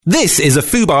This is a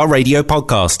Fubar Radio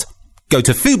podcast. Go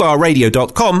to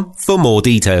fubarradio.com for more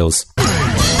details.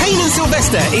 Payne and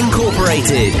Sylvester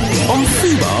Incorporated on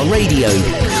Fubar Radio.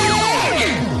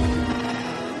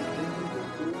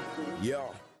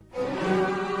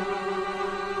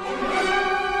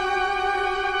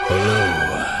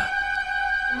 Hello.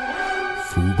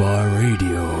 Fubar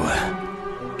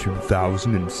Radio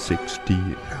 2016.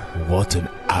 What an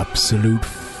absolute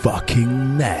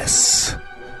fucking mess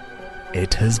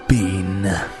it has been.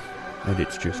 And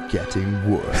it's just getting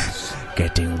worse.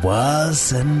 Getting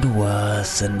worse and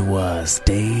worse and worse,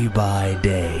 day by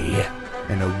day.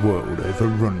 In a world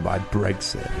overrun by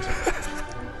Brexit.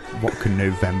 What can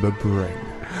November bring?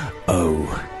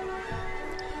 Oh,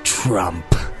 Trump.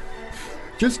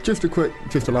 Just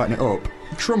to lighten it up,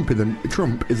 Trump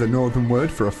is a northern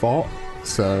word for a fart,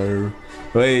 so...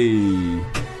 Hey,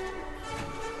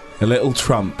 a little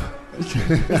Trump.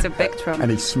 He's a big Trump. And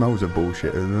he smells of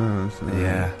bullshit as well. So.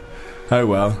 Yeah. Oh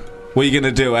well. What are you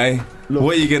going to do, eh? Look,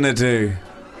 what are you going to do?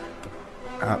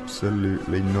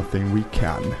 Absolutely nothing. We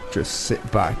can just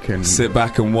sit back and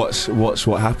watch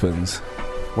what happens.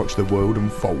 Watch the world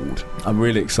unfold. I'm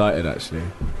really excited, actually.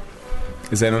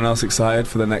 Is anyone else excited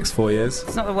for the next 4 years?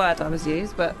 It's not the word I was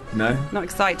used, but No? not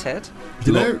excited.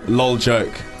 Do you know? Lol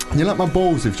joke. You know, like my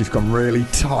balls have just gone really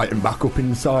tight and back up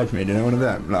inside me. Do you know one of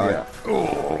them? Like, Yeah.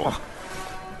 oh.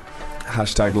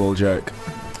 Hashtag lol joke.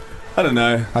 I don't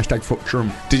know. Hashtag fuck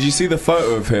Trump. Did you see the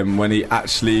photo of him when he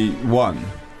actually won?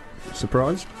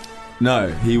 Surprised? No,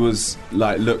 he was,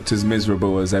 looked as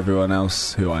miserable as everyone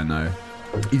else who I know.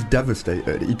 He's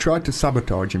devastated. He tried to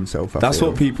sabotage himself. That's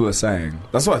what people are saying.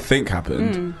 That's what I think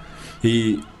happened.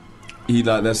 He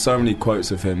there's so many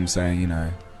quotes of him saying, you know,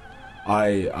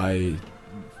 I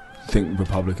think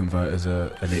Republican voters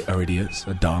are idiots,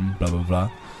 are dumb, blah blah blah,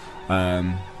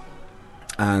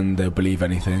 and they'll believe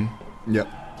anything. Yep.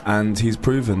 And he's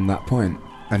proven that point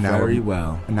very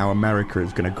well. And now America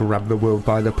is going to grab the world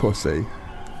by the pussy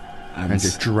and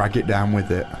just drag it down with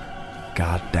it.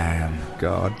 God damn.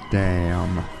 God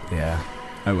damn. Yeah.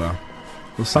 Oh well.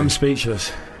 I'm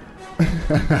speechless.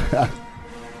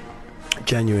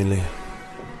 Genuinely.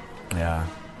 Yeah.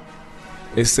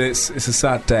 It's a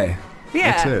sad day.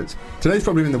 Yeah. It is. Today's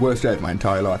probably been the worst day of my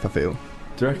entire life, I feel.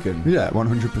 Do you reckon? Yeah,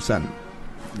 100%.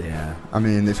 Yeah. I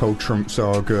mean, this whole Trump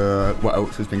saga, what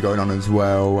else has been going on as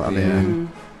well? I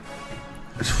mean...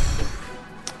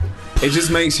 It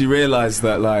just makes you realise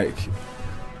that,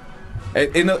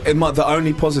 the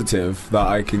only positive that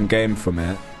I can gain from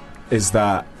it is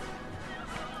that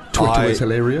Twitter is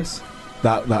hilarious.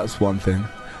 That's one thing.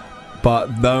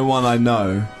 But no one I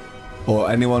know,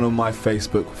 or anyone on my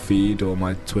Facebook feed, or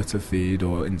my Twitter feed,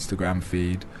 or Instagram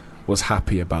feed, was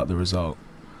happy about the result.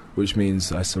 Which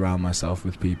means I surround myself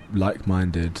with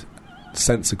like-minded,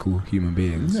 sensible human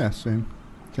beings. Yeah, same.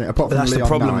 Apart But from that's the Leon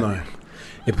problem, Knight. though.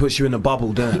 It puts you in a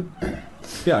bubble, doesn't it?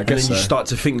 Yeah, I guess And then you start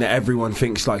to think that everyone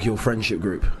thinks like your friendship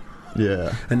group.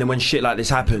 Yeah. And then when shit like this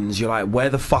happens, you're like, where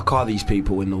the fuck are these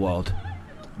people in the world?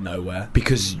 Nowhere.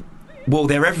 Because, well,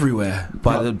 they're everywhere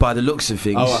by the looks of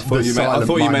things. Oh, I thought you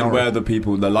meant minority. where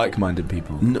the like-minded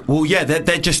people. Well, yeah,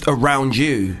 they're just around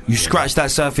you. You scratch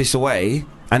that surface away,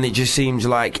 and it just seems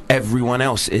like everyone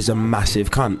else is a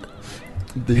massive cunt.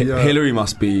 Hillary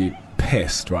must be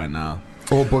pissed right now.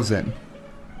 Or buzzing.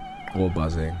 Or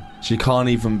buzzing. She can't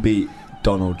even beat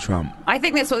Donald Trump. I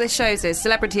think that's what this shows is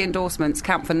celebrity endorsements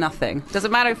count for nothing.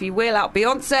 Doesn't matter if you wheel out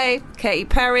Beyonce, Katy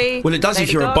Perry. Well, it does Lady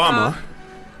if you're Gaga. Obama.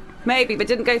 Maybe, but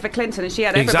didn't go for Clinton, and she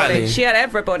had Exactly. everybody. She had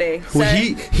everybody. Well,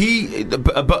 So-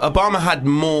 Obama had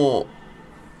more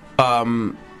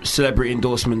celebrity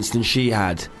endorsements than she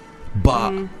had,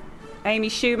 but Amy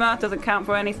Schumer doesn't count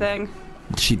for anything.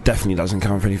 she definitely doesn't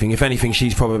count for anything. If anything,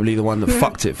 she's probably the one that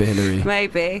fucked it for Hillary.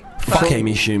 Maybe. Fuck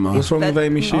Amy Schumer. What's wrong with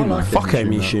Amy Schumer? like Fuck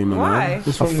Amy Schumer, Why? man.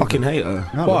 What's I wrong with fucking hate her.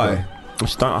 I love Why? her. I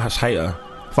just hate her.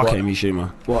 Fuck What? Amy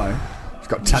Schumer. Why? She's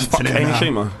got Just tents fuck in it Amy now.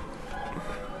 Schumer.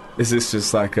 Is this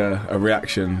just like a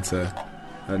reaction to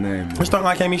her name? I just don't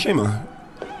like Amy Schumer.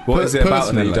 What is it about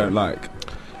her that you personally. don't like?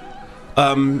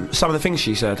 Some of the things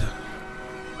she said.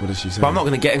 What does she say? But I'm not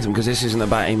going to get into them because this isn't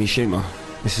about Amy Schumer.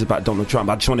 This is about Donald Trump.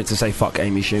 I just wanted to say fuck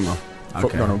Amy Schumer. Fuck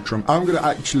Okay. Donald Trump. I'm going to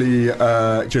actually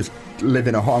just live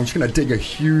in a hole. I'm just going to dig a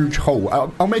huge hole.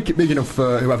 I'll make it big enough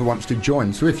for whoever wants to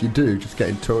join. So if you do, just get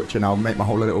in touch and I'll make my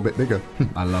hole a little bit bigger.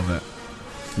 I love it.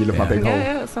 You love my Yeah. big hole.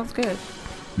 Yeah, that sounds good.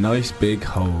 Nice big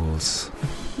holes.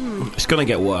 It's going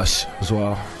to get worse as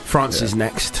well. France is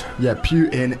next. Yeah,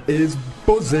 Putin is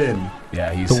buzzing.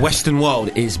 Yeah, he's The Western world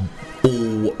is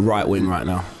all right-wing right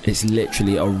now. It's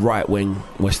literally a right-wing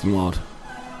Western world.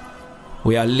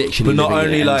 We are literally but not living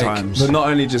only in like, end times. but not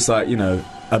only just like, you know,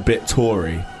 a bit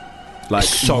Tory, like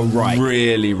So right.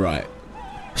 really right.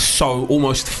 So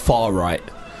almost far right.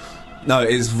 No,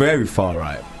 it's very far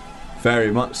right,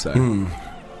 very much so.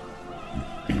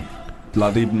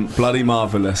 Bloody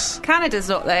marvellous. Canada's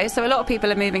not though, so a lot of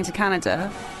people are moving to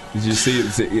Canada. Did you see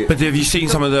it? But have you seen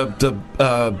some of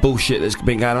the bullshit that's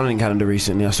been going on in Canada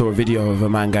recently? I saw a video of a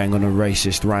man going on a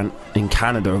racist rant in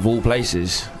Canada, of all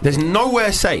places. There's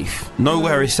nowhere safe.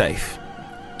 Nowhere is safe.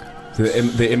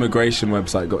 The immigration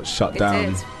website got shut down.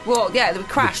 It did. Well, yeah, it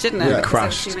crashed, didn't it? Yeah. It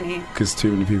crashed because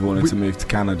too many people wanted to move to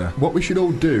Canada. What we should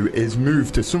all do is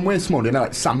move to somewhere small,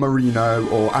 like San Marino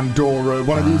or Andorra,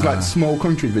 one of these like small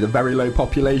countries with a very low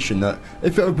population that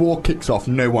if a war kicks off,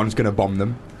 no one's going to bomb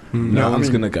them. No one's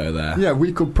going to go there. Yeah,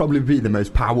 we could probably be the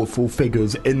most powerful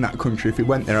figures in that country if we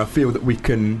went there. I feel that we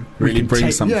can Really bring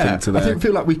something to their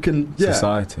feel like we can. Yeah,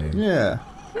 society. Yeah.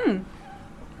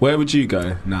 Where would you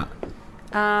go, Nat?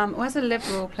 Where's a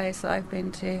liberal place that I've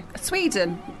been to?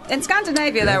 Sweden. In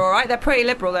Scandinavia, they're all right. They're pretty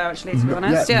liberal there, actually, to be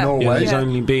honest. Yeah, Norway. Yeah, there's Yeah.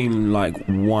 only been like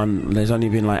one. There's only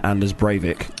been like Anders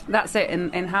Breivik. That's it.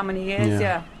 In how many years?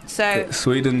 Yeah. So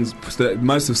Sweden's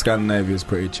most of Scandinavia is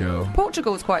pretty chill.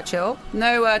 Portugal's quite chill.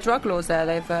 No drug laws there.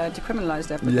 They've decriminalised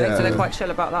everything, Yeah. so they're quite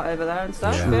chill about that over there and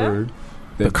stuff. Yeah. Yeah. True.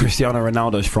 But Cristiano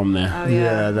Ronaldo's from there. Oh Yeah,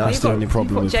 yeah, that's You've the got- only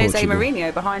problem you've with got Jose Portugal.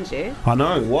 Mourinho behind you. I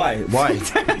know. Why? Why?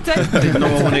 Don't- Did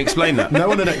no one want to explain that? No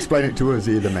one would explain it to us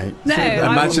either, mate. no,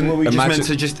 Imagine- Were we just imagine- meant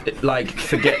to just like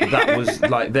forget that was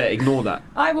like there, ignore that?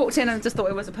 I walked in and just thought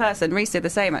it was a person. Reece did the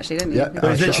same, actually, didn't you? Yeah. It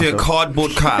was literally a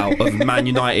cardboard cutout of Man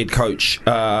United coach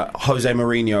Jose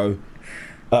Mourinho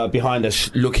behind us,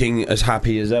 looking as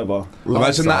happy as ever.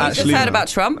 Imagine that Just actually. heard about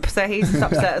Trump, so he's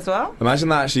upset as well. Imagine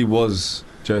that actually was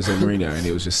Jose Mourinho and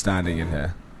he was just standing in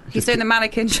here. He's doing the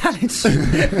mannequin challenge.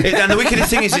 And the wickedest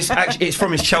thing is, it's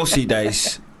from his Chelsea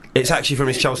days. It's actually from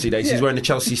his Chelsea days. He's wearing a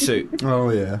Chelsea suit. Oh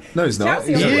yeah. No, he's not.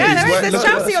 Chelsea He's on the- not. yeah, there is. Look There's at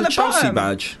Chelsea that. on the It's a Chelsea bottom.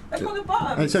 badge. Look on the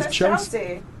bottom. It says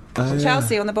Chelsea.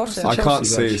 Chelsea on the bottom. I Chelsea can't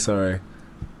see. badge. Sorry.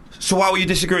 So why were you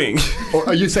disagreeing? Or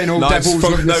are you saying all No, it's devils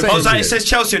from- look the no, same? I was like, to it you? says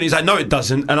Chelsea, and he's like, no, it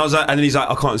doesn't. And I was like, and then he's like,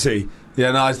 I can't see.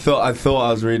 Yeah, no, I thought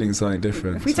I was reading something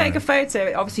different. If we take a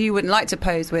photo, obviously you wouldn't like to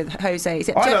pose with Jose. Is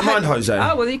it I don't mind Jose.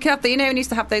 Oh well, you could have the, when you used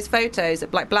to have those photos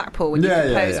at like Blackpool when you Yeah,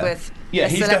 could yeah, pose yeah. with. Yeah, a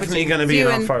he's celebrity. definitely going to be You in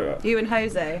our and- photo. You and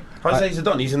Jose. Jose's a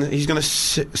don. He's going to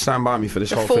stand by me for this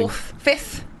The whole fourth, thing.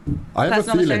 fifth. I have a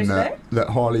person on the feeling show that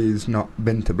Harley's not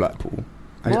been to Blackpool.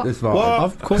 I get What? this vibe. What?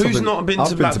 Of course Who's I've not been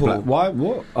to Blackpool? Why?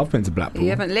 What? I've been to Blackpool.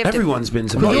 You haven't lived. Everyone's been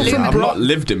to Well, Blackpool. you're from I've Bro- not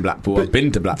lived in Blackpool. I've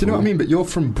been to Blackpool. Do you know what I mean? But you're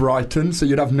from Brighton, so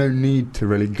you'd have no need to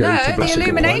really go to No, Blackpool. the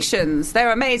illuminations.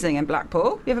 They're amazing in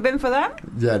Blackpool. You ever been for them?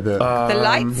 Yeah, the The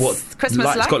lights? What? Christmas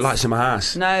It's got lights? lights in my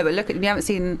house. No, but look, you haven't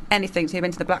seen anything till you've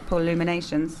been to the Blackpool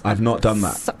illuminations. I've not done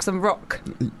that. Suck some rock.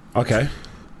 Okay.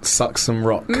 Suck some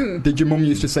rock. Did your mum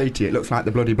used to say to you, it looks like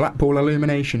the bloody Blackpool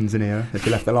illuminations in here if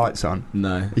you left the lights on?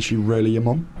 No, Is she really your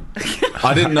mum?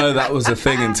 I didn't know that was a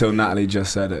thing until Natalie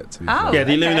just said it. To be Oh. fair. Yeah, the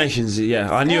okay. illuminations. Yeah,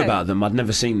 I knew Yeah. about them. I'd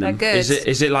never seen them. They're good.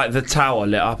 Is it like the tower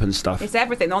lit up and stuff? It's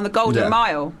everything on the Golden Yeah.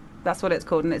 Mile. That's what it's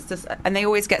called, and it's just, and they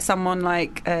always get someone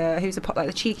like who's a pop, like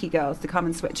the Cheeky Girls, to come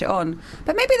and switch it on.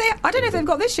 But maybe I don't know if they've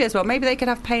got this year as well. Maybe they could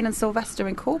have Payne and Sylvester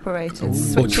Incorporated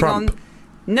switching Trump. on.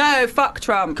 No, fuck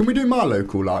Trump. Can we do my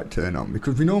local light turn on?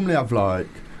 Because we normally have like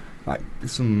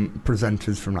some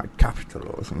presenters from like Capital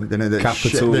or something. They know those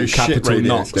Capital- those Capital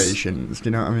radio Knox. stations. Do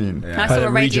you know what I mean? Yeah. I saw a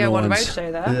Radio regional 1 ones.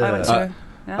 roadshow there. Yeah. I went to.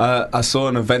 Yeah. I saw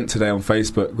an event today on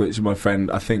Facebook, which my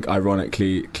friend, I think,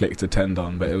 ironically clicked attend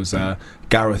on, but it was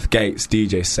Gareth Gates'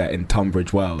 DJ set in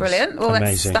Tunbridge Wells. Brilliant. Well,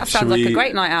 Amazing. that sounds Should like a we-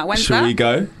 great night out. When's Should that? we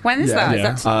go? When is Yeah. that?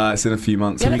 Yeah. Is that? It's in a few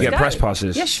months. Yeah, Can we let's get go. press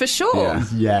passes? Yes, for sure. Yeah.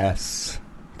 Yes.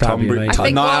 That'd be amazing. I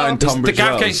think, night well, out in The Tunbridge Gav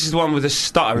Wells. Gates is the one with the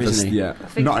stutter, isn't he? Yeah. I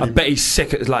think Not I bet he's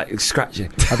sick at like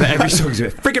scratching. I bet every song's a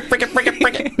bit frigate. But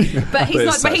he's But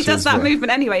not. it's But he such does as that well.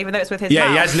 movement anyway, even though it's with his Yeah,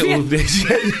 he mouth. has little.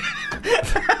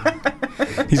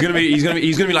 He's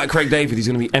gonna be like Craig David. He's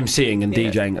gonna be MCing and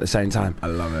Yeah. DJing at the same time. I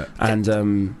love it. And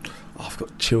I've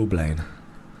got chilblain.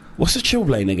 what's a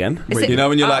chilblain again? Is it- You know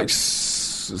when you're oh. like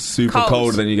super Cold.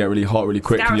 cold, then you get really hot really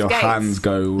quick, and Gareth your Gates. hands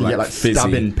go You like, get like fizzy.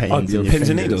 stabbing pains. Oh, in your pins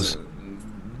and fingers.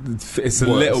 needles. It's a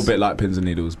Worse. little bit like pins and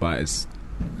needles, but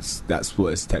that's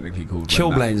what it's technically called. but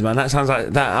Chilblains, man. That sounds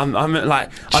like that. I'm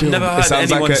like I've Chill- never it heard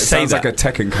sounds anyone like say sounds that. like a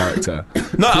Tekken character.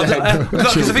 No,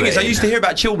 because the thing is, I Chilblain. used to hear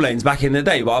about chilblains back in the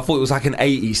day, but I thought it was like an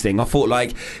 80s thing. I thought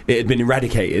like it had been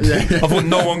eradicated. I thought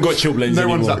no one got chilblains No anymore.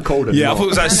 one's that cold Yeah, I anymore. thought it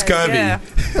was like scurvy.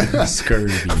 Yeah.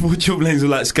 Scurvy. I thought chilblains were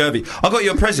like scurvy. I got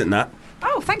you a present, Nat.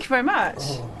 Oh, thank you very much.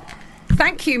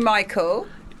 Thank you, Michael.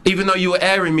 Even though you were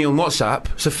airing me on WhatsApp,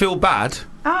 so feel bad.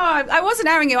 Oh, I wasn't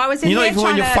airing you. I was in You're not here even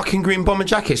wearing your trying to- fucking green bomber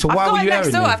jacket, so why I've were got it you next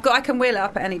airing door. me? I can wheel it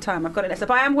up at any time. I've got it next door.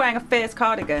 But I am wearing a fierce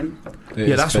cardigan.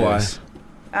 Yeah, that's why.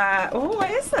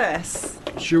 What is this?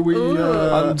 Should we?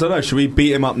 I don't know. Should we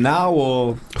beat him up now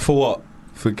or For what?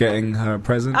 for getting her a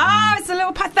present? Oh, it's a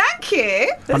little thank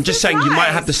you. I'm This just is saying you might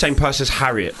nice. have the same purse as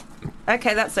Harriet.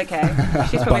 Okay, that's okay.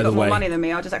 She's By probably the got more way. money than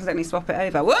me. I'll just accidentally swap it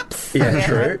over. Whoops. Yeah,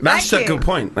 true. That's Thank a good you.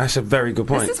 point. That's a very good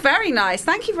point. This is very nice.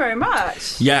 Thank you very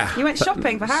much. Yeah. You went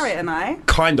shopping for Harriet and I.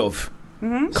 Kind of.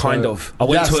 Mm-hmm. Kind So- of. I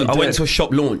went Yes, to you I went did. to a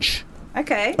shop launch.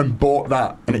 Okay. and bought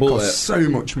that, and it Bought cost it. so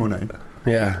much money.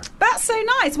 Yeah. That's so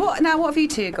nice. What have you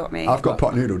two got me? I've got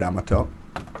pot noodle down my top.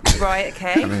 Right,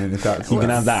 okay. I mean, if that's You can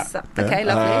have that. Okay,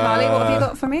 lovely. Harley, what have you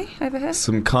got for me over here?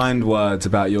 Some kind words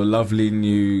about your lovely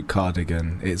new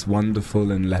cardigan. It's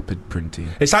wonderful and leopard printy.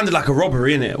 It sounded like a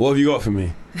robbery, innit? What have you got for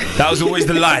me? That was always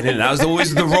the line, innit? That was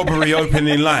always the robbery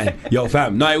opening line. Yo,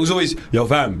 fam. No, it was always, yo,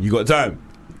 fam, you got time?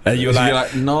 And you were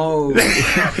like, no,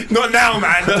 not now,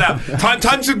 man. Not now.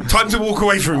 Time to walk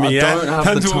away from me, I yeah? don't have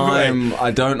Time the to walk away. time.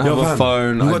 I don't have Yo, a fam,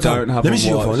 phone. you I got time? don't have Let me a see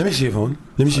your watch. phone. Let me see your phone.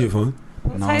 Let me see your phone.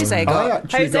 What's No. Jose I got?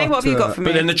 actually Jose, what have you got for me?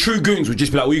 But then the true goons would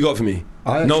just be like, what you got for me?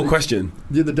 I No actually- question.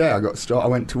 The other day, I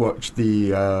went to watch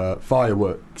the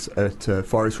fireworks at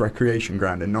Forest Recreation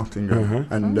Ground in Nottingham,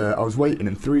 and I was waiting,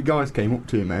 and 3 guys came up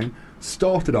to me,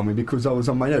 started on me because I was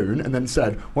on my own, and then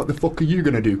said, "What the fuck are you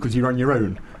gonna do? Because you're on your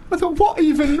own." I thought, what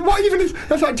even is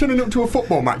that's like turning up to a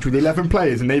football match with 11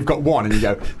 players and they've got 1, and you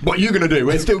go, "What are you gonna do?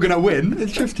 We're still gonna win."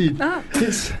 It's just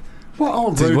it's what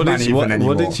are road What man did, even what,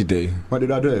 anymore? what did you do? What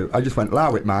did I do? I just went,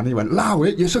 "Allow it, man." He went, "Allow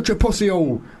it? You're such a pussy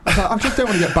hole." I was like, I just don't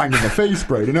want to get banged in the face,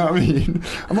 bro. You know what I mean?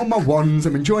 I'm on my ones.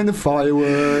 I'm enjoying the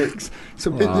fireworks. So,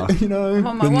 Wow. you know. I'm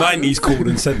on my The ones. 90s called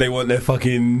and said they want their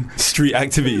fucking street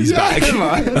activities Yeah, back.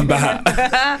 man. And back.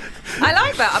 I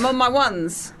like that. I'm on my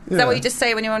ones. Is Yeah. that what you just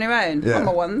say when you're on your own? Yeah. On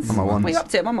my ones. On my ones. What are you up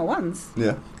to? I'm on my ones.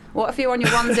 Yeah. What if you're on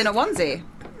your ones in a onesie?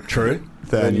 True.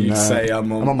 Then Then you say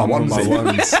I'm on my my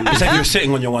onesie. You said you were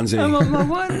sitting on your onesie. I'm on my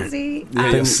onesie. Yeah,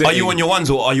 And- you're Are sitting- you on your ones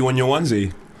or are you on your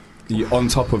onesie? You're on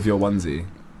top of your onesie.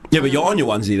 Yeah, but you're on your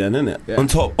onesie then, isn't it? Yeah. On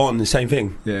top, on the same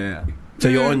thing. Yeah. So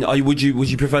you're on. Would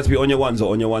you prefer to be on your ones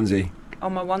or on your onesie?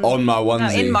 On my onesie. On my No,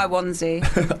 onesie. in my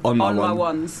onesie. On my on my one.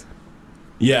 ones.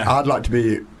 Yeah. I'd like to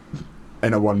be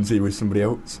in a onesie with somebody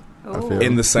else. I Ooh. feel.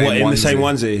 In the same What, in the same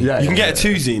onesie? Yeah, you can yeah, get a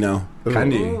twosie now.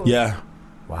 Can Ooh. you? Yeah,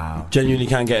 Wow. genuinely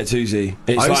can get a twosie.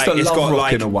 It's I used like to it's love got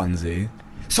like. rocking a onesie.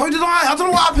 So did I. I don't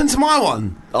know what happened to my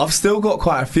one. I've still got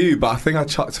quite a few, but I think I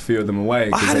chucked a few of them away. I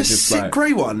 'cause had they're a just sick like,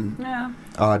 grey one. Yeah.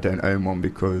 I don't own one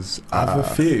because I have a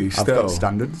few I've still. got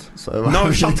standards. So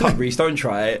No, shut up, Reese. Don't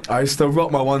try it. I used to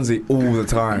rock my onesie all the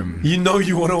time. You know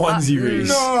you want a onesie, Reese.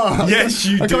 No. Yes,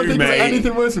 you I do, can't think mate. of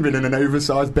anything worse than being in an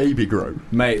oversized baby grow.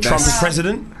 Mate, Trump that's- is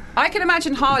president. I can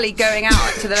imagine Harley going out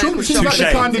to the Trump local seems shop. like the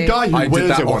Touche. kind of guy who I did wears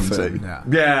that a often. onesie.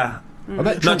 Yeah. Yeah. I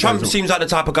bet No, Trump wears a- seems like the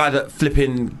type of guy that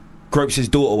flipping gropes his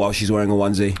daughter while she's wearing a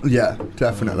onesie. Yeah,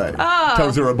 definitely. Ah.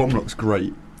 Tells her bum looks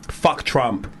great. Fuck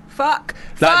Trump. Fuck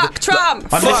That- Trump.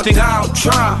 I'm lifting Down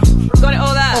Trump. Got it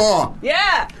all there. Oh.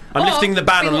 Yeah. I'm Or lifting the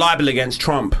ban on we will- libel against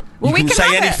Trump. Well, you we can can say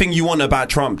have it. anything you want about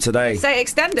Trump today. Say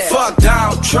extend it. Fuck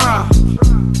Donald Trump.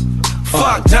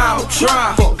 Fuck Donald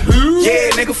Trump. Fuck who?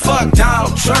 Yeah, nigga, fuck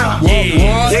Donald Trump.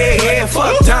 Yeah,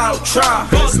 fuck Donald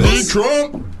Trump. Me,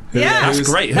 Trump. Yeah. That's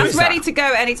great. Who That's is ready that? to go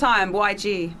anytime.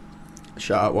 YG.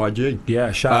 Shout out YG.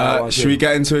 Yeah, shout out. Should we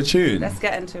get into a tune? Let's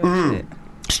get into it.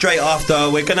 Straight after,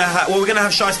 we're gonna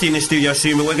have Shiesty in the studio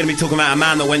soon, but we're gonna be talking about a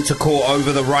man that went to court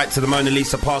over the right to the Mona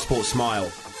Lisa passport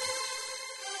smile.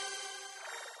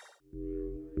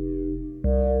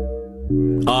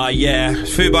 Yeah,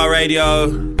 Fubar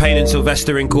Radio, Payne and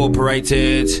Sylvester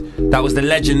Incorporated. That was the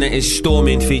legend that is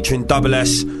Storming, featuring Double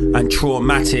S and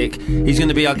Traumatic. He's going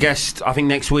to be our guest, I think,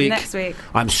 next week. Next week.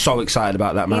 I'm so excited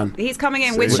about that, man. He's coming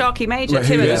in with Sharky Major, Wait,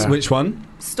 two who of is? them. Which one?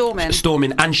 Stormin'.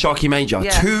 Stormin and Sharky Major,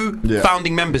 Yeah. two Yeah.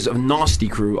 founding members of Nasty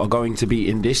Crew, are going to be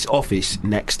in this office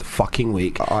next fucking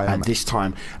week I am. at this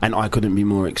time, and I couldn't be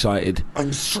more excited.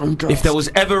 I'm so good. If there was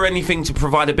ever anything to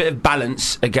provide a bit of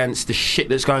balance against the shit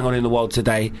that's going on in the world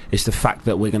today, it's the fact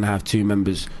that we're going to have two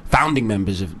founding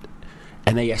members of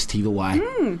NAST the Y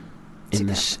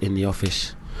in the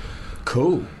office.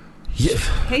 Cool. Yeah,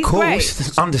 He's cool. great.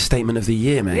 It's the understatement of the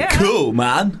year, mate. Yeah. Cool,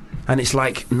 man. And it's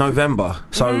like November,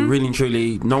 so really and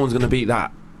truly, no one's going to beat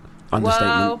that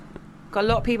understatement. Well, got a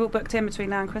lot of people booked in between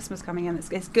now and Christmas coming in. It's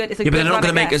good. It's a Yeah, but good they're not run going of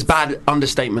to make as guests. bad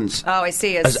understatements, Oh, I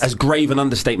see. as grave an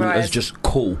understatement Right. as just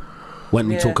cool when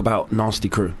we Yeah. talk about Nasty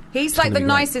Crew. He's It's like gonna the be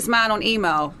great. nicest man on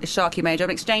email, is Sharky Major.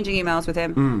 I'm exchanging emails with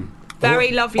him.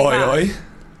 Very lovely Oi, man. oi.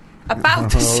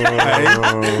 About the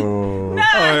show. Oh.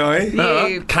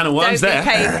 You Can of worms don't be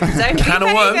there. Don't be Can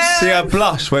of worms. pagan. See, I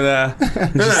blush when he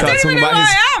starts don't talking even know about who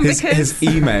I am his because-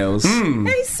 emails.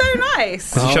 He's so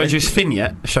nice. Has he showed you his fin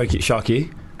yet?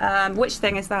 Sharky? Which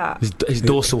thing is that? His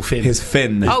dorsal fin. His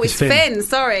fin. Oh, his his fin. fin.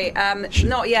 Sorry,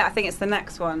 not yet. I think it's the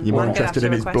next one. You more I'm gonna have interested to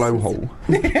in his request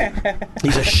blowhole?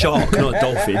 He's a shark, not a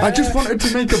dolphin. I just wanted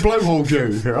to make a blowhole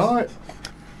joke, alright?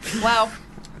 Well,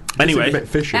 Anyway. It's a bit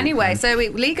fishy. anyway, so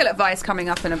legal advice coming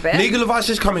up in a bit. Legal advice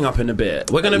is coming up in a bit.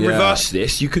 We're going to Yeah. reverse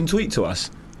this. You can tweet to us.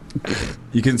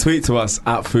 You can tweet to us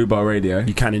at Fubar Radio.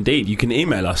 You can indeed. You can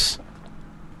email us.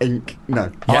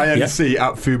 INC Yeah,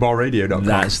 at fubarradio.com.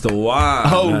 That's the one.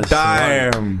 Oh, That's the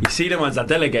damn. one. You see the ones I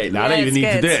delegate now. I Yeah, don't even it's need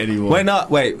to good. do it anymore.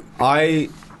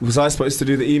 Wait, was I supposed to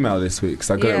do the email this week? Because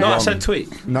I got Yeah. it No, wrong. I said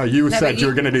tweet. No, you No, said but you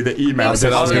were you- going to do the email. I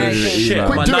said I was Oh, going yeah, to do yeah, the Shit,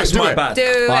 email. Quick, do that's it, do my it. bad. Do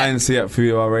it. INC at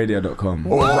fubarradio.com.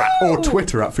 Or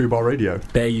Twitter at Fubar Radio.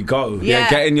 There you go. Yeah.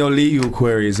 Get in your legal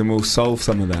queries and we'll solve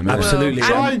some of them. innit? Absolutely.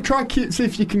 Well, Try see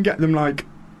if you can get them like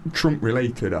Trump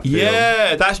related. I feel.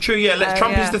 Yeah, that's true. Yeah, Oh,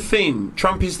 Trump yeah. is the theme.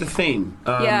 Trump is the theme.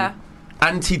 Yeah.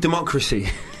 Anti-democracy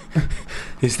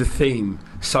is the theme.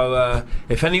 So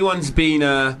if anyone's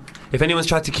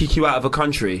tried to kick you out of a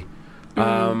country,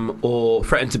 or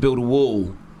threatened to build a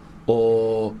wall,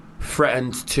 or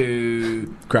threatened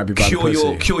to Grab you by the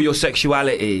pussy. cure your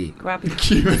sexuality, Grab.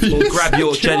 or grab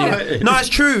your genuine. No, it's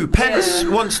true. Pence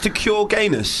wants to cure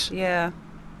gayness. Yeah.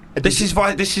 This is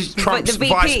Trump's the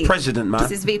VP. vice president, man.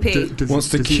 This is VP. Wants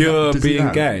to does he cure does he being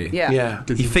know? gay. Yeah. Yeah,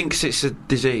 Does he he- thinks it's a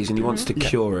disease and he wants to Yeah.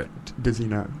 cure it. Does he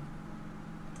know?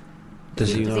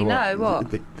 Does he Does know he what? know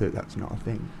what? That that's not a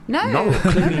thing. No. No,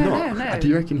 clearly no. not. Do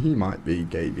you reckon he might be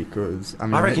gay? Because I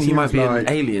mean, I reckon it he might seems be like,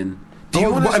 an alien. Do Oh,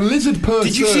 you wanna- what, a lizard person?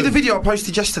 Did you see the video I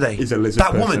posted yesterday? He's a lizard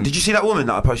That woman. person. Did you see that woman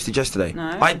that I posted yesterday? No.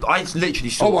 I literally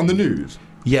saw. Oh, on the news,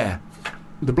 Yeah.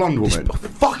 the blonde woman.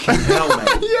 Fucking hell,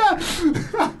 mate.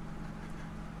 Yeah.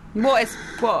 What is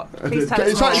what? Please tell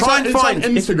It's us on, more. Try and it's on find-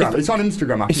 Instagram. if- It's on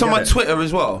Instagram. I It's can on my get it. Twitter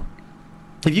as well.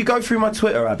 If you go through my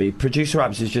Twitter, Abby, producer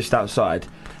Abs is just outside.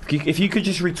 If you could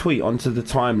just retweet onto the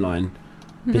timeline.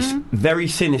 This very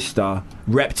sinister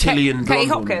reptilian Katie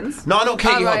blonde woman. Hopkins? No, not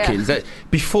Katie Oh, right, Hopkins.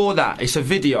 Before that, it's a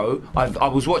video. I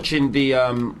was watching the.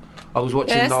 I was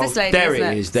watching. Yeah, it's the whole- this lady, there isn't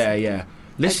it it? is. There, yeah.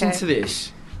 Listen Okay. to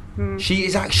this. She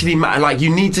is actually like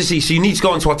you need to see. So you need to go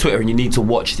onto our Twitter and you need to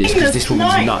watch this because this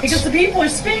woman's Because nuts. the people are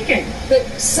speaking. But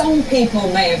some people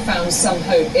may have found some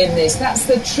hope in this. That's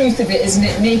the truth of it, isn't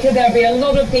it, Mika? There'll be a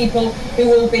lot of people who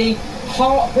will be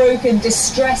heartbroken,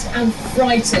 distressed and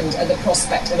frightened at the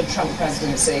prospect of a Trump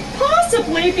presidency.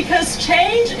 Possibly because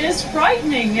change is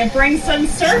frightening. It brings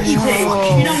uncertainty. You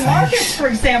know, markets, for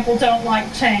example, don't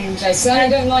like change. They certainly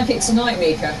don't like it tonight,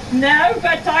 Mika. No,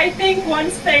 but I think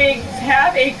once they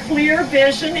have a clear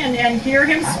vision and hear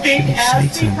him speak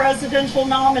as the presidential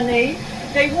nominee,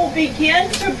 they will begin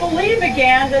to believe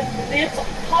again that it's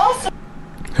possible.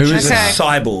 Who is She's Okay. a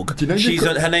cyborg. Do you know she's you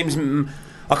her name's.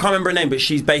 I can't remember her name, but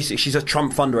she's a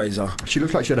Trump fundraiser. She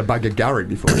looks like she had a bag of Gary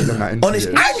before she done that interview. Honest,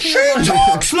 and she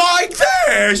talks like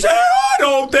this, and I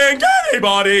don't think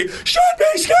anybody should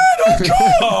be scared of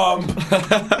Trump.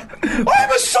 I'm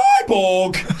a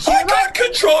cyborg. I can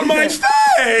control my face.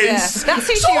 Yeah, that's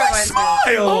who so she I reminds me of. smile.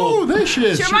 Oh, there she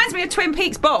is. She reminds me of Twin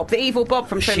Peaks Bob, the evil Bob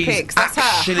from Twin She's Peaks. That's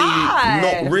actually her. Hi.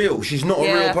 not real. She's not a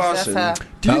Yeah, real person. That's her.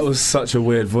 That was such a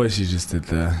weird voice you just did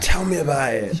there. Tell me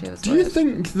about it. She was Do you weird.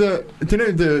 think that? Do you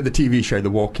know the TV show The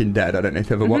Walking Dead? I don't know if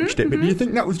you've ever watched it, but do you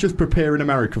think that was just preparing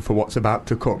America for what's about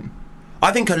to come?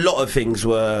 I think a lot of things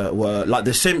were like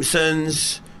The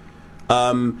Simpsons,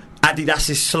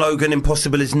 Adidas's slogan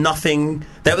 "Impossible is nothing."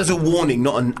 That was a warning,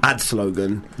 not an ad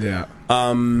slogan. Yeah.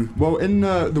 Well, in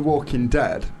The Walking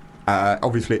Dead,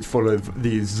 obviously it's full of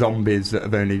these zombies that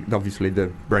have only, obviously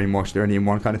they're brainwashed, they're only in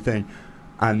one kind of thing,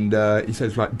 and he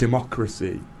says like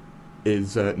democracy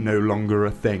is no longer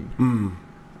a thing,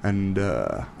 and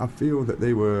I feel that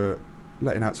they were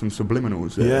letting out some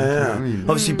subliminals there. Yeah, do you know yeah. what I mean?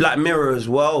 Obviously, Black Mirror as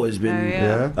well has been. Oh,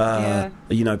 yeah. Yeah.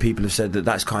 You know, people have said that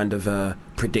that's kind of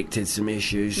predicted some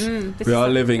issues. This We is are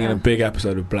like- living in yeah. a big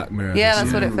episode of Black Mirror. Yeah,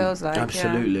 this that's year. what it feels like. yeah.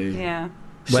 Absolutely. Yeah.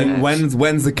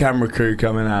 When's the camera crew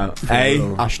coming out? Hey,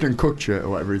 Ashton Kutcher or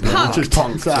whatever his name Punked. is, just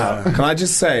punked out. can I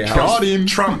just say Got him.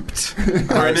 Trumped.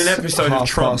 We're in an episode of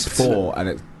Trumped. 4 and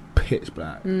it's pitch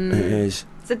black. It is.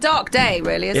 It's a dark day,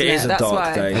 really, isn't it? It is a That's dark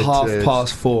why. day. It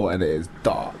is. 4 and it is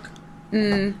dark.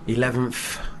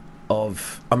 11th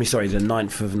of. I mean, sorry, the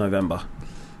 9th of November.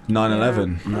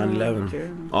 9/11.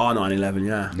 9/11. Oh, 9/11.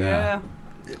 Yeah. Yeah.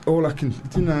 All I can,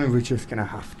 we're just going to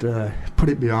have to put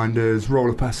it behind us, roll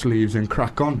up our sleeves and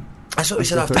crack on. That's what we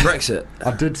said after Brexit.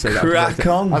 I did say that. Crack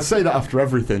on. I say that after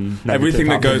everything. Everything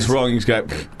that goes happens. wrong, you just go,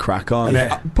 crack on.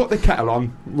 And put the kettle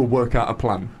on. We'll work out a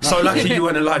plan. So lucky you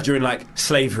weren't alive during like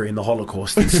slavery and the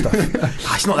Holocaust and stuff.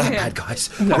 It's not that bad, guys.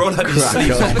 Roll up your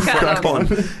sleeves, crack on.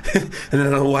 And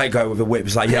then a white guy with a whip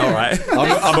is like, yeah, all right.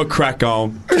 I'm a crack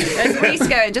on. There's Reese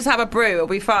going, just have a brew, it'll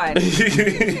be fine.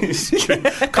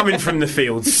 Coming from the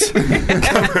fields.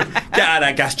 Get out of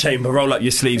that gas chamber, roll up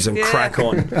your sleeves and crack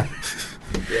on.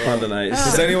 I don't know.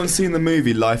 Has anyone seen the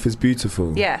movie Life is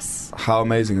Beautiful? Yes. How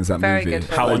amazing is that Very movie? good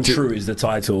film. How Like, untrue is the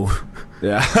title?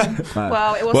 Yeah.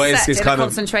 Well, it was set in a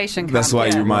concentration camp. That's why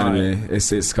you yeah. reminded me.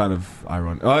 It's kind of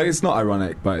ironic. Oh, it's not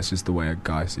ironic, but it's just the way a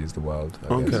guy sees the world.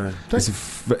 I guess.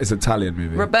 It's an Italian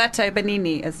movie. Roberto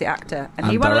Benigni is the actor, and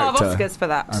he And won a lot of director. Oscars for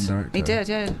that. And director. He did,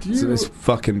 yeah. So it's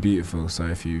fucking beautiful. So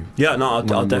if you Yeah, no, I'll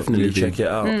Well, definitely movie. check it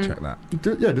out. check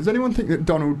that. Does anyone think that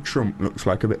Donald Trump looks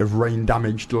like a bit of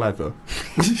rain-damaged leather?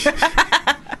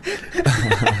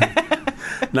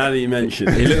 Now that you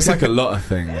mention He it, looks like a lot of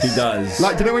things. he does.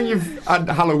 Like, do you know when you've had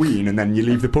Halloween and then you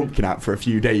leave the pumpkin out for a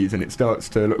few days and it starts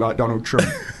to look like Donald Trump?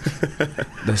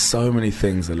 There's so many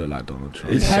things that look like Donald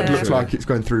Trump. His head Yeah. looks like it's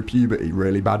going through puberty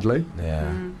really badly. Yeah.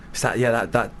 Is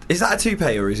that that is that a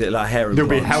toupee or is it like hair? There'll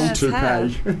be implants? hell to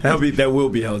Yes, pay. There will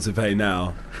be hell to pay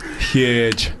now.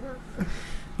 Huge.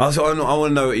 I want to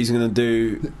know what he's going to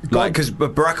do. Like, because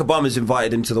Barack Obama's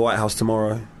invited him to the White House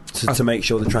tomorrow to make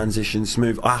sure the transition's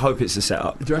smooth. I hope it's a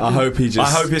setup. Do you I reckon- hope he just.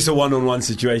 I hope it's a one-on-one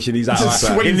situation. He's like, Just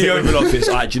 "Alright, in swings the it. Oval Office.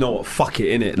 Do you know what? Fuck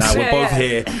it, innit? Now we're Yeah, both yeah.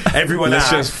 here. Everyone Let's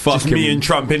out. just fucking- me and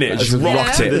Trump, innit? Just Let's rock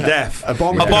rock to it. the death. Obama's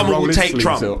gonna Obama roll will his take sleeves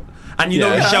Trump. up. And you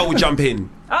know Yeah. Michelle will jump in.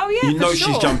 Oh yeah, You know for she's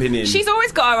sure. jumping in. She's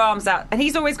always got her arms out, and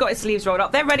he's always got his sleeves rolled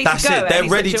up. They're ready That's to go. it. They're any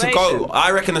ready to situation. go.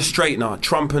 I reckon a straightener.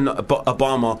 Trump and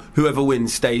Obama, whoever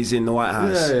wins, stays in the White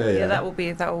House. Yeah, that will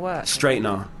work.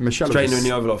 Straightener. Michelle will Straightener in just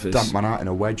the Oval Office. dump man out in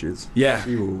her wedges. Yeah.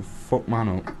 She will fuck man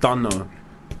up. Done though.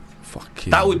 Fuck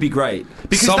That would be great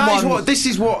because Someone- this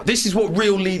is what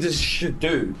real leaders should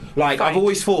do. Like I've Fine.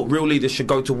 always thought, real leaders should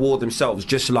go to war themselves,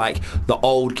 just like the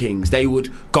old kings. They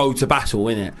would go to battle,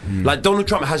 innit? Like Donald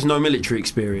Trump has no military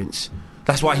experience.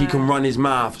 That's why he can run his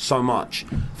mouth so much,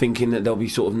 thinking that there'll be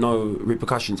sort of no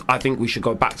repercussions. I think we should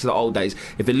go back to the old days.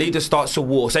 If a leader starts a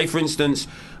war, say for instance,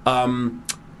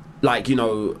 like you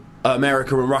know.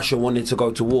 America and Russia wanted to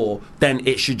go to war, then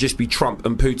it should just be Trump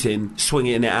and Putin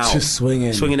swinging it out. Just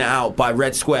swinging it out by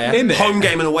red square. Innit? Home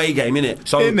game and away game, innit?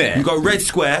 So Innit? you go red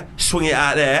square, swing it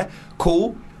out there,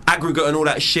 cool. Aggregate and all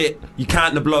that shit. You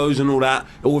count the blows and all that.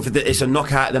 Or if it's a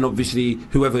knockout, then obviously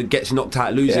whoever gets knocked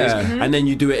out loses. Yeah. And then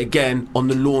you do it again on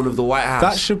the lawn of the White House.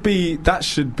 That should be That-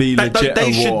 legit.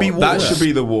 they a should war. be war. That should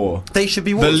be the war. They should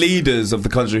be The wars. leaders of the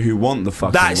country who want the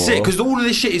fucking That's war. it, because all of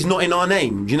this shit is not in our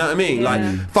name. Do you know what I mean? Yeah.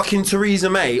 Like fucking Theresa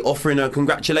May offering her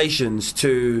congratulations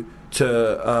to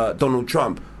Donald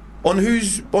Trump. On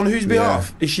whose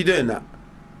behalf is she doing that?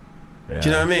 Do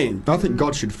you know what I mean? I think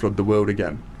God should flood the world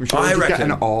again. We should I all just get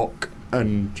reckon. an ark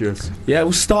and just. Yeah,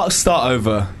 we'll start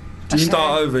over.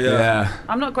 Start over, yeah.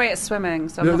 I'm not great at swimming,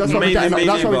 so Yeah, I'm that's not why we Me get. neither,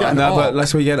 That's why we but- get an No, ark. but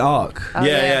let's we get Ark. Oh,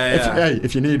 Yeah.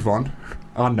 If you need one,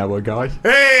 I know a guy.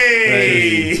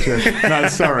 Hey! No,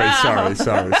 sorry.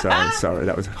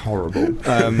 That was horrible.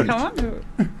 Come on.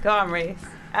 Go on, Reese.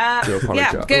 Do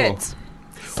apologise. Yeah, good. Oh.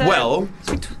 So, Well,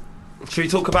 should we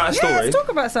talk about a story? yeah, let's talk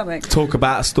about something. Talk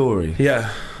about a story.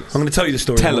 Yeah, I'm going to tell you the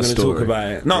story. Tell and a we're gonna story. talk about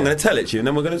it. No, I'm going to tell it to you, and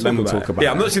then we're going to Then talk we'll about talk it. about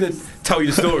Yeah, I'm it. not just going to tell you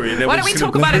the story. And then Why we're don't we just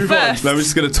talk gonna about it move on. first? No, we're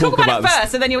just going to Talk talk about it the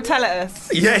first, and then you'll tell it us.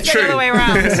 Yeah, Get the true. other way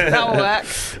around. That'll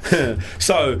work.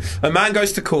 So, a man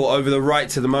goes to court over the right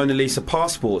to the Mona Lisa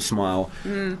passport smile.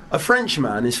 A French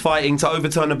man is fighting to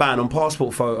overturn a ban on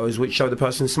passport photos which show the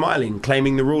person smiling,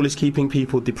 claiming the rule is keeping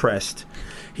people depressed.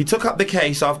 He took up the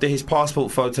case after his passport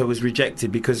photo was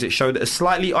rejected because it showed a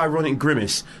slightly ironic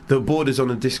grimace that borders on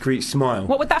a discreet smile.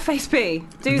 What would that face be?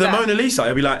 Do The that. Mona Lisa,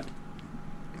 he'll be like,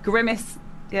 Grimace.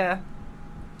 Yeah.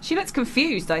 She looks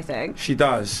confused, I think. she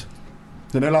does.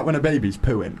 You know, like when a baby's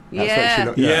pooing. That's Yeah. what she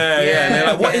looked Yeah. And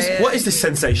they're like, Yeah. what is this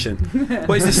sensation?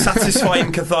 What is this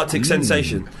satisfying, cathartic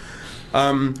sensation?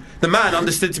 The man,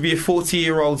 understood to be a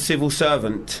 40-year-old civil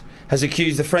servant, has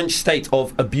accused the French state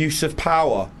of abuse of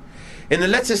power. In a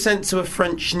letter sent to a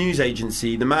French news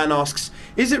agency, the man asks,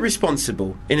 is it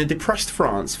responsible in a depressed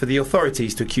France for the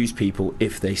authorities to accuse people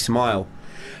if they smile?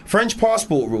 French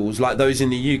passport rules, like those in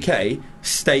the UK,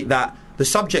 state that the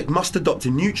subject must adopt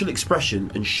a neutral expression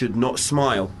and should not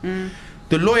smile.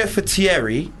 The lawyer for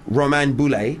Thierry, Romain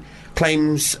Boulet,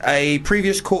 claims a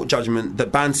previous court judgment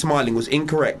that banned smiling was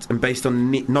incorrect and based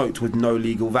on a note with no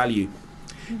legal value.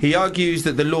 He argues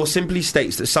that the law simply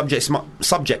states that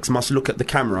subjects must look at the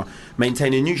camera,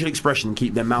 maintain a neutral expression, and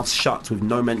keep their mouths shut, with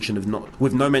no mention of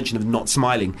not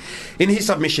smiling. In his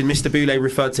submission, Mr. Boulay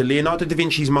referred to Leonardo da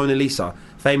Vinci's Mona Lisa,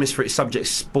 famous for its subject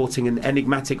sporting an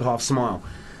enigmatic half smile.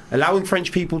 Allowing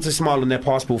French people to smile on their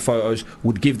passport photos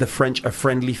would give the French a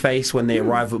friendly face when they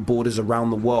arrive at borders around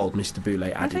the world, Mr.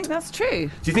 Boulay added. I think that's true.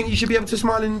 Do you think you should be able to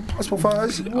smile in passport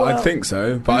photos? I think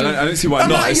so, but I don't see why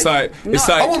not. It's like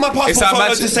I want my passport photo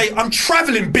imagine, to say, "I'm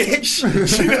travelling, bitch."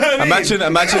 You know what I mean?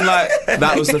 Imagine like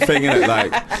that was the thing, innit?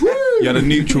 Like you had a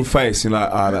neutral face, you're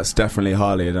like, that's definitely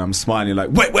Harley, and I'm smiling, you're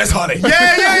like, wait, where's Harley?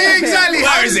 Yeah, exactly.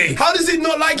 Where is he? How does it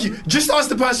not like you? Just ask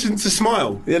the person to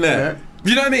smile. Yeah.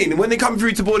 You know what I mean? When they come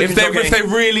through to border If they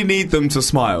really need them to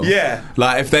smile, yeah.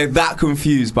 Like if they're that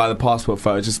confused by the passport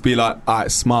photo, just be like,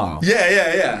 alright, smile.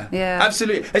 Yeah. Yeah.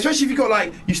 Absolutely. Especially if you got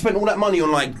like you spent all that money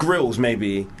on like grills,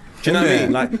 maybe. Do you know what I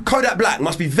mean? Like Kodak Black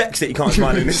must be vexed that he can't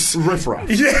smile in this. Riff-raff.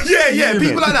 Yeah.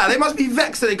 People like that, they must be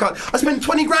vexed that they can't. I spent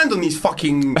 20 grand on these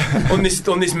fucking on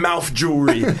this mouth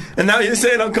jewellery, and now you're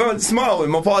saying I can't smile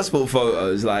in my passport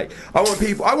photos. Like I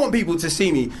want people to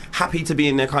see me happy to be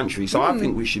in their country. So I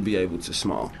think we should be able to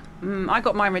smile. I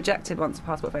got mine rejected once, a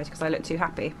passport photo, because I looked too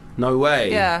happy. No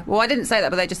way. Yeah. Well, I didn't say that,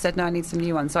 but they just said, no, I need some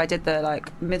new ones. So I did the,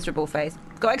 like, miserable face.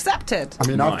 Got accepted. I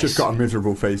mean, Nice. I've just got a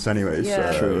miserable face anyway,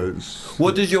 Yeah. so... True.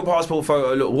 What does your passport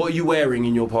photo look? What are you wearing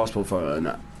in your passport photo and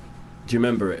that? Do you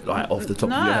remember it, like, off the top of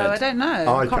your head? No, I don't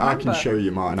know. I Can't can remember. show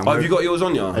you mine. Have you got yours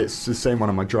on you? It's the same one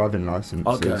on my driving licence.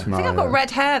 Okay. It's I my, I think I've got red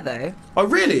hair, though. Oh,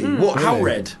 really? What? How Really?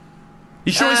 red?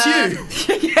 You sure it's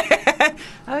you? Yeah.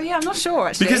 Oh, yeah, I'm not sure,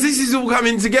 actually. Because this is all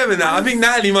coming together now. I think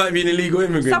Natalie might be an illegal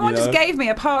immigrant. Someone you know? just gave me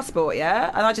a passport, yeah,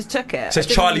 and I just took it. It says I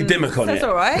didn't- Charlie Dimmock on That's it.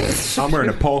 all right. I'm wearing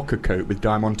a polka coat with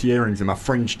diamante earrings and my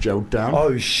fringe gelled down.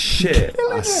 Oh shit!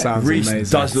 That sounds Reece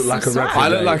amazing. does look like a rapper. I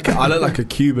look like a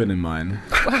Cuban in mine.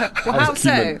 Well, how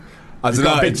so? Cuban. I don't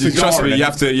got a know. big cigar Trust me, in you it.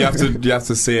 have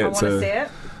to see I it want to see it.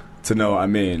 to know what I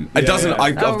mean. It doesn't. yeah.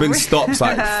 I've Oh, been really? stopped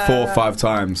like 4 or 5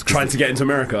 times. Trying to get into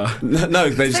America. No,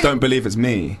 they just don't believe it's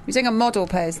me. You're doing a model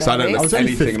pose there, So I don't Reece. I was only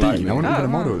anything 15. like me. I wouldn't have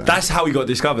been a Oh, model then. That's how he got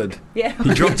discovered. Yeah.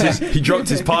 He dropped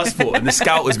his passport, and the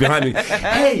scout was behind me.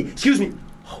 Hey, excuse me.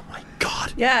 Oh my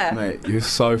god. Yeah. Mate, you're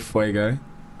so fuego.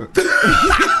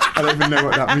 I don't even know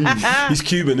what that means. He's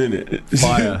Cuban, innit?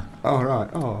 Fire. Oh, right.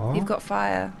 Oh. You've got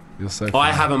fire. You're so I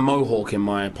fire. have a mohawk in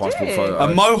my passport you? photo.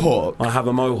 A mohawk. I have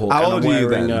a mohawk. How and old I'm are you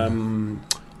wearing, then?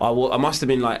 I must have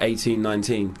been like 18,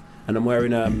 19. And I'm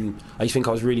wearing, I used to think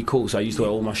I was really cool, so I used to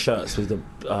wear all my shirts with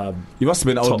the, You must have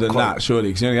been Top older than cloak. that, surely,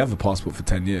 because you only have a passport for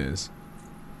 10 years.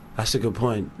 that's a good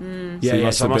point. So Yeah, you yeah,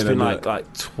 must so I have must have been been a bit-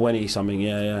 like 20 something,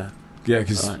 yeah. Yeah,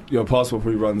 because Right. your passport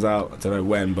probably runs out. I don't know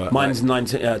when, but Mine's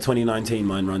 2019,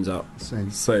 mine runs out.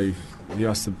 Same. so you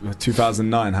must have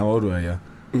 2009. How old were you?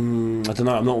 I don't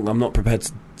know, I'm not prepared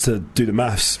to do the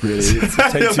maths, really. It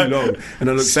takes too long. And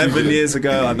I look 7 stupid. years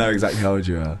ago. I know exactly how old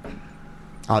you are.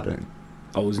 I don't.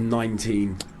 I was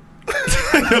 19.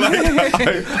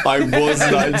 I was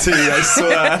 19. I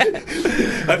swear.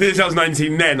 I think I was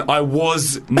 19 then. I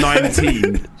was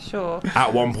 19 Sure.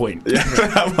 at one point.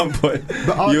 At one point,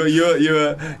 But I-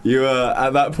 you were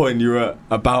at that point. You were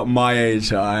about my age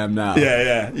that I am now.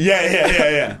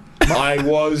 Yeah. I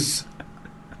was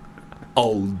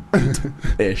old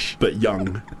ish. but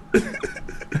young.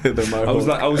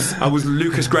 The I was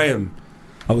Lucas Graham.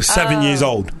 I was 7 years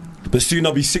old, but soon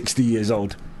I'll be 60 years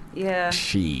old. Yeah.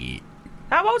 Shit.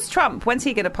 How old's Trump? When's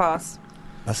he going to pass?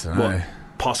 That's What?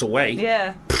 Pass away?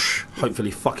 Yeah. Hopefully,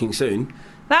 fucking soon.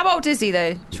 How old is he,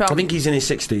 though, Trump? I think he's in his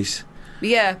 60s.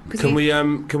 Yeah. Can we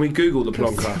Google the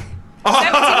plonker?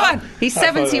 71. He's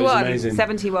That photo is 71. amazing.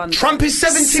 71. Trump is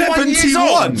 71 years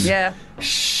old. Yeah.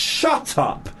 Shut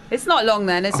up. It's not long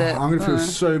then, is it? I'm going to feel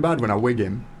so bad when I wig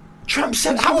him. How old's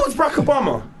Barack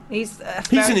Obama? He's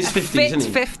in his 50s, fit isn't he?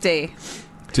 50.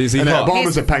 Is he And hot?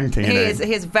 Obama's a painting, He isn't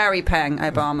is very peng,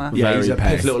 Obama. Yeah, he's Very a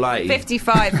piff pale. little lady.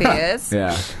 55 he is.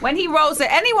 Yeah. When he rolls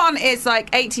it, anyone is like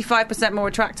 85% more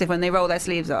attractive when they roll their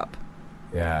sleeves up.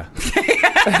 Yeah.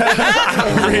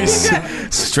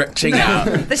 Stretching out.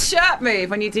 The shirt move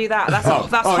when you do that, that's hot.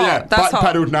 That's oh, hot. yeah. That's hot.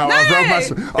 Backpedaled now. No! I've rolled my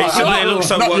It looks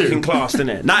so not working you. class, doesn't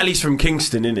it? Natalie's from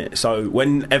Kingston, innit? So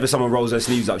whenever someone rolls their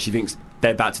sleeves up, she thinks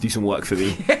they're about to do some work for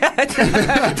me.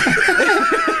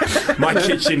 My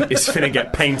kitchen is finna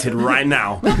get painted right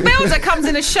now. Builder comes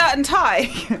in a shirt and tie.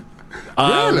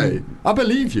 Really? I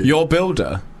believe you. Your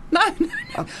builder. No.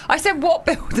 I said what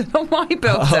builder, not my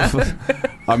builder.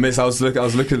 I was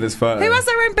looking at this photo. Who has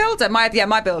their own builder?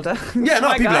 My builder. Yeah, no,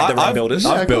 My people guy. have their own builders. Yeah,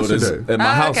 I've of course builders I do. in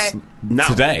my house okay. Now.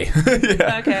 today.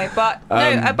 Yeah. Okay, but no,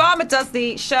 Obama does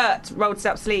the shirt rolled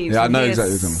up sleeves. Yeah, I and know he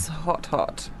exactly is what you're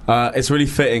hot. It's really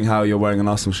fitting how you're wearing an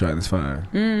Arsenal shirt in this photo.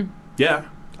 Yeah.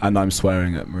 And I'm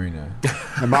swearing at Mourinho.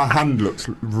 And my hand looks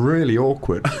really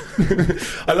awkward.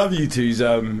 I love you two's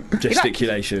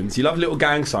gesticulations. You love little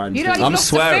gang signs. You know, don't you've I'm lost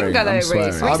swearing, a finger I'm though, swearing.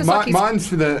 Reece. Reece is like he's- Mine's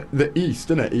for the East,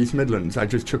 isn't it? East Midlands. I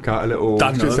just chuck out a little.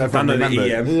 Don't just know everyone the remember.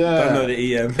 EM. Yeah. Don't know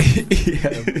the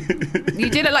EM. You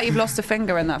do look like you've lost a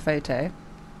finger in that photo.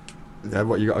 Yeah,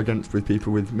 what you got against with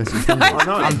people with missing fingers? I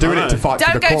know, I'm doing I it to know. fight for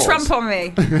Don't the go cause. Trump on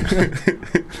me.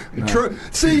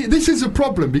 See, this is a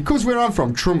problem because where I'm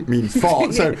from, Trump means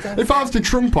fart. So if I was to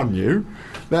Trump on you,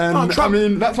 then Oh, Trump- I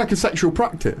mean that's like a sexual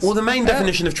practice. Well, the main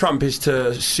definition of Trump is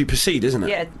to supersede, isn't it?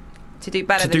 Yeah, to do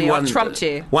better To than do you. I've trumped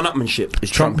you. One-upmanship is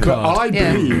Trump trumping. card. I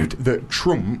Yeah. believed that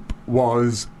Trump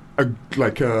was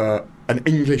an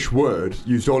English word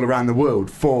used all around the world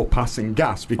for passing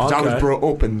gas because I was Okay. brought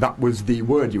up and that was the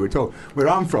word you were told. Where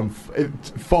I'm from,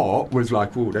 fart was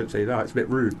like, oh, don't say that, it's a bit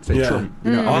rude. Say Yeah. Trump.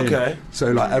 You know what I mean? Okay.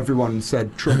 So like everyone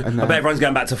said Trump. And I then, bet everyone's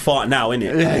going back to fart now,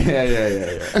 innit?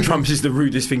 yeah. Trump is the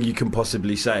rudest thing you can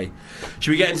possibly say.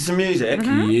 Should we get into some music?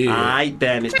 Yeah. Alright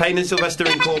then. It's Payne and Sylvester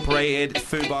Incorporated,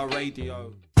 Fubar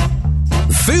Radio.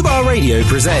 Fubar Radio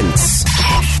presents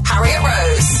Harriet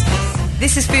Rose.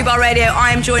 This is Fubar Radio.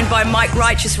 I am joined by Mike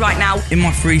Righteous right now. In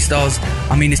my freestyles,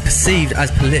 I mean, it's perceived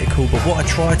as political, but what I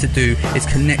try to do is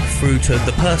connect through to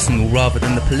the personal rather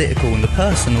than the political, and the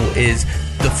personal is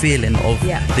the feeling of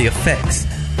the effects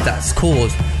that's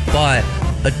caused by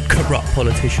a corrupt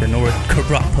politician or a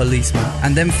corrupt policeman,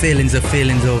 and them feelings are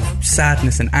feelings of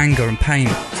sadness and anger and pain,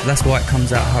 so that's why it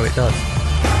comes out how it does.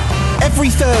 every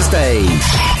Thursday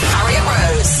Harriet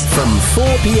Rose. from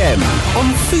 4 p.m.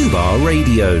 on Fubar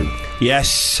Radio.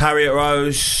 Yes, Harriet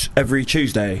Rose every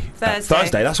Tuesday.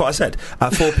 Thursday. That's what I said.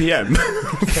 At 4 p.m.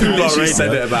 She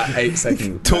said it about 8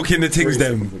 seconds. Talking the things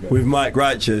then with Mike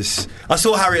Righteous. I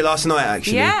saw Harriet last night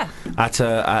actually. Yeah. At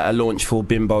a launch for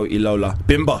Bimbo Ilola.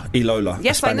 Yes, a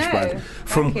I Spanish know. brand.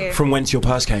 Thank you. From whence your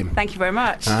purse came. Thank you very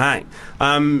much. All right.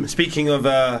 Speaking of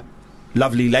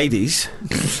lovely ladies,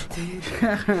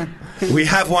 we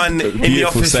have one in the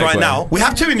Beautiful office right segue. now. We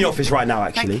have two in the office right now,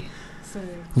 actually.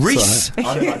 Reese.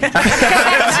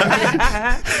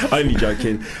 Only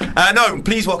joking. No,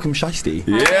 please welcome Shiesty.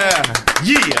 Yeah.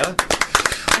 Yeah.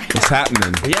 What's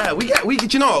happening? Yeah, we do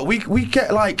you know what? We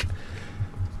get like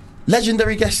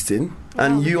legendary guests in,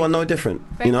 and you are no different.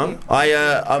 Thank you. you.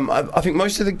 I think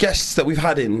most of the guests that we've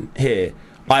had in here,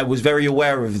 I was very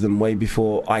aware of them way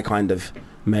before I kind of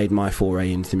made my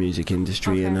foray into the music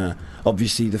industry, Okay. and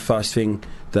obviously the first thing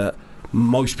that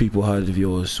most people heard of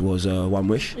yours was One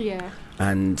Wish Yeah.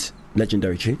 and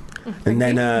Legendary Tune, and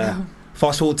then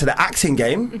fast forward to the acting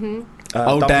game.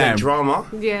 Oh, Double damn. Date Drama,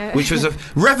 Yeah. which was a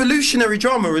revolutionary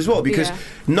drama as well, because Yeah.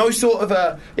 no sort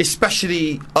of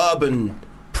especially urban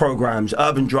programs,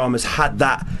 urban dramas had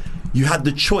that. You had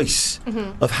the choice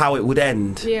of how it would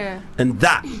end, Yeah. and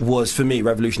that was for me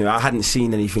revolutionary. I hadn't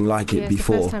seen anything like it Yeah, it's the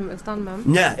before. first time it was done, man.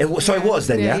 Yeah, it was, so it Yeah. was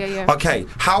then. Yeah. Yeah. Okay,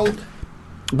 how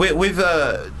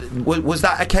was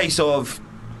that a case of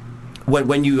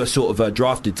when you were sort of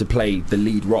drafted to play the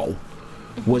lead role?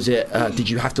 Was it? Did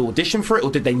you have to audition for it,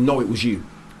 or did they know it was you?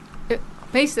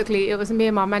 Basically, it was me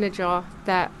and my manager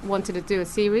that wanted to do a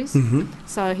series. Mm-hmm.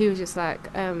 So he was just like,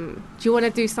 do you want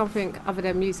to do something other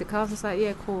than music? I was just like,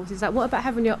 yeah, cool. He's like, what about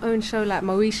having your own show like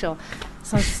Moesha?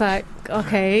 So I was just like,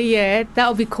 okay, yeah, that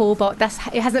would be cool, but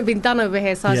it hasn't been done over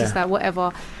here. So I was just like,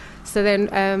 whatever. So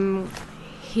then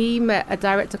he met a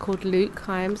director called Luke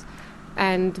Himes,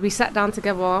 and we sat down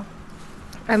together,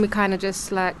 and we kind of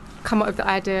just like come up with the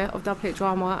idea of Double Date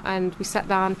Drama, and we sat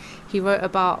down. He wrote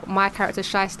about my character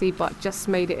Shiesty, but just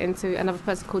made it into another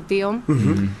person called Dion.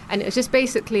 And it was just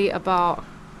basically about,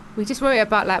 we just wrote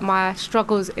about like my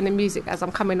struggles in the music as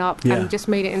I'm coming up, and just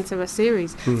made it into a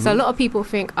series. So a lot of people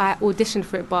think I auditioned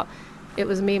for it, but it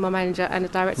was me, my manager, and the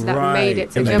director that made it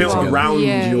It was together. built around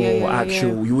Yeah, your yeah.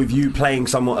 actual, with you playing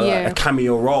somewhat a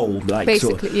cameo role, like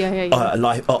Basically, sort of, yeah.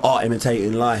 life, art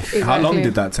imitating life. Exactly. How long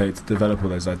did that take to develop all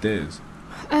those ideas?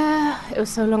 It was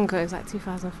so long ago. It was like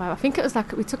 2005. I think it was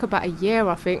like we took about a year.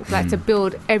 I think like to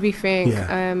build everything,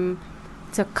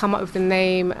 to come up with the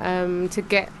name, to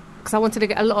get. Because I wanted to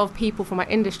get a lot of people from my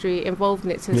industry involved in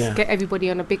it to get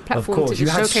everybody on a big Of platform. course, to you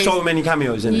just had showcase. so many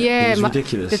cameos in it. It was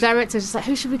ridiculous. The director's just like,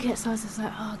 who should we get? So I was just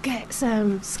like, get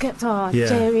Skepta, Yeah.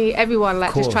 Jeremy, everyone.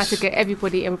 Like just try Course. to get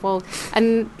everybody involved.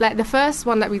 And like the first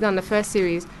one that we done, the first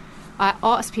series, I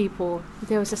asked people,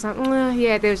 they was just like,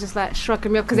 they was just like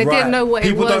shrugging me off because they Right. didn't know what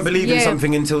People it was. don't believe in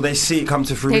something until they see it come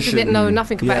to They fruition. didn't know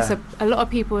nothing about Yeah. it. So a lot of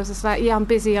people was just like, I'm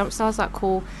busy. So I was like,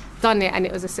 cool, done it, and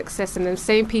it was a success. And then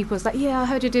same people was like, I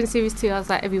heard you're doing series 2. I was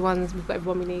like, we've got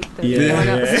everyone we need. Everyone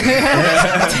else.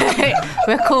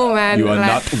 We're cool, man. You are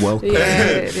like, not welcome.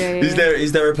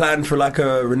 Is there a plan for like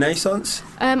a renaissance?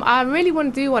 I really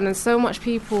want to do one, and so much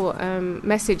people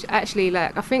message. Actually,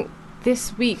 like I think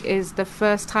this week is the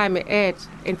first time it aired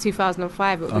in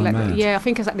 2005. It will be I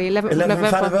think it's like the 11th of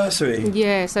November. Anniversary.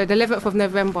 Yeah, so the 11th of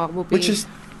November will be. Which is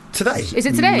today. Is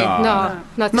it today? No,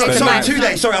 today's the 9th. 2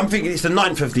 days. Sorry, I'm thinking it's the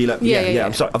 9th of the 11th. Yeah.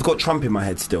 I'm sorry. I've got Trump in my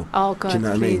head still. Oh God, Do you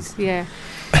know please, what I mean? yeah.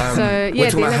 So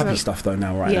we're talking the about happy 11th. stuff though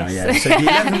now, right Yes. now. Yeah. So the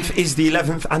 11th is the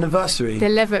 11th anniversary. The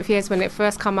 11th, yes, when it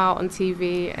first come out on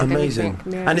TV. And Amazing.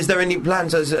 everything, yeah. And is there any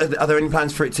plans? Are there any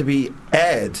plans for it to be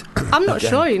aired? I'm not again?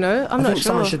 sure, I'm I not think sure.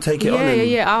 someone should take it on. And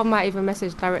Yeah. I might even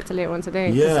message director later on today.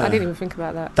 'Cause Yeah. I didn't even think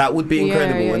about that. That would be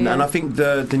incredible. Yeah. And I think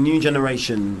the new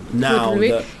generation now.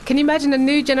 Can you imagine a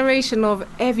new generation of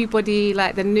everybody,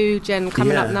 like the new gen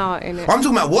coming up Yeah. now in it? I'm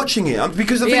talking about watching it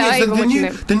because the Yeah, I thing even is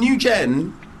watching the new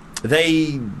gen,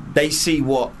 they see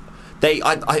what they.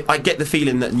 I get the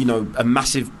feeling that a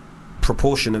massive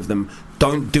proportion of them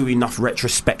don't do enough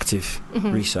retrospective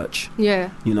research. Yeah.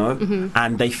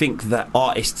 And they think that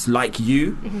artists like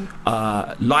you,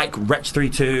 like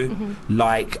Wretch32,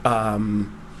 like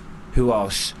who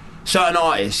else? Certain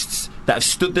artists that have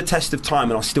stood the test of time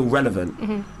and are still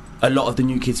relevant. A lot of the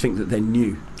new kids think that they're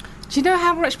new. Do you know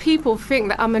how much people think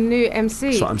that I'm a new MC?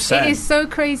 That's what I'm saying. It is so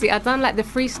crazy. I've done like the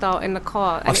freestyle in the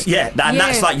car. And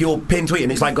That's like your pin tweet,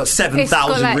 and it's like got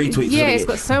 7,000 like, retweets. yeah, it's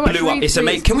got so much blew up. It's retweets.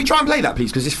 amazing. Can we try and play that, please?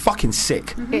 Because it's fucking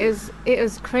sick. It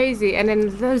was crazy. And then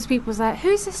those people was like,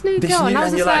 "Who's this new girl?" And I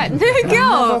was and just you're like, "New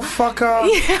girl, motherfucker."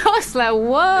 Yeah, I was like,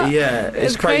 "What?" Yeah,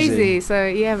 it's crazy. So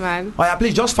yeah, man. Oh yeah,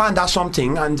 please just find out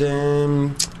something and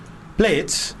play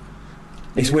it.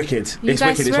 It's wicked. You It's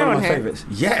guys wicked. It's swear one of on my here? favourites.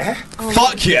 Yeah. Oh.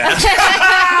 Fuck yeah.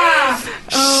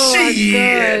 Oh Shit.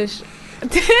 my gosh.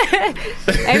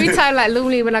 Every time, like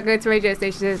normally when I go to radio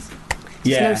stations,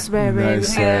 Yeah. no swearing. No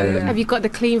swearing. Have you got the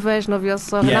clean version of your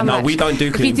song? Yeah, and I'm no, like, we don't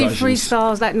do clean If you do versions.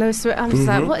 freestyles, like no swear. I'm just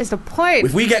like, what is the point?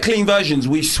 If we get clean versions,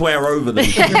 we swear over them.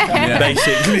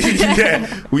 Basically,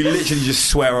 yeah. We literally just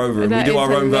swear over them. That We do is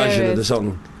our own version of hilarious. the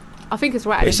song. I think it's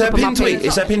right. It's a pin tweet.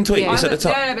 It's a pin tweet. It's at the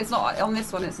top. No, but it's not on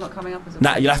this one. It's not coming up as a.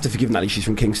 Nah, you'll have to forgive Natalie. She's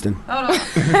from Kingston. Oh no.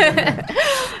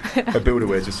 A builder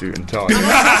wears a suit and tie.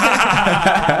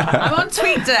 I'm on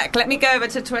TweetDeck. Let me go over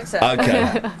to Twitter. Okay.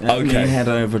 Let me Okay. head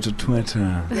over to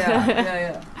Twitter.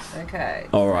 Yeah. Okay.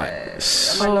 All right.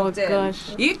 Am I Oh, logged in?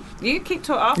 gosh. You keep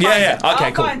talking. Yeah. Okay.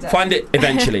 I'll Cool. Find it.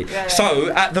 Eventually. Yeah. So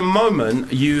at the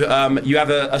moment, you have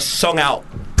a song out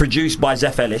produced by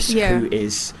Zeph Ellis, Yeah. who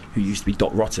used to be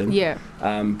Dot Rotten. Yeah.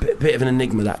 Bit of an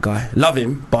enigma, that guy. Love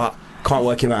him, but can't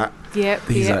work him out. Yep.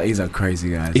 He's a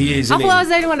crazy guy. He is. I Isn't thought I he? was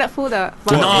the only one that thought that.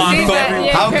 But No, I Seems thought- that-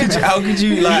 yeah. How could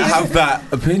you like have that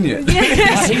opinion?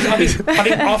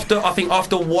 I think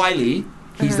after Wiley,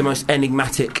 he's the most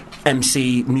enigmatic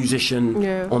MC musician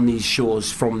Yeah. on these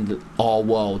shores from our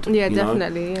world. Yeah, you know?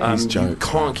 definitely. Yeah. He's You jokes,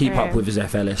 can't keep up Yeah. with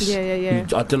Zeph Ellis. Yeah.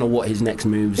 I don't know what his next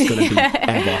move's going to be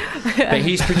ever. But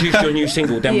he's produced your new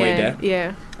single, Dem Way There.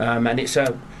 Yeah. And it's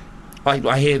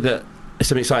I hear that it's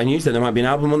some exciting news that there might be an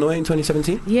album on the way in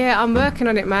 2017. Yeah, I'm working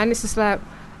on it, man. It's just like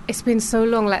it's been so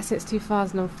long, like since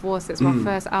 2004, since my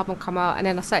first album come out, and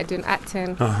then I started doing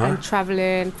acting and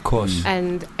traveling Of course.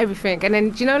 and everything. And then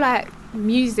do you know, like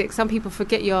music, some people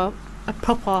forget you're a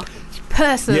proper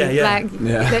person. Yeah. Like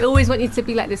they always want you to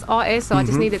be like this artist. So I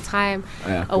just needed time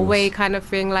Yeah, of away, course. kind of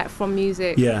thing, like from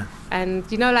music. Yeah. And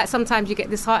you know, like sometimes you get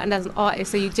disheartened as an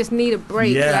artist, so you just need a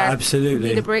break. Yeah, like, absolutely.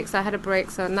 You need a break. So I had a break.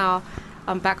 So now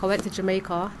I'm back. I went to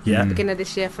Jamaica Yeah. beginning of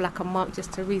this year for like a month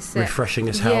just to reset. Refreshing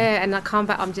as hell. Yeah, and I come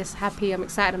back, I'm just happy, I'm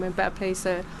excited, I'm in a better place.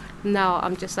 So now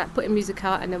I'm just like putting music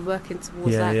out and then working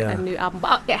towards a new album.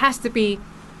 But it has to be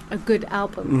a good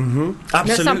album. Mm-hmm.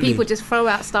 Absolutely. You know, some people just throw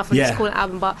out stuff and just call it an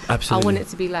album, but Absolutely. I want it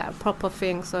to be like a proper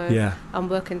thing. So Yeah. I'm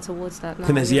working towards that now.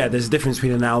 And there's a difference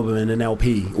between an album and an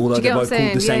LP, although Do you they're get what both I'm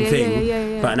called the saying? same Yeah, thing.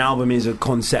 yeah. But an album is a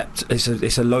concept.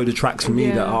 It's a load of tracks for me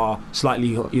Yeah. that are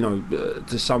slightly,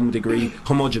 to some degree,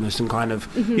 homogenous and kind of,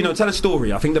 tell a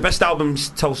story. I think the best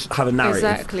albums have a narrative.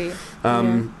 Exactly.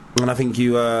 And I think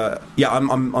you,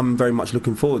 I'm very much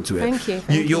looking forward to it. Thank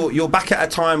you. You're back at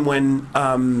a time when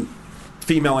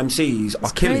female MCs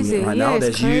are killing crazy. it right Yeah, now. it's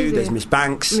There's you, crazy. there's Miss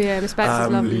Banks. Yeah, Miss Banks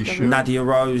is lovely. Leisha. Nadia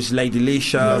Rose, Lady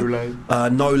Leisha, Nole.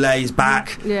 Nole's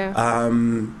back. Yeah.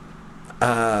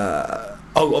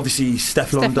 Oh, obviously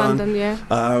Steph London. London, yeah.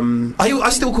 I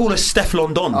still call her Steph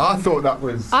London. I thought that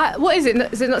was. What is it?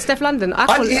 Is it not Steph London?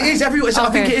 It is everywhere. So I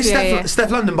think it is yeah,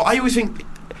 Steph London, but I always think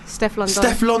Steph London.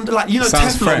 Steph London, like, you know,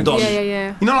 Sounds Teflon Don.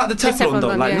 Yeah. You know, like the Teflon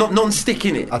Don, like, yeah. not non-stick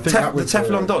in it. I think that was the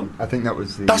Teflon Don. I think that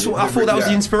was the. That's what I thought. That was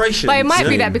the inspiration. But it might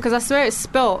be that because I swear it's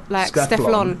spelt like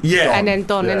Steflon. Yeah. And then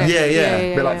Don, innit? Yeah.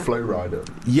 A bit like Flow Rider.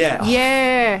 Yeah.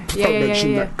 Yeah. Don't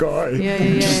mention that guy. Yeah.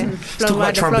 Let's talk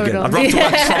about Trump again. I'd rather talk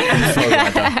about Trump than Flow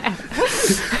Rider.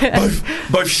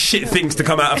 Both shit things to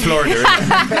come out of Florida, innit?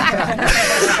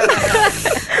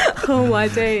 Oh my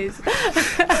days.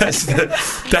 That's the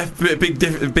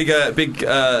big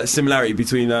similarity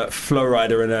between Flow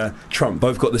Rider and Trump.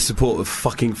 Both got the support of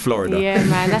fucking Florida. Yeah,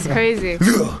 man, that's crazy.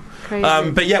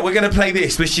 But yeah, we're going to play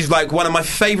this, which is like one of my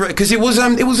favourite, because it was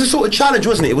a sort of challenge,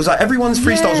 wasn't it? It was like everyone's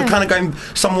freestyles were kind of going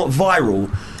somewhat viral.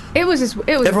 It was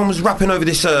everyone was rapping over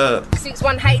this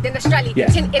 6-1 height in Australia. Yeah.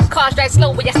 Tinted cars drive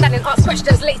slow when you're standing. Ask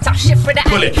questions later. Shift for the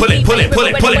Pull it.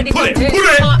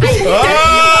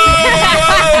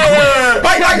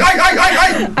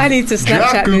 I need to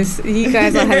Snapchat this. You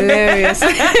guys are hilarious.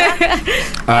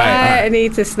 I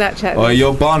need to Snapchat Oh, this.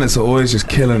 your barnets are always just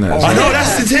killing it. I know,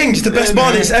 that's the thing. It's the best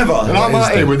barnets ever. And I'm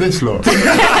out here with this lot.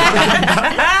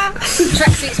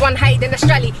 Tracksuits 1 height in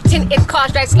Australia. Tinted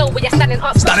cars drive slow when you're standing.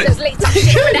 Ask questions later.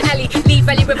 Shift for the alley. Leave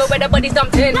Valley River where the body's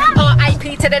dumped in.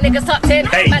 R.I.P. to the niggas tucked in.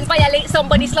 Man violate,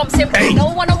 somebody slumps him. No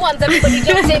one-on-ones, everybody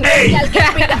jumps in. Girl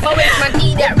can't read that for waste, man.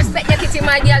 Eat that. Respect your kitty,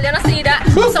 my girl, you know see that.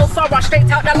 So far, straight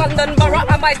out the London borough.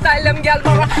 And my style, them girl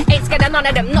borough. Ain't scared of none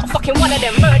of them, not fucking one of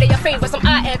them. Murder your favourites, I'm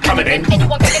out here coming in.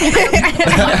 Anyone can get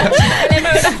it.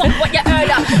 Murder, fuck what you heard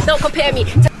of. Don't compare me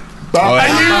to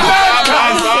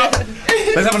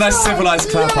Let's have a nice civilised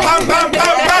clap up.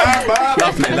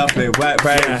 Lovely.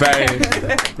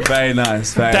 Very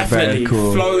nice. Definitely. Very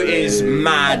cool. Flow is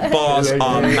mad. Bars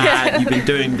are mad. You've been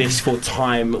doing this for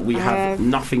time. We have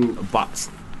nothing but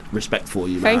respect for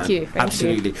you, man. Thank you.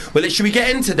 Absolutely. Well, should we get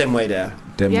into them way there?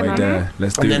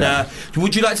 Let's do that.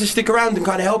 Would you like to stick around and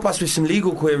kind of help us with some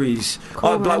legal queries?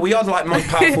 Like, we are like the most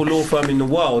powerful law firm in the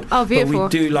world. Oh, beautiful.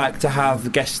 But we do like to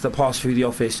have guests that pass through the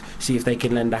office, see if they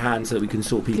can lend a hand so that we can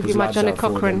sort people's Give you my lives Johnny out for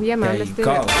Cochran. them. Yeah, man, There let's you do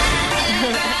go. it.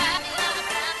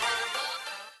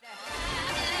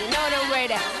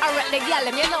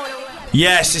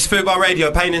 Yes, it's Football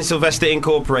Radio, Payne and Sylvester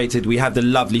Incorporated. We have the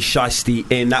lovely Shiesty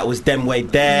in. That was Dem Way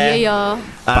There. Yeah.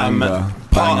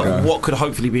 Part of what could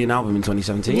hopefully be an album in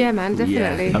 2017. Yeah, man,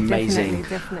 definitely. Yeah, amazing.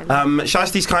 Definitely.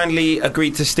 Shiesty's kindly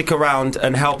agreed to stick around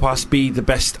and help us be the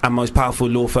best and most powerful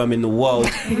law firm in the world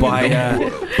by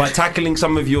tackling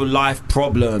some of your life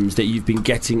problems that you've been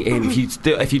getting in.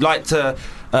 If you'd like to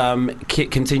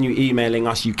continue emailing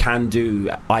us, you can do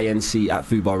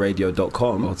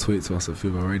inc@fubarradio.com or tweet to us at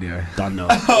Fubar Radio. Done now.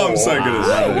 I'm so good at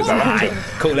that. Right.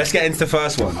 Cool, let's get into the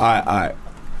first one. Alright.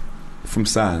 From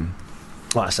Sam.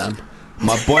 Alright, Sam.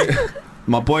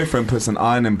 My boyfriend puts an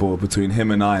ironing board between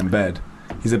him and I in bed.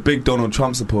 He's a big Donald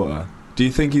Trump supporter. Do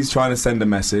you think he's trying to send a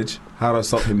message? How do I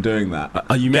stop him doing that?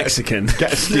 Are you Mexican?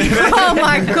 Get a steamer. Oh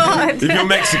my god! If you're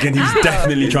Mexican, he's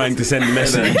definitely trying to send a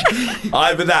message.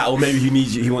 Either that, or maybe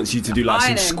he wants you to do like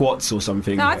some squats or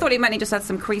something. No, I thought he meant he just had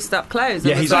some creased up clothes.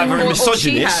 Yeah, he's either a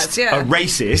misogynist, a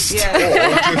racist,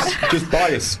 or just buy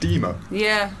a steamer.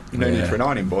 Yeah. No need for an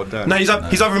ironing board there. No, he's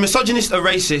either a misogynist, a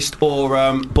racist, or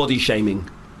body shaming.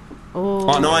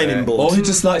 On ironing board. Or he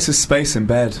just likes his space in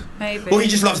bed. Maybe. Or he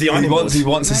just loves the ironing board. He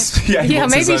wants his... Yeah,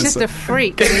 maybe he's just a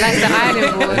freak. He likes the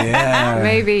ironing board. Yeah.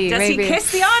 Maybe. Does he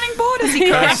kiss the ironing board? Does he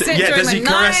caress it during does the he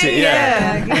caress night? it?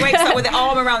 Yeah. He wakes up with the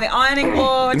arm around the ironing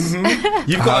board. Mm-hmm.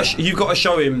 You've got to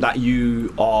show him that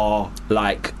you are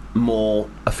like more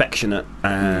affectionate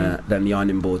than the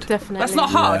ironing board. Definitely. That's not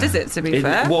hard, is it, to be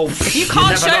fair? Well, if you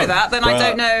can't show that, then I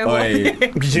don't know.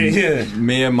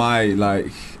 Me and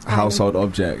my household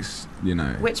objects, you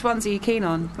know. Which ones are you keen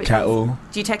on? Which kettle. ones?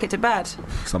 Do you take it to bed?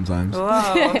 Sometimes.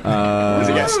 Whoa. Does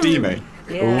it get steamy?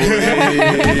 Yeah.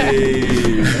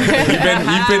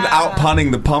 You've been out punning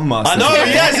the pun master. I know,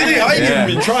 yes, it is. I ain't even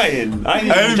been trying. I ain't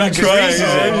even been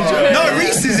trying. No,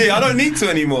 Reese is here. I don't need to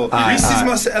anymore. Reese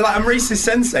is I'm Reese's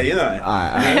sensei, you know.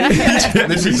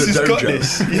 This is a got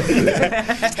this.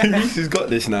 Reese has got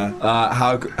this now.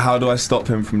 How do I stop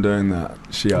him from doing that?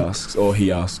 She asks, or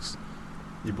he asks.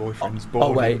 Your boyfriend's bored.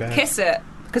 Oh wait, kiss it.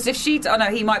 Because if she,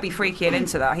 he might be freaky and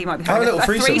into that. He might be having a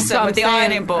threesome with the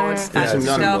ironing board. Some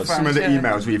of the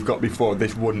emails we've got before,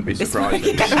 this wouldn't be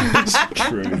surprising. It's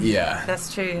true. Yeah,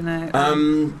 that's true. You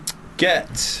know.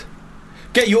 Get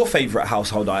your favourite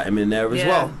household item in there as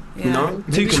well. Yeah. You know,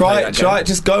 try.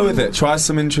 Just go with it. Try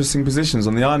some interesting positions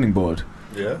on the ironing board.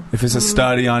 Yeah. If it's a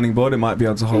sturdy ironing board, it might be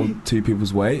able to hold 2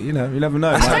 people's weight. You know, you never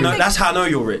know. That's how I know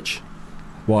you're rich.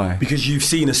 Why? Because you've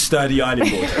seen a sturdy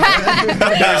ironing board.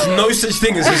 There's no such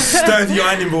thing as a sturdy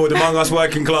ironing board among us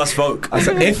working class folk. I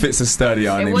said if it's a sturdy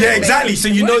ironing board. Yeah, exactly. So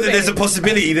you know that there's a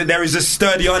possibility that there is a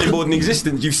sturdy ironing board in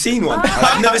existence. You've seen one.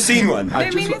 I've never seen one.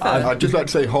 I'd just like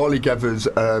to say Harley gave us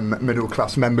middle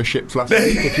class memberships last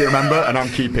week, if you remember, and I'm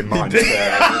keeping mine.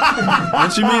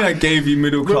 What do you mean I gave you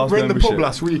middle class membership? We're in the membership? pub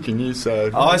last week and you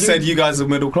said... I said you guys are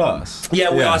middle class.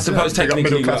 Yeah, well, I suppose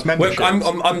technically...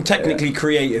 I'm technically Yeah.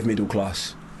 creative middle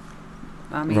class.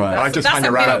 I mean, Right. that's a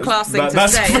middle class thing to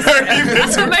say.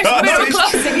 That's the most middle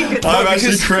class thing you could say. I'm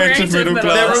actually creative middle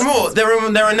class.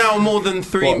 There are now more than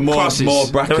 3 classes. More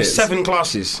brackets. There are 7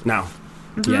 classes now.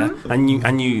 Yeah,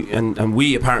 and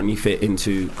we apparently fit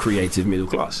into creative middle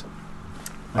class.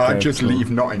 I just leave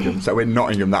Nottingham, so in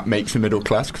Nottingham that makes a middle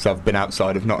class because I've been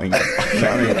outside of Nottingham.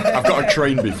 I've got a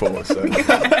train before, so you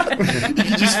can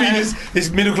just feel this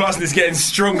middle classness getting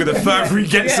stronger the further he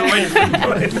gets away from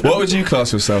it. What would you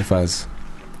class yourself as?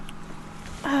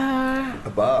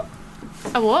 about.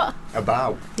 A what?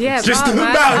 About. Yeah, just about,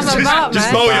 man. about. I'm Just about,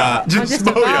 man. boya. I'm just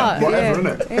boya. about. Whatever,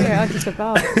 yeah. innit? Yeah, I'm just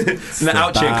about. The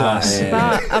out cheer class.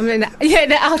 About. I'm in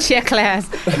the out cheer class.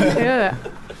 Yeah.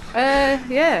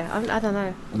 I don't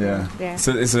know. Yeah.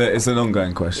 So it's an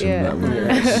ongoing question. Yeah.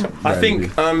 That I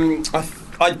think.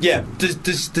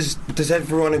 Does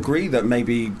everyone agree that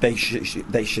maybe they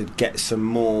should get some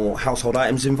more household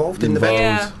items involved in the bed?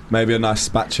 Yeah. Maybe a nice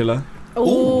spatula.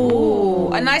 Ooh,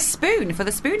 a nice spoon for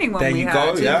the spooning one There we you had.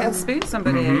 go, You yeah. can spoon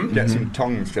somebody. Mm-hmm. Get some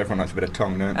tongs. Everyone likes a bit of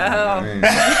tongue, don't they? Oh.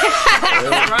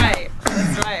 That's right.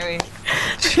 That's right.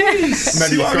 Jeez.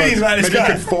 Maybe See what I mean about this maybe you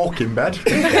guy? could fork in bed.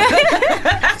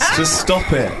 Just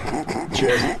stop it.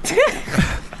 Cheers.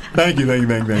 Thank you.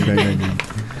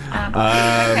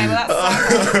 Okay, well that's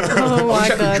Oh my I wish I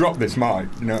could god. drop this mic.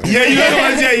 You know? Yeah, you know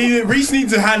what? Yeah, Reese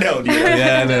needs a handheld.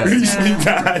 Yeah, no. Reese needs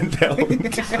a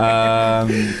handheld.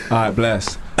 All right,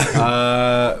 bless.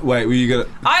 Wait, were you gonna?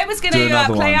 I was going Do to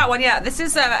another play one. out one. Yeah, this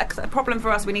is a problem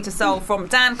for us. We need to solve from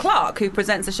Dan Clark, who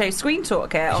presents the show Screen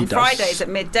Talk here on does. Fridays at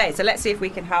midday. So let's see if we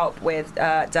can help with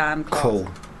Dan Clark. Cool.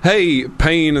 Hey,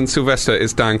 Payne and Sylvester,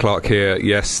 it's Dan Clark here.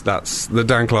 Yes, that's the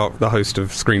Dan Clark, the host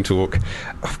of Screen Talk.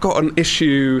 I've got an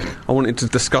issue I wanted to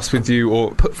discuss with you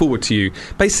or put forward to you.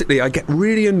 Basically, I get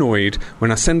really annoyed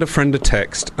when I send a friend a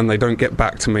text and they don't get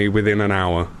back to me within an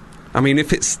hour. I mean,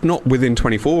 if it's not within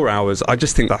 24 hours, I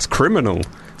just think that's criminal.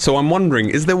 So I'm wondering,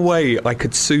 is there a way I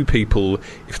could sue people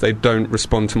if they don't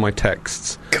respond to my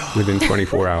texts within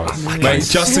 24 hours? Mate,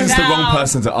 Justin's the wrong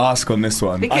person to ask on this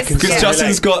one. Because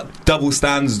Justin's got double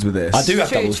standards with this. I do have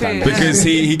True, double true. standards. Because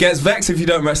he gets vexed if you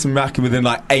don't rest him back within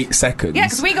like 8 seconds. Yeah,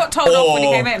 because we got told off when he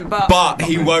came in, But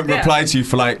he won't Yeah. reply to you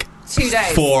for like 2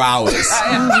 days. 4 hours.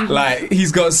 Yeah. Like,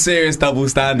 he's got serious double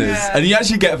standards. Yeah. And you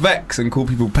actually get vexed and call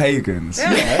people pagans.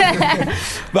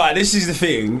 Right, this is the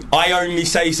thing. I only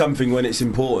say something when it's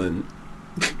important.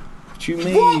 What do you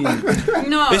mean?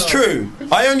 No. It's true.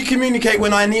 I only communicate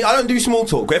when I need. I don't do small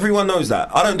talk. Everyone knows that.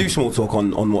 I don't do small talk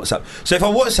on WhatsApp. So if I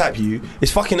WhatsApp you,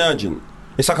 it's fucking urgent.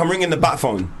 It's like I'm ringing the bat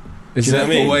phone. Is Do you it know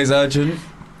what I mean? always urgent?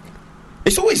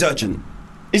 It's always urgent.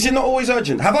 Is it not always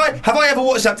urgent? Have I ever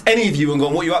WhatsApped any of you and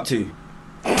gone, "What are you up to?"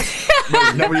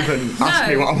 You've never even asked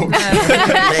me what I'm up to.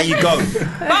 There you go.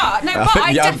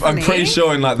 I definitely. I'm pretty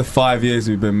sure in like the 5 years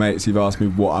we've been mates, you've asked me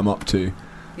what I'm up to.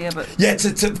 Yeah, but Yeah,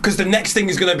 because the next thing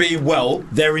is going to be, well,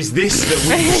 there is this that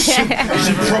we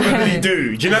should probably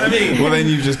do. Do you know what I mean? Well, then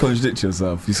you've just contradicted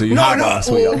yourself. So you have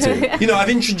asked what you're up to. You know, I've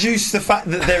introduced the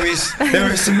fact that there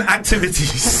are some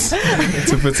activities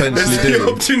To potentially There's the do.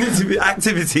 opportunity with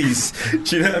activities.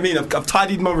 Do you know what I mean? I've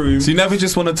tidied my room. So you never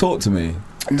just want to talk to me?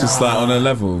 Just like on a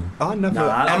level? I never.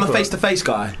 I'm a ever, face-to-face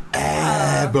guy.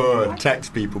 ever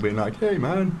text people being like, "Hey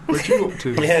man, what you up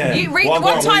to?" Yeah.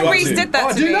 One time Reese did that Oh,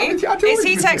 to do you me. know? I do Is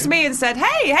he always- texted me and said,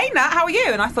 hey Nat, how are you?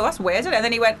 And I thought, that's weird, isn't it? And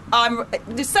then he went, I'm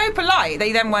just so polite that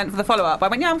he then went for the follow-up. I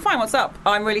went, yeah, I'm fine, what's up?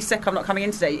 I'm really sick, I'm not coming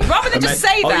in today. Rather than just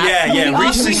say that, Oh, yeah. he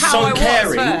Reese asked me is how so I was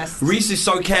caring. first. Reese is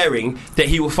so caring that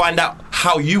he will find out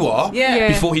how you are Yeah.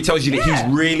 before he tells you that Yeah.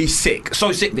 he's really sick.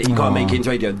 So sick that he can't make it into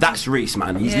radio. That's Reese,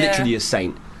 man. He's Yeah. literally a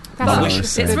saint. That's I what wish- she It's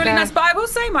said. really nice, but I will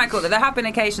say, Michael, that there have been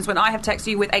occasions when I have texted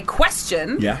you with a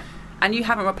question, Yeah. and you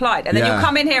haven't replied, and then Yeah. you'll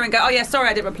come in here and go, oh yeah, sorry,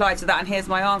 I didn't reply to that, and here's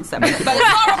my answer. But it's not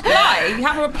a reply. You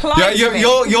haven't replied to me.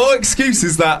 Your excuse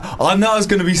is that I know I was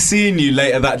going to be seeing you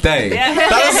later that day. Yeah. That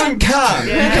doesn't count.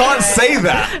 Yeah. You can't say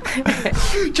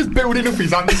that. Just building up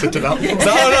his answer to that.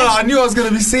 No, I knew I was going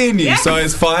to be seeing you, so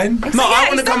it's fine. No, I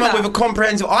want to come up with a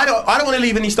comprehensive. I don't want to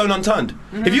leave any stone unturned.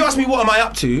 If you ask me what am I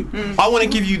up to, I want to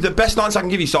give you the best answer I can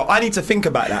give you. So I need to think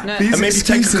about that These and maybe take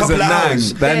a excuses couple are of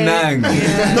hours. nang. They're nang.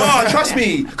 No, trust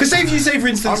me. Because say if you say, for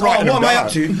instance, I'm right, writing what am them I down.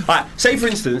 up to? Right, say for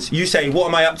instance, you say, what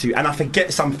am I up to? And I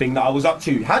forget something that I was up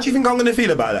to. How do you think I'm going to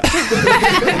feel about that?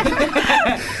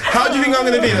 How do you think I'm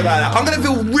going to feel about that? I'm going to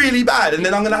feel really bad, and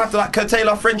then I'm going to have to like curtail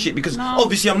our friendship because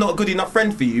obviously I'm not a good enough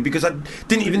friend for you because I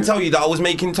didn't even tell you that I was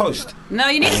making toast. No,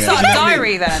 you need to start a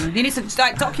diary then. You need to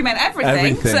like document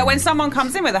everything so that when someone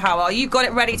comes in with a how are you, you've got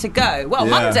it ready to go. Well,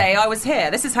 Monday I was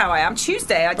here. This is how I am.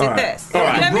 Tuesday I did this. All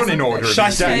right. You know, Running order.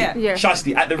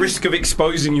 Shasti, at the risk of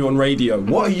exposing you on radio,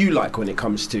 what are you like when it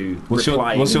comes to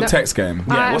replying? What's your text game?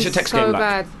 Yeah, what's your text game like?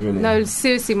 Bad. No,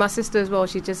 seriously, my sister as well.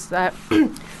 She just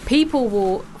people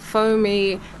will phone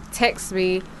me, text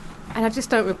me, and I just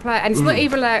don't reply. And it's not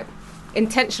even like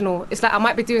intentional. It's like I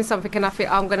might be doing something and I think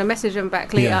I'm going to message them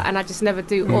back later, and I just never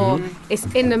do. Or it's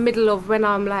in the middle of when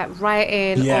I'm like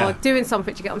writing or doing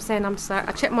something. You get what I'm saying? I'm just like,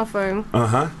 I check my phone,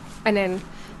 and then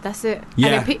that's it. Yeah.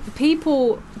 And then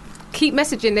people keep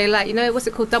messaging. They're like, you know, what's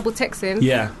it called? Double texting.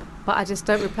 Yeah. But I just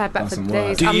don't reply back for Doesn't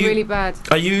days. work. I'm really bad.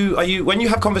 Are you when you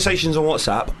have conversations on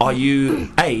WhatsApp? Are you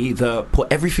the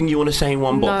put everything you want to say in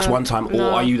one box one time, or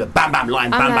are you the bam bam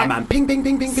line, bam bam bam, ping ping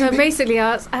ping ping? So ping, basically,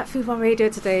 I was at Fubar Radio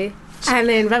today, and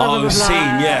then blah blah blah blah. Scene,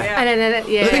 yeah. And then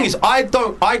The thing is, I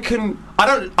wouldn't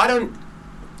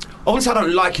say I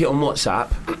don't like it on WhatsApp,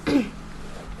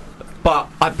 but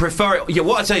I prefer it. Yeah,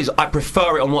 what I'd say is I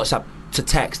prefer it on WhatsApp to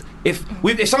text. If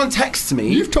someone texts me,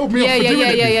 you've told me off for doing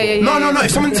it before. No.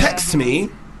 If someone texts me,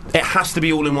 it has to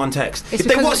be all in one text. It's if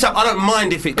they WhatsApp, I don't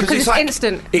mind if because it's like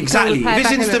instant. Exactly. If it's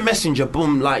back, instant messenger,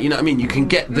 boom, like you know what I mean. You can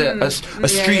get a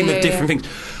stream of different things.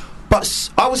 But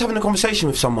I was having a conversation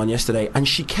with someone yesterday, and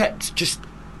she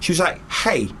was like,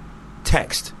 "Hey,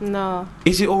 text. No.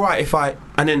 Is it all right if I?"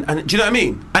 And do you know what I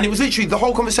mean? And it was literally the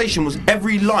whole conversation was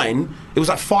every line. It was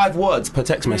like 5 words per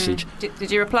text message.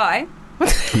 Did you reply? No, I'm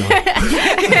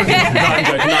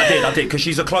joking. No, I did because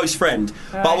she's a close friend.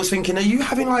 But I was thinking, are you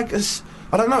having like a?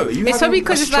 I don't know. It's probably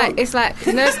because it's like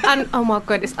you know, oh my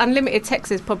god, it's unlimited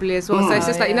texts probably as well. So it's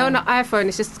just like you know, on the iPhone,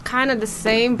 it's just kind of the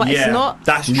same, but it's not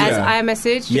as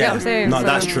iMessage. You get what I'm saying? No,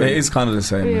 that's true. It is kind of the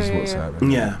same as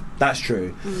WhatsApp. Yeah, that's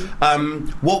true.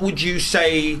 What would you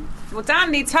say? Well, Dan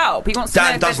needs help. He wants to know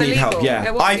Dan if does there's need illegal. help.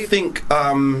 Yeah,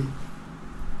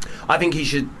 I think he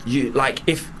should. Like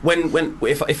if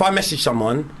I message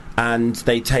someone and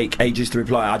they take ages to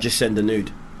reply, I just send a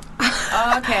nude.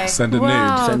 Oh, okay. Send a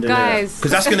nude. Send a guys.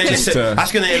 Because that's going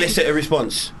to elicit a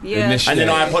response. Yeah. And then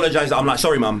I apologise. I'm like,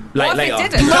 sorry, mum. What Later. if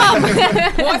it didn't?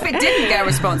 What if it didn't get a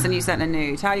response and you sent a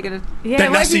nude? How are you going to? Yeah,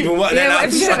 Then that's even worse. I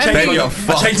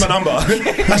changed my number.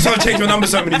 That's why I changed my number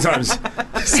so many times.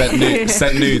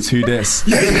 Sent nudes. Who this?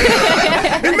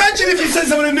 Imagine if you sent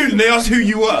someone a nude and they asked who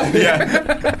you were. Yeah.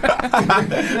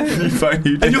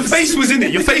 And your face was in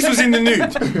it. Your face was in the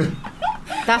nude.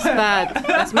 That's bad.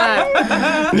 That's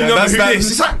mad. You know who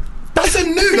this? It's like, that's a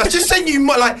nude. I just sent you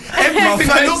like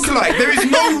everything I look like. There is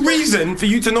no reason for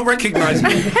you to not recognise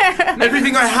me.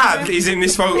 Everything I have is in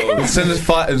this photo. Send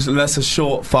us a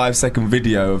short 5-second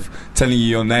video of telling you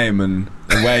your name and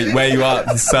where you are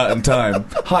at a certain time.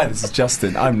 Hi, this is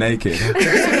Justin. I'm naked.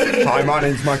 Hi, my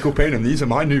name's Michael Payne, and these are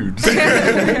my nudes.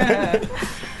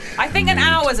 I think an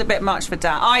hour's a bit much for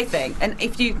Dan. I think, and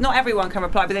if not everyone can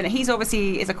reply within it. He's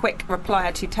obviously is a quick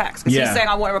replier to text because he's saying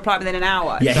I want to reply within an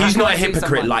hour. Yeah, So he's I not a can't sue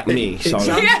hypocrite someone. like me. So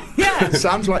Yeah.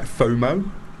 Sounds like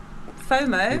FOMO.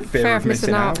 FOMO. Fear of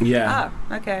missing out. Yeah.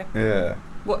 Oh, okay. Yeah.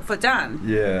 What for Dan?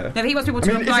 Yeah. No, but he wants people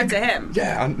to reply to him.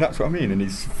 Yeah, and that's what I mean. And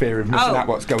he's fear of missing out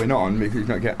what's going on because he's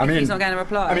not getting. He's not going to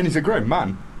reply. I mean, he's a grown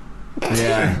man.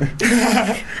 Yeah.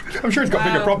 I'm sure he's got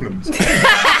bigger problems. So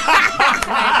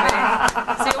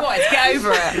what? It's get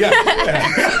over it. Yeah.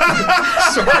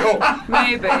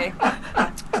 Maybe.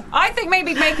 I think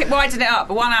maybe widen it up.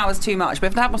 1 hour's too much.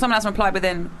 But if someone hasn't replied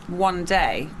within 1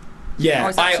 day.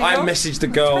 Yeah, I messaged a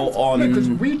girl on. Because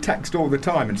we text all the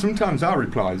time, and sometimes our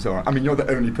replies are. I mean, you're the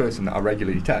only person that I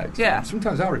regularly text. Yeah.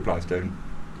 Sometimes our replies don't.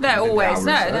 No, always.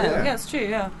 No, so, no. yeah. Yeah, it's true.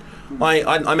 Yeah. I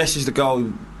messaged a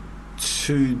girl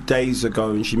 2 days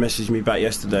ago, and she messaged me back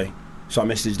yesterday. So I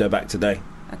messaged her back today.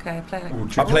 Okay, play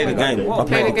it. I played the game. I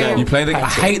played the game. You play the game. I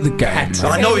hate the game.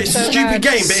 I know it's a stupid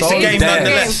game, but it's a game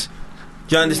nonetheless.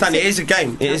 Do you understand? It is a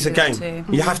game. It is a game.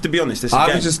 You have to be honest. It's a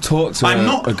game. I would just talk to I'm a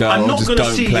not girl. I'm not just going to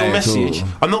don't see play your at all. message.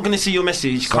 I'm not going to see your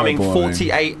message So coming boring.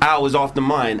 48 hours after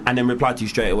mine and then reply to you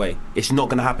straight away. It's not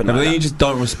going to happen. No, but like then that. you just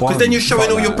don't respond. Because then you're showing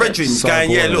Fuck all your that. brethren So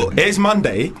going, yeah, boring. look, here's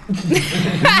Monday,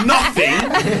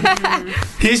 nothing.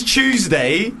 Here's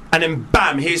Tuesday, and then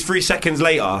bam, here's 3 seconds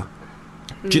later.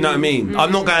 Do you know what I mean?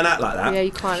 I'm not going out like that. Yeah,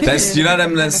 you can't.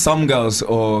 There's some girls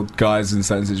or guys in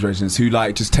certain situations who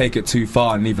like just take it too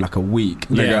far and leave like a week.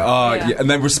 And they Yeah. go, oh, Yeah. yeah. And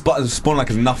then respond like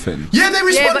it's nothing. Yeah, they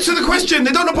respond but- to the question.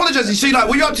 They don't apologise. You see, like,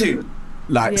 what are you up to?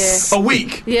 Like, Yeah. A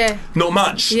week? Yeah. Not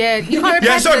much. Yeah, you can't reply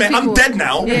Yeah, to sorry, those mate. I'm people. dead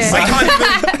now. Yeah.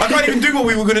 I can't even do what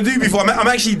we were going to do before. I'm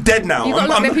actually dead now. You've got to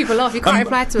knock them people off. You can't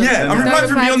reply to them. Yeah, I'm Don't replying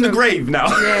from reply beyond to the them. grave now.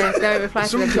 Yeah, don't reply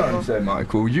to them people. Sometimes,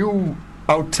 Michael,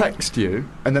 I'll text you,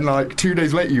 and then like 2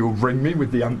 days later, you'll ring me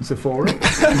with the answer for it.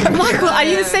 Michael, are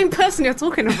you the same person you're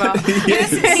talking about? He did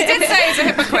say he's a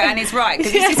hypocrite, and he's right,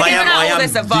 because he's I giving am out all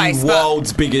this advice. the but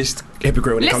world's biggest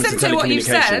hypocrite when it comes to listen to what you've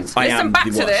said. telecommunications. I Listen am back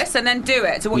the to worst. this, and then do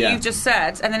it to what Yeah. you've just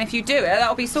said. And then if you do it,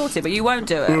 that'll be sorted. But you won't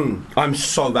do it. I'm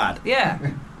so bad. Yeah.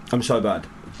 I'm so bad.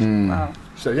 Wow.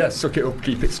 So yeah, suck it up,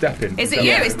 keep it stepping. Is it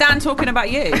you? Is Dan talking about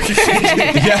you? It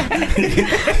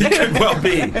could well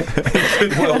be. It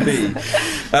could well be.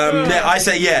 Yeah, I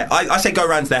say go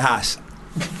round to their house.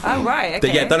 Oh right.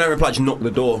 Okay. Yeah, don't reply. Just knock the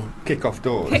door. Kick off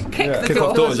doors. Kick the Kick door.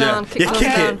 off doors. Yeah, down, kick yeah,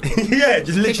 them kick down. it. Yeah,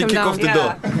 just literally them kick down, off the yeah.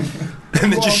 door,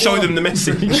 and then just show them the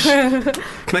message.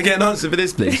 Can I get an answer for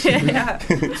this, please? Yeah.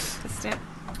 Just it.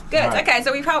 Good. Okay,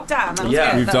 so we've helped Dan. That was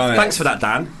Yeah, good. we've That's done it. Thanks for that,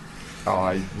 Dan.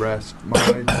 I rest my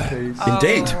case.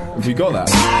 Indeed. Have you got that?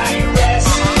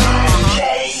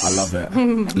 I love it.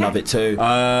 Love it too.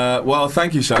 Well,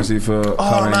 thank you, Shazzy, for Oh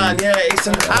coming. man, yeah, it's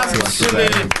an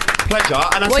absolute pleasure.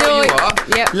 And I Well, tell you you're- what,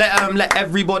 yep. let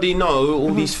everybody know,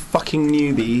 all these fucking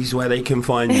newbies, where they can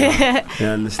find you. You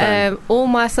understand? All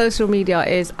my social media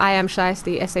is I am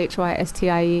Shiesty,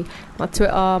 SHYSTIE. My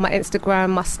Twitter, my Instagram,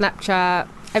 my Snapchat,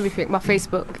 everything. My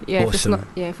Facebook. Yeah, if it's Awesome. not,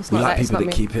 yeah, if it's We not like that, it's people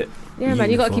not that me. keep it. Yeah,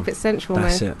 man, you got to uniform. keep it central,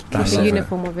 That's man. it. That's keep the it.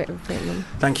 uniform of it, everything, man.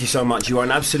 Thank you so much. You are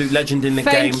an absolute legend in the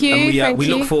Thank game, you, and thank we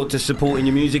you. look forward to supporting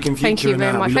your music in future. Thank you and,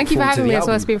 very we much. look Thank you for forward to having the me as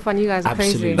well. It's album. been fun. You guys are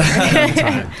crazy.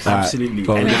 Absolutely. Absolutely.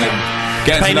 Well, we're Anyway, gonna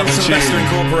get into Payne and another Sylvester tune.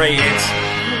 Incorporated,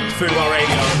 Fubar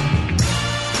Radio.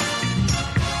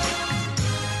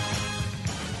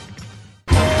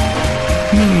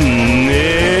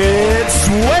 It's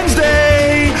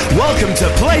Wednesday! Welcome to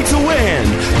Play to Win,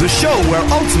 the show where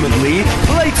ultimately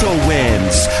Plato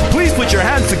wins. Please put your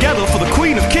hands together for the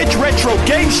queen of kitsch retro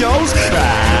game shows,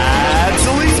 that's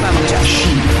Elise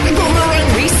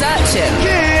Researching.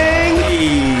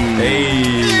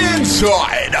 Hey.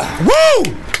 Inside. Woo!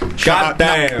 Shout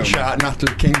damn. out, shout out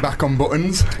Natalie King back on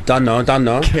buttons, Done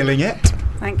now. killing it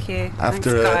Thank you.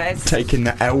 after Thanks, guys. taking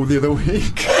the L the other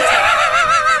week.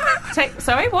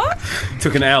 Sorry, what?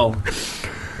 Took an L.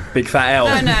 Big fat L.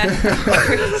 No.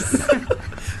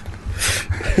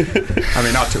 I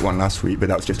mean, I took one last week, but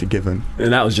that was just a given.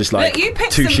 And that was just like Look, you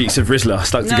picked 2 some- sheets of Rizzler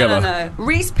stuck together. No.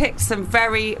 Reese picked some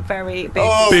very, very big.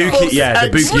 Bookie, yeah,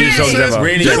 the bookiest songs ever.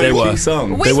 Really yeah, they were.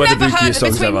 songs. We've They were the never heard bookiest it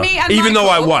songs between ever. me and Even though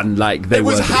I Michael. won, like they It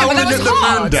was were. howling that at was the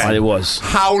hard. moon. Then. It was.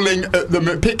 Howling at the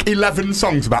moon. Pick 11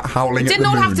 songs about howling It at the didn't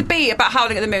moon. all have to be about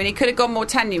Howling at the Moon. He could have gone more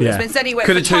tenuous. Yeah. But instead he went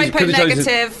Could've for typo could've chosen-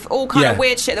 negative, all kind Yeah. of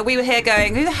weird shit that we were here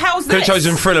going, who the hell's Could this? have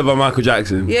chosen Thriller by Michael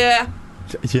Jackson. Yeah.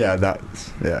 Yeah,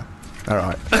 that's yeah. All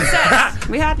right.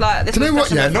 We had like this. Do you know what?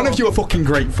 discussion Yeah, before. none of you are fucking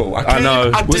grateful. I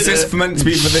know. Was this meant to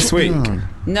be for this week?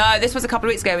 No, this was a couple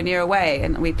of weeks ago when you were away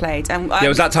and we played. And Yeah, it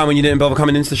was that time when you didn't bother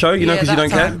coming into the show, you know, Yeah, because you that don't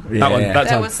care? time. That one, Yeah. that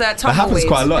There time. was That happens tumbleweeds.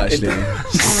 quite a lot, actually.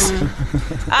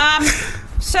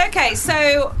 So okay,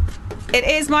 so it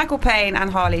is Michael Payne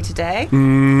and Harley today.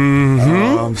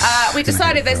 We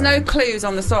decided there's no clues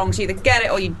on the songs. You either get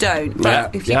it or you don't. But Yeah,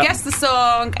 if you yeah. guess the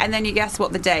song and then you guess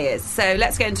what the day is. So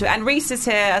let's get into it. And Reese is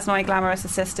here as my glamorous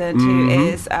assistant who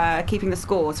is keeping the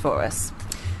scores for us.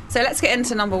 So let's get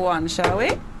into number one, shall we?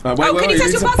 wait, can wait, you test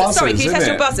these your are buzzers? Sorry, can you buzzers, test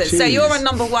your innit? buzzers? So Jeez. you're on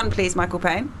number one, please, Michael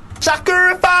Payne.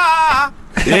 Sacrifice.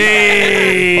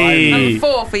 Hey! Number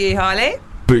four for you, Harley.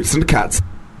 Boots and cats.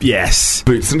 Yes.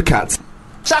 Boots and cats.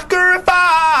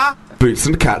 Sacrifice. Boots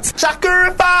and cats.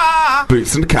 Sacrifice.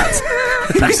 Boots and cats.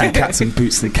 Boots and cats and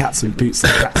boots and cats and boots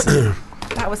and cats.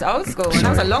 That was old school, and that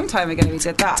was a long time ago we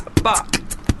did that. But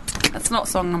that's not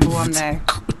song number one, though.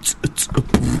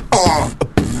 Oh.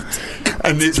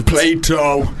 And it's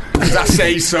Plato, 'cause I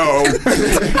say so.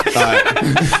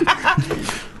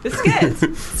 It's good.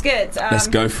 It's good. Let's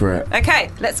go for it. Okay,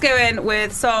 let's go in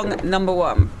with song number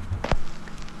one.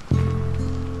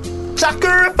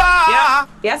 Sacrifice. Yeah.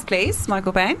 Yes, please,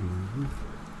 Michael Payne.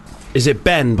 Is it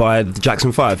Ben by the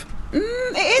Jackson 5?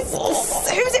 It It is.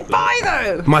 Who's it by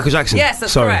though? Michael Jackson. Yes,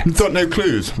 that's Sorry. correct. Got no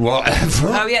clues. Whatever.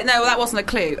 Oh yeah, no, that wasn't a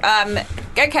clue.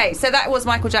 Okay, so that was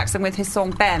Michael Jackson with his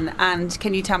song Ben. And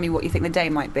can you tell me what you think the day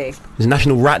might be? It's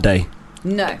National Rat Day.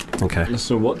 No. Okay.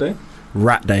 So what day?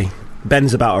 Rat Day.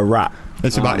 Ben's about a rat.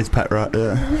 It's about his pet rat.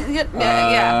 Yeah.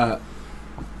 Yeah.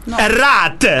 A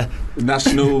rat.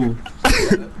 National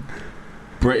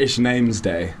British Names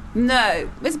Day. No.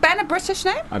 Is Ben a British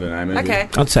name? I don't know. Maybe. Okay.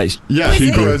 I'd say it's Yeah, Who is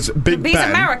because he? Big He's Ben.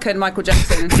 American, Michael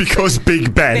Jackson. Because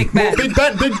Big Ben. Big Ben.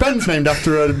 Well, Big Ben's named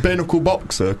after a bare-knuckle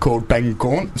boxer called Ben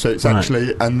Gaunt. So it's Right.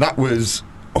 actually, and that was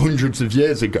hundreds of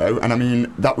years ago. And I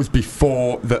mean, that was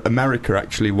before that America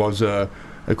actually was a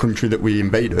country that we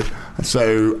invaded.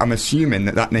 So I'm assuming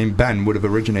that name Ben would have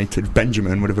originated,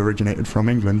 Benjamin would have originated from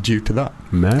England due to that.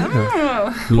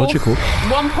 Oh. logical.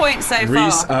 1 point so far.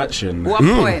 Researching.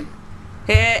 1 point.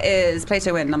 Here is Play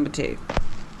to Win number 2.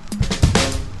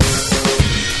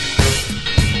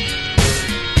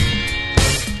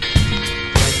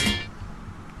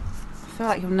 I feel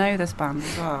like you'll know this band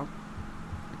as well.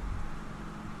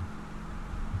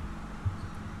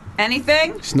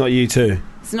 Anything? It's not you too.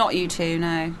 It's not you two,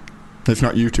 no. It's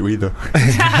not you two either.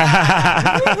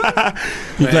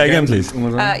 You play again, please.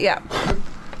 Yeah.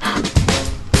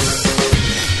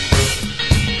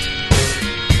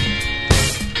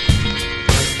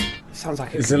 Sounds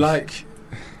like Is it like?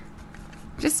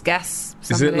 Just guess. Is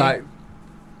Somebody. it like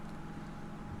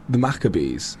the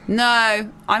Maccabees? No,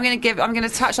 I'm going to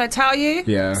touch. Should I tell you?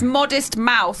 Yeah. It's Modest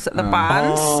Mouse at the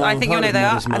band. Oh, I think you'll know I've they heard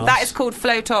are. of Modest And that Mouse. is called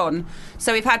Float On.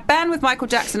 So we've had Ben with Michael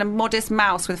Jackson and Modest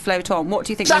Mouse with Float On. What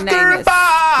do you think the name is?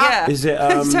 Yeah. Is it?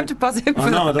 Just have to buzz in for I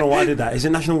know. that. I don't know why I did that. Is it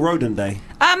National Rodent Day?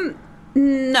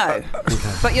 No.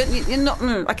 But you're not.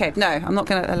 Okay, no, I'm not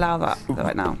going to allow that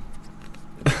right now.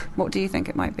 What do you think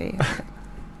it might be?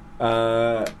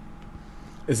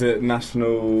 Is it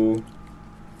National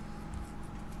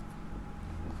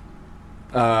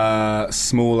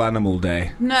Small Animal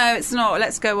Day? No, it's not.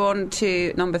 Let's go on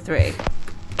to number 3.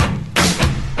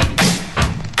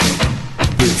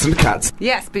 Boots and Cats.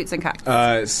 Yes, Boots and Cats.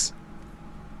 It's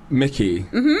Mickey.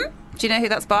 Mm-hmm. Do you know who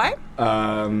that's by?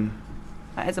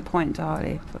 That is a point,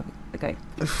 Harley. Okay.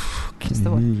 It's the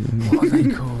one. What are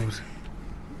they called?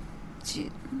 Do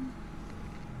you,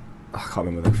 I can't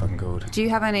remember what they're fucking called. do you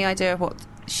have any idea of what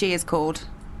she is called?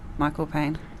 Michael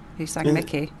Payne, who sang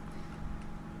Mickey.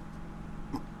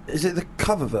 Is it the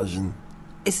cover version?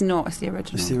 It's not. It's the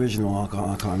original. It's the original. I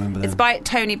can't remember. It's them. by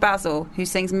Tony Basil, who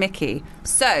sings Mickey.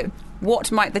 So,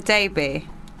 what might the day be?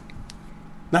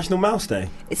 National Mouse Day.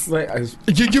 It's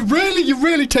You're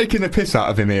really taking the piss out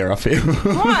of him here, I feel.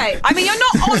 right. I mean,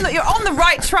 you're on the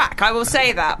right track. I will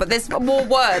say that, but there's more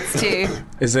words to.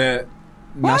 Is it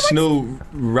National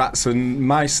Rats and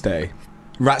Mice Day?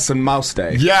 Rats and Mouse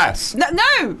Day? Yes.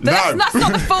 No, that's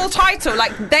not the full title.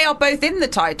 Like, they are both in the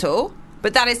title,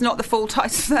 but that is not the full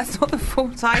title. That's not the full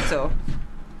title.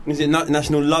 Is it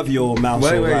National Love Your Mouse?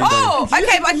 Wait, or wait. Rat Day? Oh,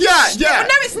 okay, but Yeah.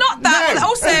 no, it's not that. No. And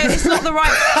also, it's not the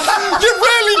right. You're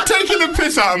really taking the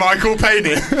piss out of Michael Payne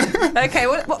here. Okay,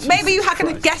 well, maybe you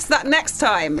can guess that next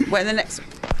time when the next.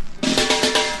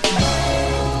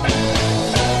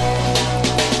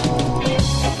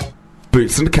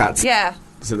 Boots and Cats. Yeah.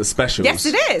 Is it the Specials? Yes,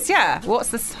 it is. Yeah. What's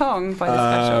the song by the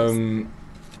Specials?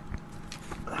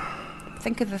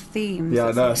 Think of the themes. Yeah, I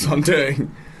know, that's what I'm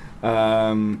doing. I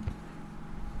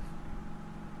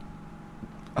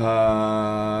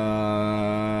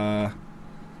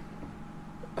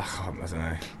don't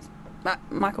know.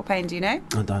 Michael Payne, do you know?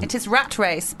 I don't. It is Rat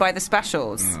Race by the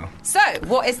Specials. Oh. So,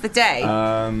 what is the day?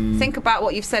 Think about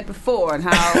what you've said before and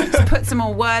how to put some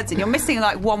more words in. You're missing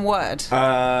like one word.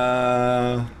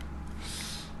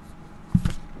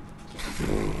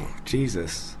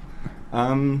 Jesus.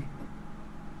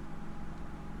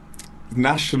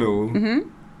 National. Mm-hmm.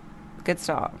 Good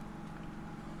start.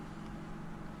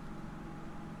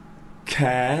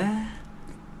 Care.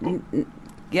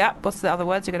 Yeah. What's the other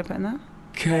words you're going to put in there?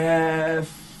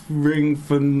 Caring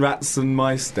for Rats and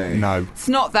Mice Day. No. It's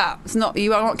not that. It's not.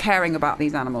 You are not caring about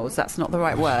these animals. That's not the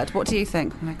right word. What do you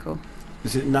think, Michael?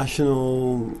 Is it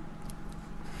National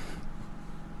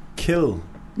Kill?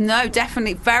 No,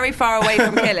 definitely very far away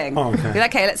from killing. Oh, okay.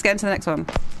 Okay, let's get into the next one.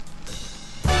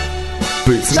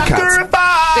 Boots and Cats.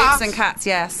 Boots and Cats.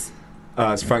 Yes.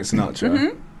 It's Frank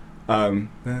Sinatra.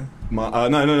 Mm-hmm.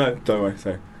 No, don't worry.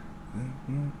 Sorry.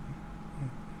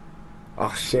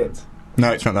 Oh shit.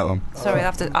 No, it's not that one. Sorry,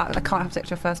 I can't have to take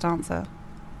your first answer.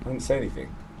 I didn't say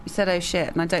anything. You said, "Oh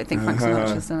shit," and I don't think Frank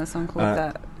Sinatra's done a song called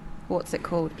that. What's it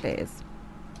called, please?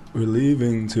 We're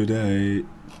leaving today.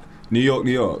 New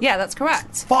York. Yeah, that's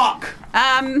correct. Fuck.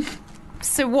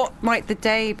 So what might the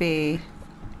day be?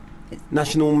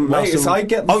 National mouse. Wait, so I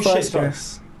get the oh shit! first Sorry.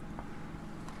 guess.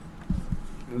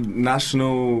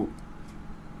 National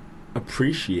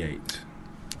appreciate.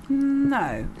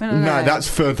 No. No, that's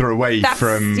further away That's-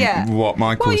 from yeah. what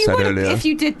Michael Well, you said would earlier. if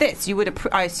you did this, you would.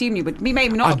 I assume you would.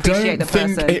 Maybe not I appreciate don't the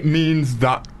think person. it means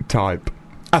that type.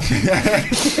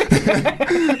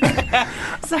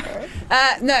 So,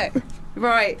 no.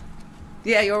 Right.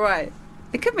 Yeah, you're right.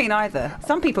 It could mean either.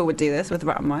 Some people would do this with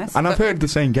rat and mice. And I've but- heard the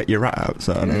saying "get your rat out."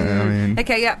 So I mean,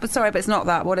 Okay, yeah, but sorry, but it's not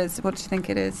that. What do you think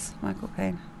it is, Michael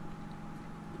Payne?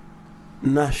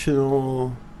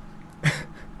 National.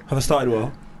 Have I started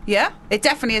well? Yeah, it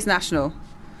definitely is national.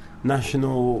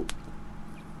 National.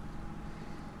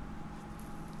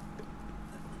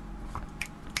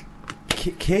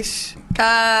 Kiss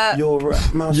your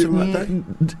mouse and rat day?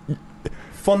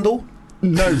 Fondle?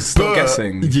 no, Stop but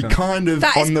guessing. you're kind of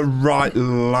That is- on the right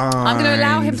line. I'm going to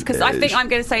allow him because I think I'm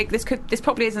going to say this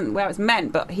probably isn't where it's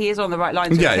meant, but he is on the right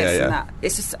lines with Yeah, kiss yeah, yeah. and that.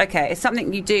 It's just okay. It's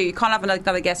something you do. You can't have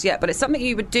another guess yet, but it's something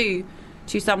you would do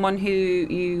to someone who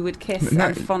you would kiss No.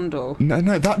 and fondle.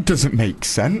 No, that doesn't make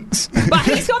sense. But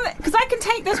he's gone because I can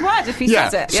take this word if he yeah.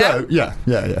 says it. Yeah. So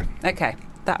yeah. Okay.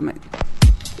 That makes.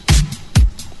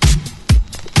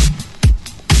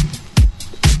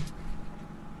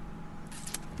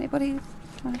 Anybody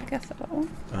trying to guess at that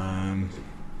one?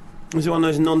 Is it one of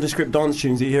those nondescript dance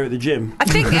tunes that you hear at the gym? I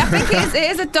think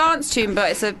it is a dance tune,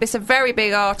 but it's a very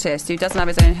big artist who doesn't have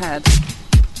his own head.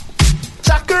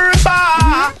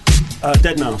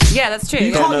 Dead Mouse. Yeah, that's true. You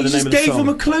yeah. can't know the name of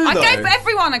the song. I gave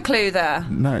everyone a clue there.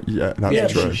 No, yeah, that's Yeah,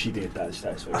 true. she did. That's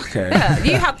very Okay. Yeah,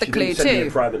 you had the She clue didn't send me too.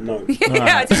 a private note.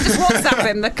 Yeah, just WhatsApp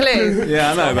him the clue.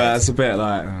 Yeah, I know, but it's a bit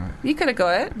like. You could have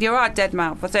got it. You're right, Dead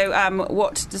Mouth. So,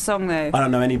 what's the song though? I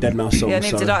don't know any Dead Mouse songs. Yeah,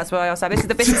 neither so. did I. That's why I asked that.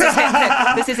 This is his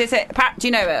hit. This is his hit. Pat, do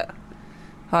you know it,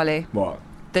 Harley? What?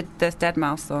 The Dead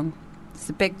Mouse song. It's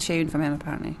a big tune from him,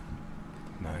 apparently.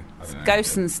 No. I don't know.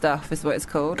 Ghosts and Stuff is what it's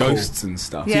called. Ghosts and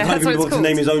stuff. Yeah, He can't that's what even it's bother to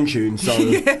name his own tune. So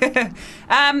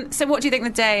So, what do you think the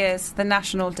day is? The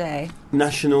national day.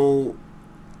 National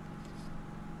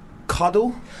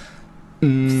Cuddle. So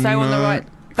on the right.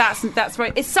 That's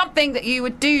right. It's something that you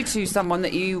would do to someone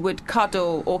that you would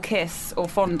cuddle or kiss or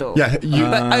fondle. Yeah,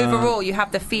 but overall, you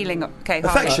have the feeling. Okay,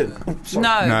 Harley. Affection. Oh, sorry.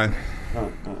 No,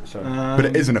 No, Oh, sorry. but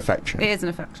it is an affection. it is an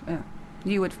affection. Yeah,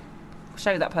 you would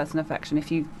show that person affection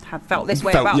if you have felt this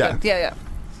way Felt, about yeah. them. Yeah.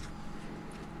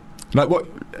 Like what?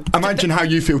 Imagine how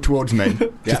you feel towards me.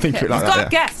 Just think of it like He's got that. a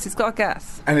guess. He's got a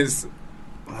guess. And it's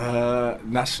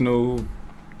national.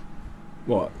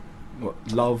 What?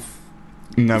 Love.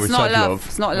 No, It's we not said love. love.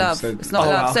 It's not love. said- It's not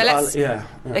love. So let's. yeah.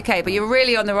 Okay, but you're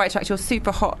really on the right track. You're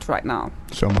super hot right now.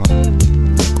 So much.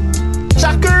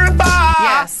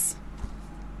 Yes.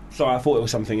 Sorry, I thought it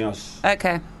was something else.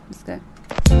 Okay. Let's go.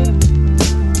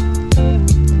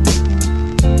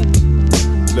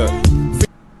 Look.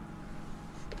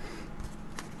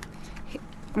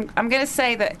 I'm going to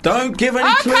say that. Don't give any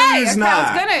Okay, clues I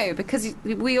now. was going to because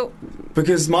we all.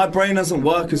 Because my brain doesn't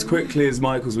work as quickly as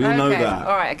Michael's. We all know Okay, that.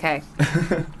 All right. Okay.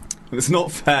 It's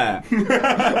not fair.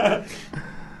 Can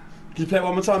you play it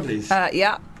one more time, please?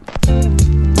 Yeah.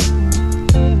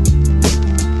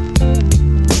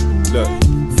 Look.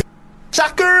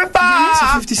 Is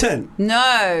it 50 Cent?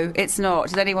 No, it's not.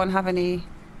 Does anyone have any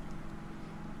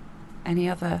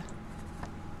other?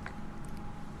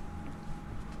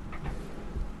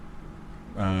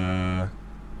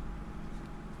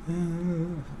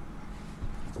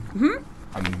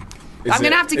 I'm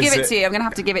going to have to give it to you. I'm going to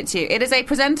have to give it to you. It is a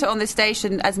presenter on this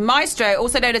station as Maestro,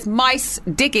 also known as Mice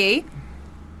Diggy.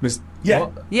 Yeah.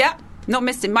 What? Yeah, not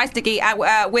Mr. Mice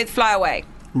Diggy with Fly Away.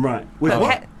 Right. With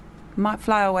what? Might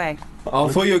Fly Away. Oh,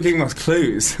 I thought you were giving us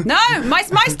clues. No, Mice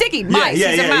Diggy. Mice.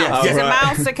 yeah, He's a yeah, mouse. yeah. He's Oh, a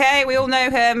right. mouse. Okay, we all know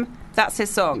him. That's his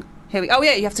song. Here we. Oh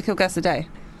yeah, you have to kill Guess the Day.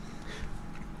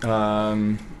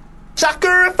 I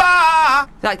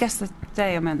guess the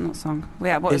day I meant, not song.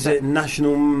 Yeah, what Is it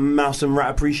National Mouse and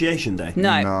Rat Appreciation Day?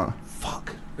 No. No.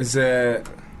 Fuck. Is it?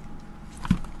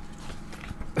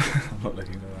 I'm not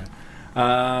looking the way.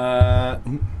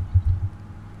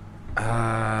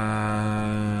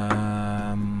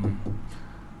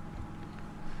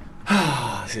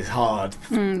 This is hard.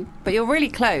 But you're really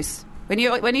close. When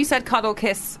you said cuddle,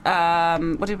 kiss,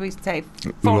 what did we say?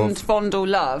 Love. Fondle,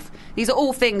 love. These are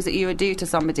all things that you would do to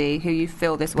somebody who you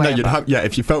feel this way No, you'd about. have. Yeah,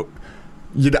 if you felt.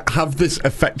 You'd have this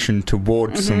affection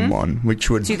towards someone, which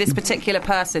would. To this particular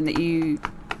person that you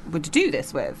would do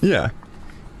this with. Yeah.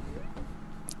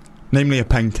 Namely a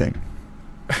painting.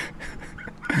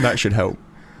 That should help.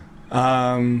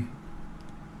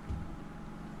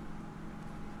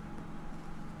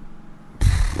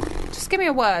 Just give me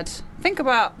a word. Think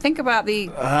about the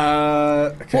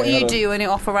Okay, what you hold on. do when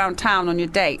you're off around town on your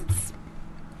dates,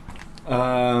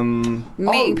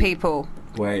 meeting people.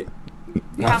 Wait.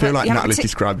 I feel like you have a Natalie's tic-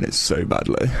 describing it so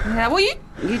badly. Yeah, well, you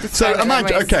just So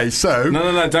imagine. Okay, so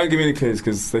No, don't give me any clues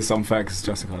because there's some fair because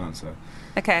Jessica can't answer.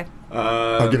 Okay.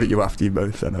 I'll give it you after you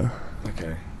both then.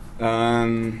 Okay.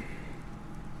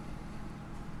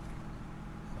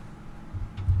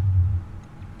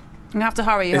 You have to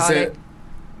hurry, Is Harley. it?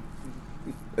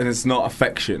 And it's not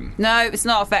affection. No, it's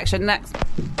not affection. Next.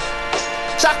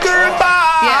 Sakura!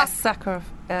 Yes, Sakura.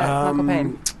 Michael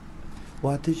Payne.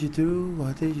 What did you do?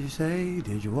 What did you say?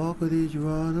 Did you walk or did you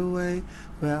run away?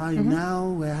 Where are you now?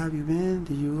 Where have you been?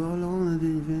 Did you go alone or did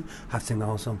you been? I have to sing the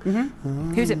whole song.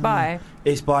 Who's it by?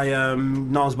 It's by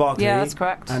Niles Barkley. Yeah, that's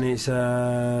correct. And it's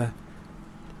what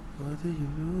did you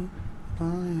do?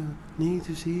 Oh, you need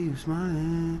to see you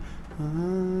smiling.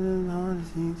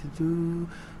 Hardest thing to do.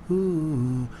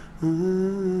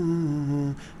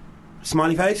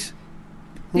 Smiley face?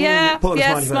 Yeah, Put on a yeah,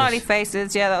 smiley smiley face.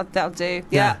 faces. Yeah, that'll do.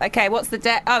 Yeah. Okay, what's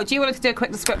the Oh, do you want to do a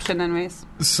quick description then, Reese?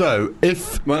 So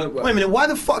if wait a minute, why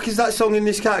the fuck is that song in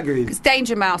this category? It's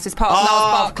Danger Mouse. It's part of Niles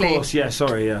Barkley. Of course, yeah.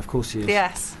 Sorry, yeah, of course he is.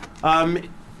 Yes.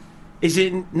 Is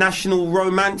it National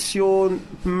Romance your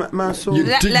mouse? Or? you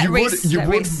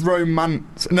would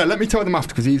romance. No, let me tell them after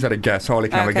because he's had a guess. Harley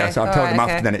can have a guess. I'll tell them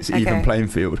after. Then it's even playing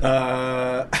field.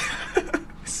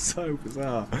 It's so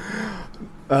bizarre.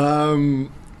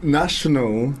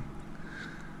 National.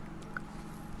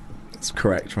 That's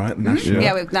correct, right? National.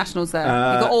 Yeah, with Nationals there.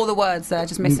 You've got all the words there,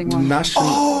 just missing one. National.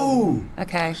 Oh!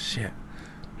 Okay. Shit.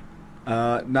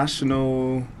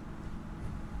 National.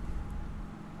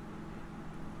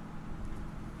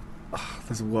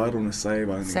 There's a word I want to say,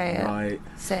 but I don't think Say it's it. right.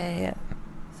 Say it.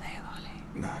 Say it, Harley.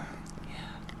 No.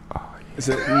 Yeah. Is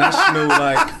it national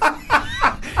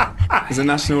like? Is it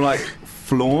national like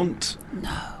flaunt?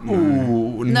 No.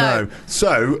 Ooh, no.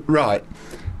 So right.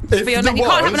 You can't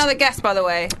have another guess, by the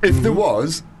way. If there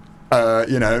was,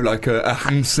 like a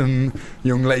handsome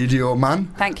young lady or man,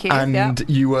 Thank you. and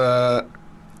you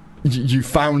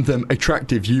found them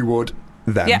attractive, you would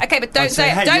then. Yeah. Okay, but don't I'd say,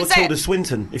 hey, don't you're say. Tilda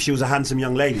Swinton if she was a handsome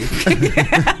young lady.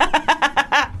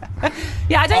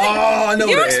 Yeah, I don't I know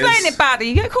think you're what it explaining is. it badly.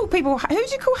 You don't call people. Who do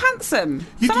you call handsome?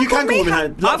 You can call women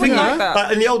handsome. I wouldn't like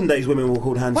that. In the olden days, women were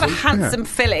called handsome. What a handsome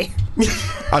filly.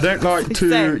 I don't like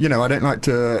to, I don't like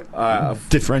to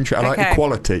differentiate. I like Okay.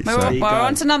 equality. So. We're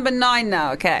on to number 9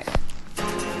 now. Okay.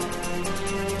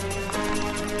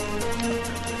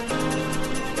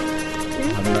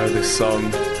 I know this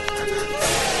song.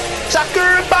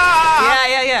 Sakura!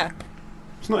 Yeah.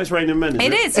 It's not It's Raining Men, is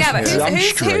it? It is. Yeah, but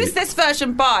who's this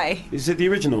version by? Is it the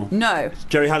original? No. It's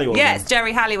Jerry Halliwell. Yeah, then? it's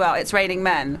Jerry Halliwell. It's Raining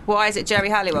Men. Why is it Jerry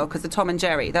Halliwell? Because of Tom and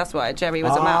Jerry. That's why Jerry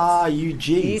was a mouse. UG.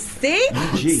 You see?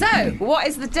 UG. So, what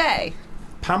is the day?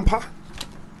 Pamper?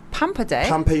 Pamper Day?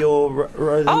 Pamper your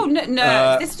rodent? Oh,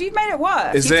 no. You've made it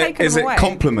worse. Is You've it taken them away.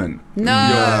 compliment?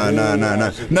 No.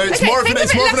 No, it's Okay, more of think an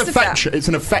of it less of affection. that. It's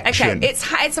an affection. Okay,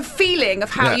 it's a feeling of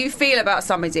how you feel about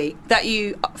somebody that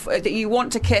you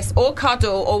want to kiss or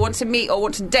cuddle or want to meet or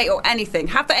want to date or anything.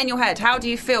 Have that in your head. How do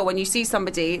you feel when you see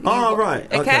somebody? Right.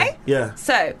 Okay? Yeah.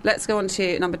 So, let's go on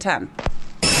to number 10.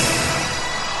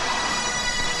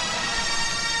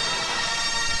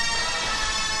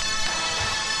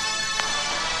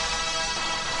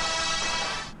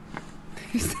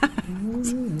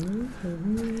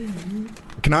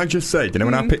 Can I just say,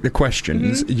 when I picked the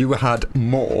questions, you had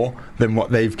more than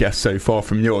what they've guessed so far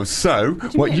from yours. So,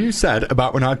 what you said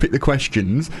about when I picked the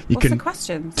questions, you What's can the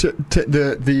questions?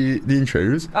 the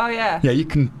intros. Oh, yeah. Yeah, you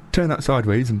can turn that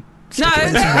sideways and. No,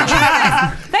 they've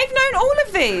known all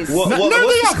of these. No,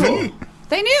 they haven't.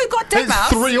 They knew. Got Dead It's Mouse.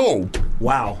 3-3.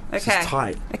 Wow. This Okay. is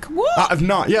tight. What? Out of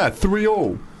 9,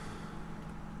 3-3.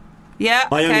 Yeah.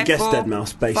 I only okay, guessed 4, Dead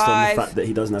Mouse based 5, on the fact that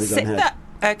he doesn't have his own 6, head.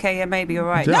 Okay, yeah, maybe you're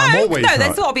right. Yeah, I'm no, always there's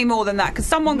right. got to be more than that because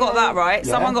someone got that right.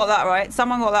 Yeah. Someone got that right.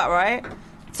 Someone got that right.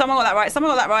 Someone got that right.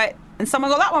 Someone got that right. And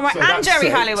someone got that one right. So and that's Jerry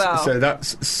 6. Halliwell. So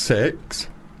that's 6.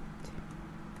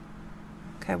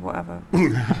 Okay, whatever.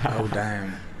 Oh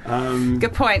damn.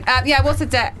 Good point. Yeah, what's the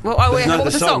debt? Well, There's no- what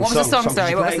was the song? What was the song? song.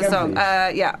 Sorry, Just what play was the it song?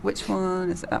 again, Yeah, which one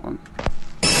is it? That one.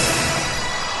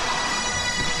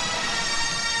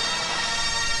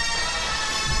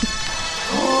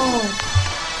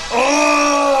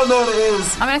 Oh, no, it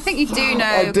is. I mean, I think you do know.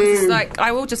 I do. Because it's like,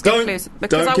 I will just give clues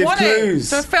because don't I give want clues. it.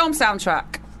 So a film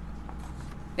soundtrack.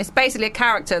 It's basically a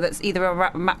character that's either a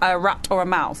rat or a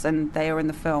mouse, and they are in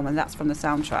the film, and that's from the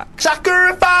soundtrack.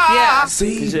 Sacrifice! Yeah.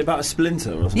 See? Is it about a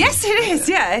splinter or something? Yes, it is.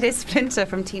 Yeah, it is Splinter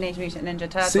from Teenage Mutant Ninja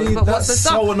Turtles. See, but what's the that's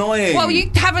song? so annoying. Well,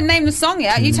 you haven't named the song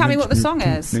yet. You tell me what the song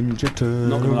is. Ninja Turtles.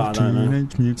 Not gonna lie, I don't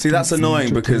know. See, that's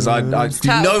annoying because I you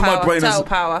Turtle know power, my brain Turtle doesn't.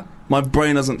 power. My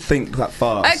brain doesn't think that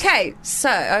fast. Okay,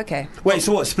 okay. Wait,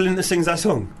 so what? Splinter sings that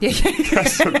song? Yeah.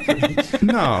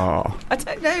 No. I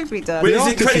don't know if he does. Wait, is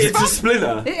it credited to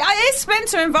Splinter? It is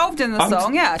Splinter involved in the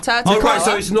song, yeah. Turtle Oh, Power. right,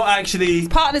 so it's not actually... It's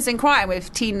Partners in Crime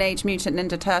with Teenage Mutant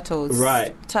Ninja Turtles.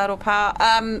 Right. Turtle Power.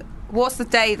 What's the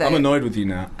day, though? I'm annoyed with you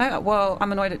now. Oh, well,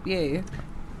 I'm annoyed at you.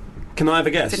 Can I have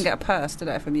a guess? Didn't get a purse, did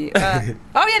I, from you? Oh,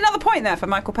 yeah, another point there for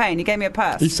Michael Payne. He gave me a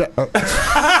purse. He said... Man,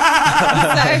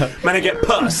 I get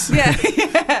purse. Yeah.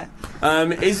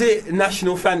 Is it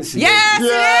National Fancy? Yes, it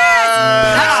is!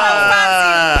 National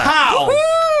Fancy! Pow!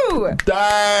 Woohoo!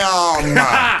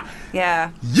 Damn!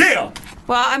 Yeah. Yeah!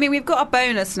 Well, I mean, we've got a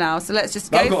bonus now, so let's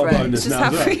just go I've got for a it. bonus Just now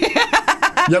as well.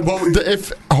 Yeah, well,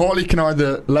 if Harley can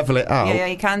either level it out... Yeah,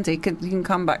 you can do. You can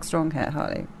come back strong here,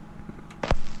 Harley.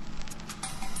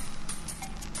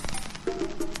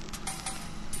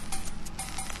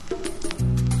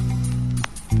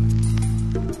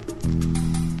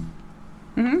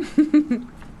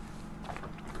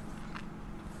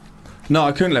 No,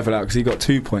 I couldn't level out because he got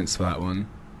 2 points for that one.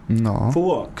 No. For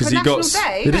what? Because For he got. National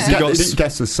Day, He no. didn't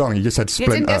guess the song, he just said He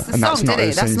Splinter. didn't guess the and song, that's not did he?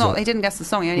 his That's thing, not. so- He didn't guess the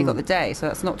song. He only got the day, so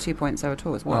that's not 2 points there at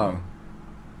all. It's one. Oh.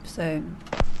 So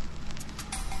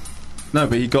No,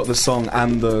 but he got the song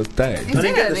and the day. he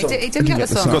didn't. He didn't get the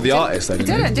song. He got the artist, though, He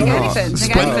didn't didn't. Didn't get anything. Didn't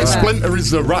get anything there. Splinter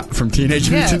is the rat from Teenage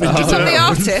Yeah. Mutant Ninja He's not the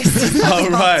Turtles. artist. He's not Oh,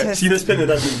 the right. artist. You know Splinter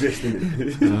doesn't exist,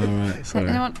 innit? Oh, right. Sorry.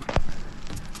 Anyone?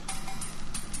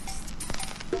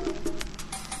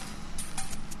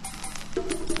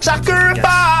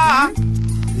 Sacrifice!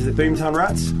 Is it Boomtown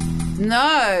Rats?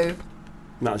 No.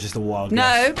 No, it's just a wild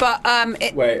No, but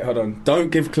it. Wait, hold on. Don't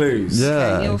give clues.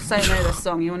 Okay, you'll say know the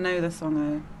song. You'll know the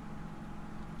song.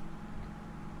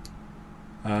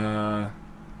 I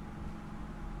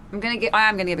am going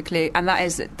to give a clue, and that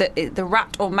is that the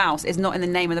rat or mouse is not in the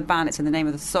name of the band; it's in the name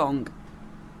of the song.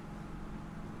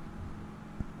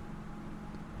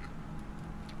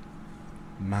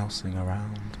 Mousing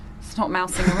around. It's not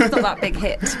mousing around. It's not that big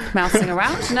hit. Mousing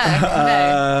around?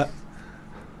 No.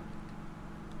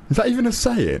 Is that even a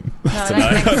saying? No, I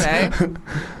don't think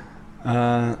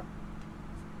so.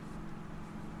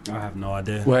 I have no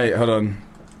idea. Wait, hold on.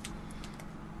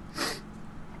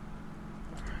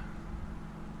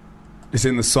 It's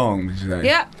in the song, did you say?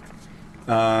 Yeah.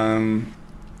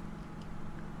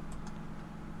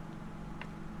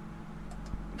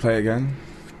 Play again.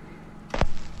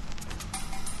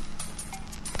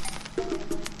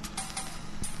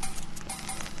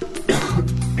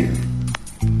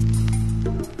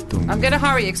 I'm going to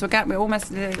hurry you because we're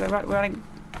almost we're running.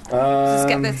 Let's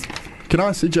get this. Can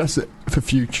I suggest that for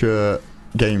future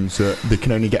games that they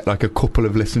can only get like a couple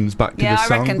of listens back to Yeah, the I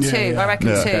song? reckon two. I reckon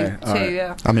two. Okay, Two, alright.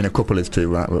 yeah. I mean, a couple is two,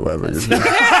 right? Whatever it is.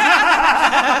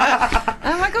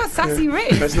 Oh my God, sassy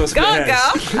Ruth. Let's not split Go on,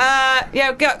 hairs. girl.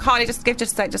 Yeah, go, Harley. Just say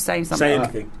something. Say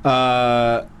anything.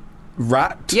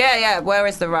 Rat. Yeah. Where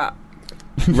is the rat?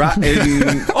 Rat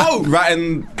in.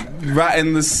 rat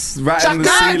in the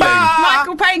ceiling.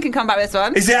 Michael Payne can come back with this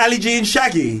one. Is it Ali G and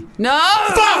Shaggy? No.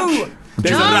 Fuck!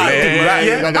 There's a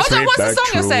rat. Hold on, what's the song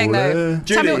you're saying though?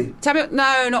 Julie. Tell me.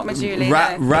 No, not Majuli.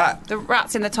 Rat. The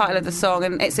rat's in the title of the song,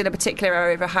 and it's in a particular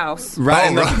area of a house. Rat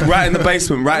in the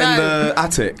basement. Rat in No. the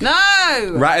attic.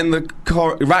 No. Rat in the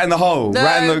rat in the hole. No.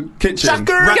 Rat in the kitchen. Your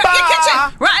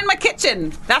kitchen. Rat in my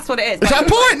kitchen. That's what it is. Is that a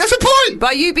point? That's a point!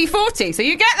 By UB40, so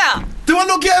you get that. Do I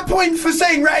not get a point for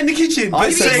saying rat in the kitchen? I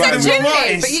You said said rat in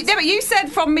the Julie, but you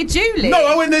said from Majuli. No,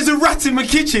 I went, there's a rat in my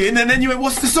kitchen, and then you went,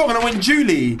 what's the song? And I went,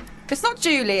 Julie. It's not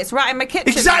Julie, it's Rat in my kitchen.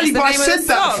 Exactly, That's but I the name said of the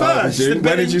that song. first.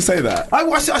 When did you say that?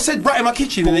 I said rat in my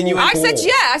kitchen, and then you went, I said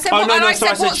yeah. I said oh, what, no, and no, I so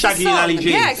said I said what's the Shaggy and song? Ali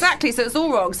G. Yeah, exactly. So it's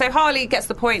all wrong. So Harley gets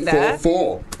the point there.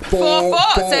 Four. Four.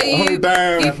 So you,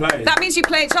 Down. that means you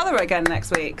play each other again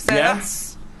next week. So Yeah.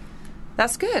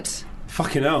 that's good.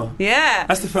 Fucking hell. Yeah.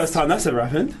 That's the first time that's ever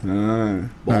happened.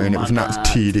 I mean, it was not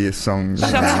tedious songs.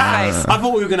 Shut your face. I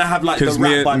thought we were going to have like the Because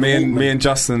rap by me and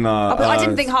Justin are. Oh, but I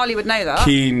didn't think Harley would know that.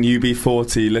 Keen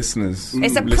UB40 listeners.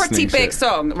 It's a pretty listening big shit.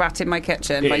 song, Rat in My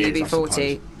Kitchen by It is, I UB40. suppose.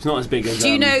 It's not as big as. Do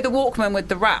you know the Walkman with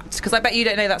the rat? Because I bet you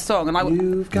don't know that song.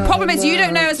 And problem is you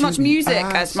don't know as much music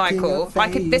as Michael.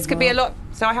 This could be a lot,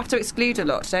 so I have to exclude a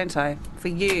lot, don't I? For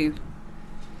you.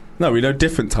 No, we know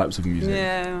different types of music.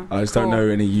 Yeah. I just don't know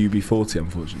any UB40,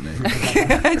 unfortunately.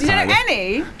 Do you know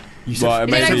any? Well,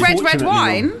 You know, red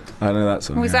wine. I know that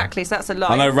song. Well, yeah. exactly. So that's a lie.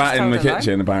 I know Just Rat in told the a lie.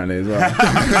 Kitchen apparently as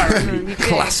well. You do.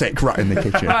 Classic Rat in the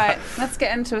Kitchen. Right, let's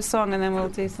get into a song and then we'll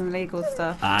do some legal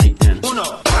stuff.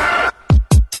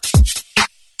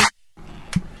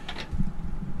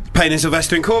 Payne and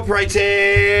Sylvester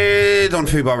Incorporated on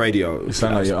Fubar Radio. You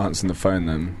sound like you're answering the phone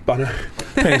then. I know.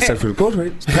 Payne and Sylvester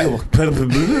Incorporated.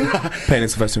 Payne and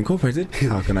Sylvester Incorporated.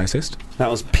 How can I assist? That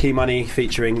was P Money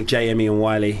featuring JME and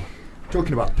Wiley.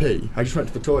 Talking about pee, I just went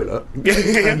to the toilet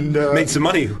and made some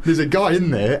money. There's a guy in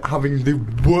there having the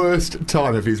worst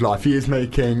time of his life. He is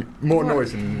making more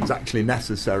noise than is actually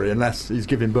necessary unless he's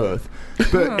giving birth.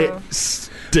 But it stinks.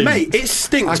 Mate, it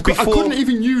stinks. I couldn't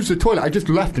even use the toilet. I just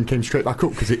left and came straight back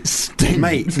up because it stinks.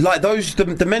 Mate, like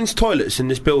the men's toilets in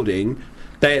this building,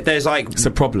 there's like... It's a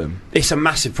problem. It's a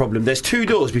massive problem. There's 2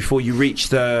 doors before you reach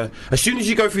the... As soon as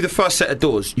you go through the first set of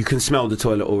doors, you can smell the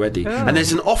toilet already. Oh. And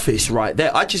there's an office right there.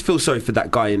 I just feel sorry for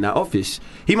that guy in that office.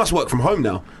 He must work from home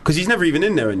now, because he's never even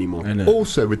in there anymore.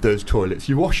 Also with those toilets,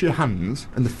 you wash your hands,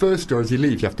 and the first door as you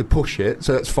leave, you have to push it,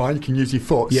 so that's fine, you can use your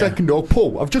foot. Yeah. Second door,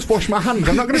 pull. I've just washed my hands.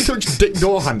 I'm not going to touch dick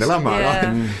door handle, am I?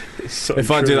 Yeah. So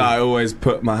If I do true. that, I always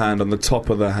put my hand on the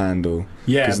top of the handle.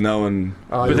 Yeah. Because no one...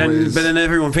 But then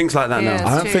everyone thinks like that Yeah, now.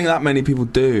 I don't true. think that many people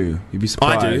do. You'd be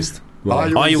surprised.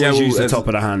 I always use the top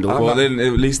of the handle. Well, then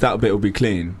at least that bit will be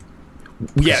clean.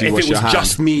 Yeah, you if wash it was your hand.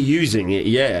 just me using it,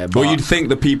 yeah. But Well, you'd think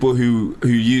the people who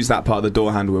use that part of the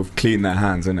door handle will clean their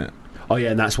hands, innit? oh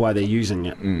yeah, and that's why they're using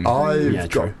it. I've Yeah, got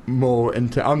true. more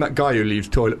into... I'm that guy who leaves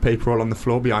toilet paper all on the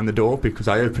floor behind the door because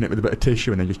I open it with a bit of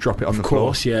tissue and then just drop it on the Of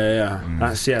floor. course,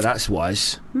 that's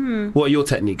wise. What are your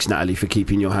techniques, Natalie, for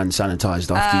keeping your hands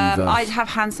sanitised after you've? I'd have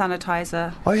hand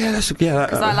sanitizer. Oh yeah, that's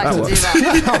Because I like to do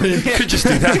that. I mean, could just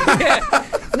do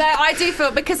that. No, I do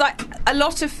feel because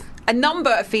a number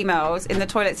of females in the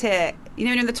toilets here. You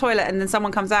know, when you're in the toilet and then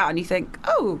someone comes out and you think,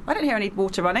 oh, I don't hear any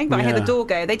water running, but I hear the door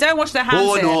go. They don't wash their hands.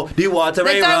 Oh here. no, the water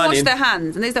They ain't don't running. wash their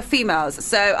hands, and these are females.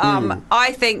 So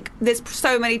I think there's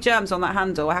so many germs on that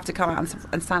handle. I have to come out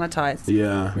and sanitise.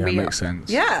 Yeah, Yeah, makes sense.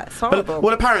 Yeah, it's horrible. But,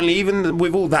 well, apparently, even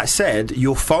with all that said,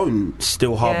 your phone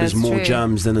still harbours it's more true.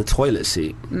 germs than a toilet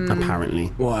seat. Apparently,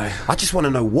 Why? I just want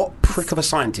to know what prick of a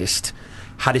scientist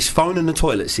had his phone and the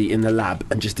toilet seat in the lab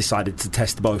and just decided to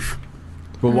test both.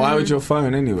 But why would your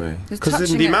phone anyway? Just Because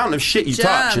touching the it. amount of shit you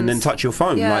touch and then Germs. touch your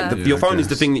phone, Yeah. your phone is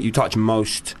the guess. thing that you touch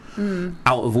most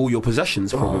out of all your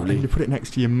possessions, Oh, probably. and you put it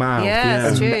next to your mouth. Yeah,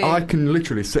 it's and true. I can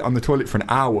literally sit on the toilet for an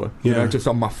hour, you Yeah. know, just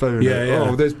on my phone. Yeah, yeah.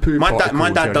 Oh, there's poo. My dad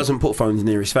particles, doesn't put phones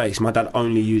near his face. My dad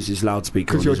only uses loudspeaker.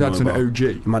 Because on your his dad's an mobile.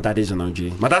 OG. My dad is an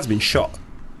OG. My dad's been shot.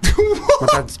 My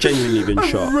dad's genuinely been A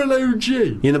shot. real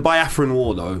OG. In the Biafran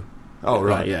War, though. Oh,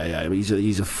 right. Yeah. He's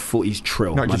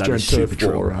trill. Not My just dad doing is super turf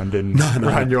trill. war around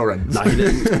your ends. No,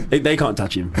 they can't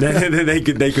touch him. They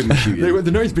couldn't shoot him.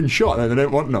 They know he's been shot and they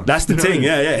don't want none. That's the You know what I thing, mean?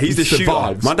 yeah. He's the shooter.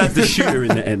 survives. My dad's the shooter in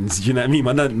the ends. Do you know what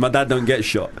I mean? My dad don't get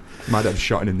shot. My dad's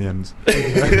shot in the ends.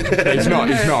 He's not.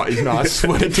 I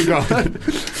swear to God.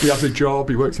 He has a job.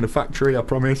 He works in a factory. I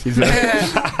promise. He's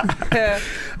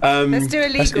Let's do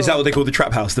illegal. Is that what they call the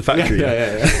trap house, the factory?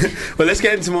 Yeah. Well, let's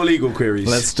get into more legal queries.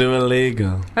 Let's do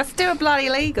illegal. Let's do a bloody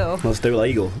legal. Let's do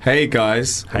illegal. Hey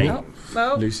guys. Hey. Oh,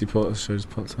 well, Lucy Porter shows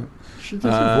popped up. She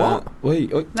does what?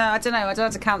 Wait. no, I don't know. I don't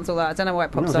have to cancel that. I don't know why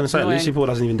it I was pops going up. to say, Annoying. Lucy Paul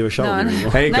doesn't even do a show No, I know.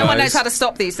 anymore. Hey No guys. one knows how to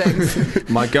stop these things.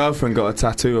 My girlfriend got a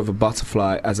tattoo of a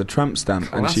butterfly as a tramp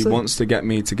stamp, and she Classic. wants to get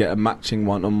me to get a matching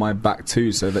one on my back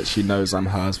too, so that she knows I'm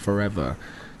hers forever.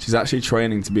 She's actually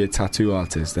training to be a tattoo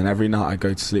artist, and every night I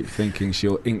go to sleep thinking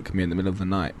she'll ink me in the middle of the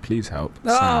night. Please help.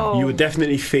 Oh. You would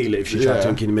definitely feel it if she tried Yeah. to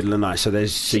ink you in the middle of the night. So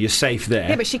you're safe there.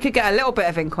 Yeah, but she could get a little bit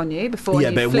of ink on you before Yeah,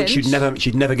 you but flinch.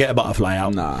 she'd never get a butterfly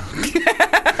out. Nah.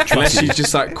 Unless she's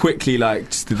just like quickly like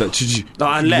just did that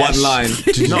Unless, one line.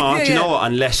 No, do you Yeah. know what?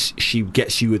 Unless she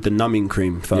gets you with the numbing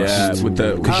cream first. Yeah, with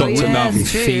the Ooh. Dr. Numb.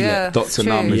 it's true, Feel it. yeah, Dr. it's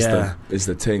Numb true. is Yeah.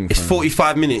 the thing. It's fam.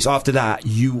 45 minutes after that.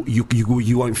 You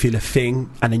won't feel a thing,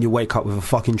 and then you wake up with a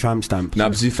fucking tramp stamp. No,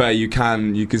 but to be fair, you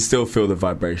can still feel the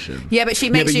vibration. Yeah, but she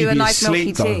makes but you you'd a be nice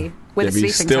milky asleep, though. tea with Yeah, a but you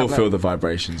sleeping still tablet. feel the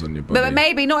vibrations on your body. But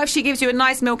maybe not if she gives you a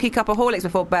nice milky cup of Horlicks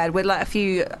before bed with like a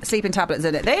few sleeping tablets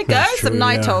in it. There you go, That's some true,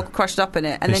 Nitol yeah. crushed up in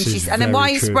it, and This then is and then why are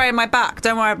very you true. spraying my back?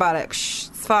 Don't worry about it. Shh,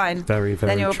 it's fine. Very, very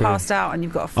Then you're true. passed out and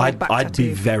you've got a full back I'd be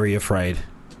tattoo. very afraid.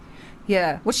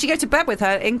 Yeah. Would she go to bed with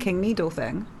her inking needle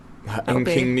thing?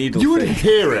 inking needle. You wouldn't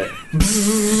hear it.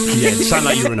 Yeah, it sounded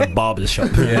like you were in a barber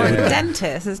shop. Or a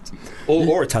dentist.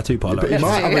 Or a tattoo parlour. But you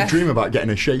might have a dream about getting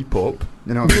a shape up.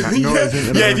 You know, that noise,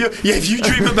 if you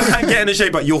dream about getting a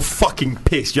shape up, you're fucking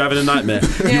pissed. You're having a nightmare.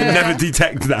 You'll never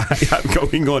detect that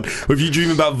going on. Or if you dream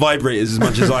about vibrators as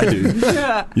much as I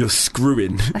do, you're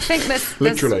screwing. I think there's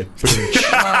literally.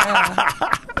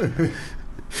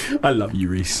 I love you,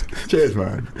 Reese. Cheers,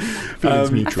 man. I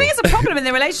think it's a problem in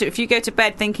the relationship if you go to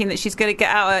bed thinking that she's going to get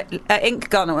out an ink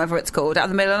gun or whatever it's called out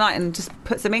in the middle of the night and just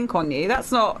put some ink on you. That's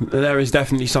not. There is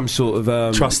definitely some sort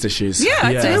of trust issues. Yeah,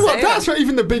 You know what? That's not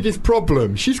even the biggest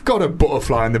problem. She's got a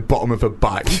butterfly in the bottom of her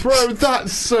back, bro.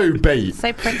 That's so bait.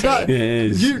 So pretty. That, it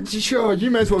is.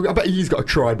 You may as well. I bet he's got a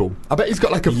tribal. I bet he's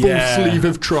got like a full sleeve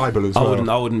of tribal as well.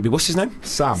 I wouldn't be. What's his name?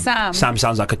 Sam. Sam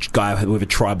sounds like a guy with a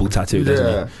tribal tattoo,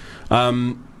 doesn't he?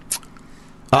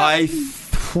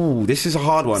 This is a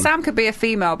hard one. Sam could be a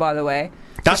female, by the way.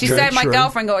 That's She true. said my True.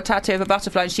 girlfriend got a tattoo of a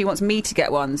butterfly and she wants me to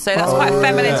get one. So that's quite a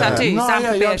feminine tattoo. No, Sam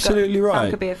could be you're absolutely right. Sam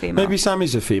could be a female. Maybe Sam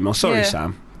is a female. Sorry, Yeah.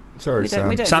 Sam. Sorry, Sam.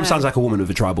 we don't Sam know. sounds like a woman with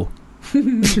a tribal.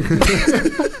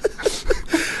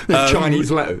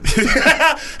 Chinese letters.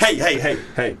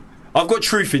 Hey. I've got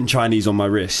truth in Chinese on my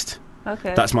wrist.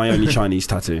 Okay. That's my only Chinese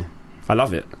tattoo. I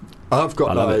love it. I've got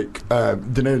I love like,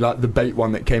 like the bait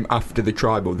one that came after the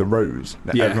tribal, the rose.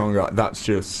 That Yeah. everyone got. That's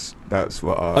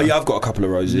what. Oh yeah, I've got a couple of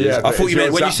roses. Yeah, I but thought it's you meant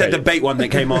yours when you that said the bait. bait one that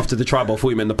came after the tribal. I thought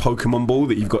you meant the Pokemon ball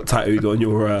that you've got tattooed on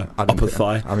your upper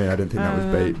thigh. I mean, I didn't think that was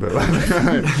bait, but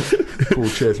cool.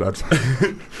 Cheers, lads.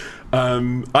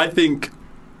 I think.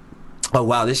 Oh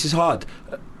wow, this is hard.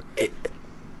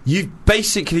 You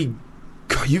basically.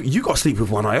 You got to sleep with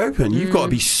one eye open. You've got to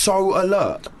be so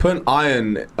alert. Put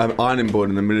an ironing board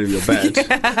in the middle of your bed.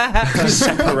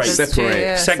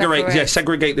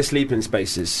 Segregate the sleeping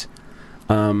spaces.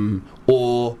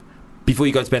 Or before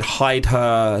you go to bed, hide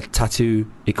her tattoo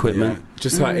equipment. Yeah.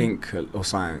 Just her ink or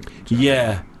something.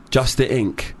 Yeah, just the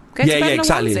ink. Go to bed in a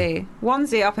exactly.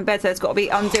 onesie up in bed, so it's got to be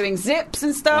undoing zips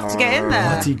and stuff to get in there.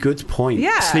 Bloody good point.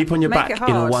 Yeah, sleep on your make back it in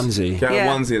a hard. onesie. Get a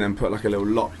onesie and then put like a little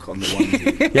lock on the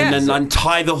onesie. And then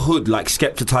untie the hood like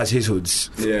Skepta ties his hoods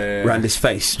around his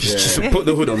face. Just put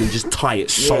the hood on and just tie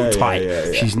it so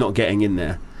tight. She's not getting in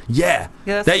there. Yeah,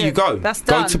 that's there good. you go. That's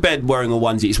go done. to bed wearing a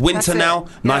onesie. It's winter That's it. now,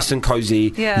 nice and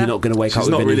cozy. Yeah. You're not going to wake up She's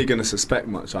with not any... really going to suspect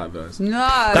much either.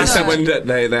 No. They said when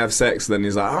they have sex, then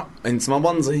he's like, into my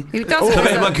onesie. It does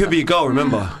It could be a girl,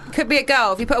 remember? Could be a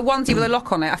girl. If you put a onesie with a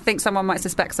lock on it, I think someone might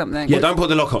suspect something. Yeah, don't put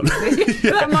the lock on.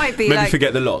 That might be Maybe like,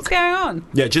 forget the lock. what's going on?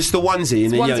 Yeah, just the onesie,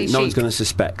 and then Onesie no one's chic. going to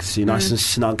suspect. So you're nice and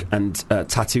snug and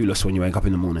tattooless when you wake up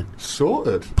in the morning.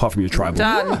 Sorted. Apart from your tribal.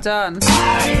 Done.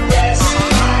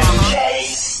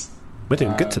 We're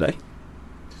doing good today.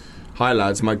 Hi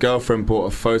lads, my girlfriend bought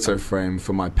a photo frame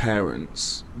for my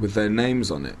parents with their names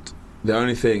on it. The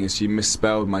only thing is she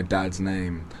misspelled my dad's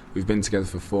name. We've been together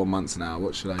for 4 months now.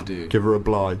 What should I do? Give her a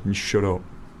blind and shut up.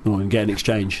 Oh, and get an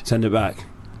exchange. Send it back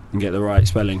and get the right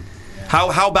spelling.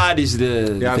 How bad is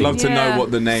the Yeah, I'd thing? love to know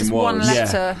what the name Just one was.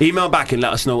 letter. Yeah. Email back and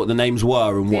let us know what the names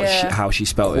were and what how she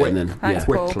spelled it. And then Thanks,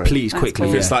 Paul. please Thanks, quickly.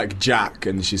 Paul. If it's like Jack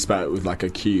and she spelled it with like a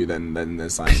Q, then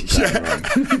there's something going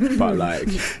wrong. But like,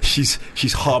 she's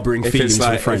harbouring if feelings it's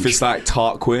for like French. if it's like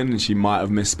Tarquin and she might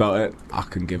have misspelled it, I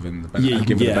can give him the benefit.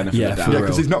 the benefit of the doubt. Yeah,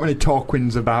 because there's not many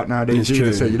Tarquins about nowadays It's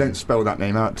either, true. so you don't spell that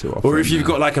name out too often. Or if you've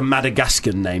got like a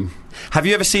Madagascan name. Have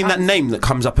you ever seen that name that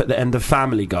comes up at the end of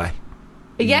Family Guy?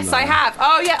 Yes, I have.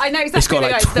 Oh, yeah, I know exactly. It's got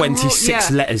like what it is.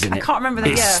 26 letters in it. I can't remember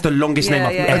the It's the longest name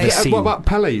I've ever seen. What about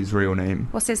Pele's real name?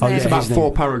 What's his Oh, name? yeah, It's about his name.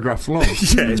 4 paragraphs long.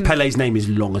 Yeah, it's Pele's name is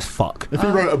long as fuck. If he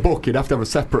wrote a book, he'd have to have a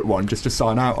separate one just to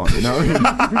sign out on, you know what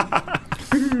I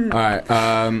mean? Alright,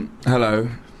 hello.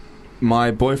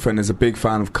 My boyfriend is a big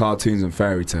fan of cartoons and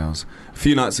fairy tales. A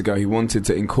few nights ago he wanted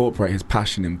to incorporate his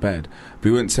passion in bed, but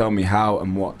he wouldn't tell me how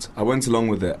and what. I went along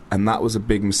with it, and that was a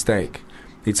big mistake.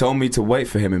 He told me to wait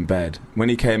for him in bed. When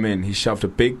he came in, he shoved a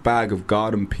big bag of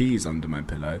garden peas under my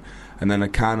pillow, and then a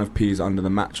can of peas under the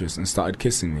mattress, and started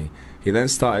kissing me. He then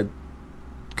started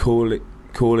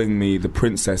calling me the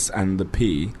princess and the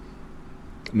pea,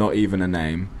 not even a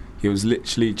name. He was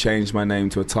literally changed my name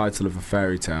to a title of a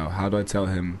fairy tale. How do I tell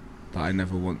him that I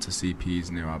never want to see peas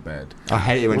near our bed? I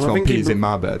hate it when it's not peas in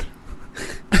my bed.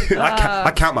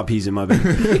 I count my peas in my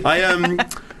bed.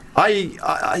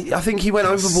 I think he went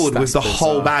overboard with the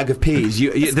whole bag of peas.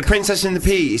 The Princess and the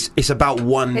Pea, it's about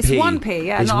one It's pea. one pea,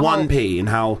 yeah, It's not a one whole- pea and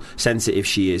how sensitive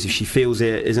she is. If she feels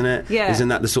it, isn't it? Yeah. Isn't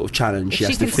that the sort of challenge? If She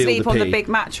she has to can feel sleep the on pea. the big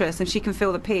mattress and she can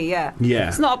feel the pea, yeah. Yeah.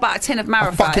 It's not about a tin of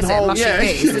marifat, is it? Mushy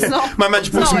peas. It's not. My man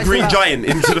just brought it's some not, Green it's Giant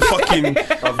into the fucking...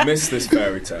 I've missed this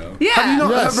fairy tale. Yeah. Have you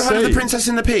not Yeah, ever heard of the same. Princess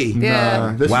and the Pea? Yeah.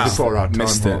 Nah, this Wow. is before our time.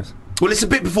 Missed it. Hobbs. Well, it's a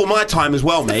bit before my time as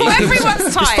well, mate. Before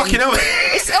everyone's time. It's fucking hell.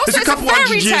 It's also It's a couple fairy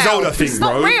hundred years tale. old, I think, it's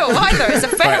bro. not real either. It's a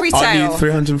fairy Aren't tale. you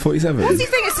 347? What do you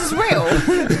think? This is real?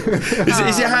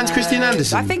 Is it Hans Christian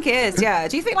Andersen? I think it is. Yeah.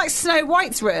 Do you think like Snow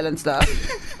White's real and stuff?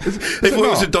 They thought it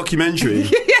was a documentary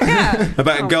Yeah.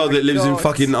 about a girl my that lives in God.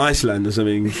 fucking Iceland or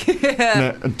something.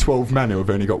 Yeah. And 12 men who have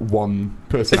only got one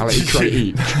personality trait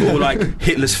each. Or like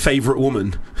Hitler's favourite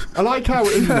woman. I like how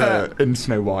in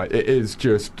Snow White it is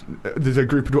just there's a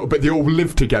group of dwarves, but they all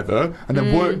live together and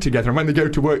then work together. And when they go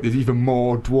to work, there's even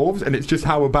more dwarves, and it's just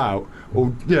how about?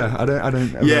 Or yeah, I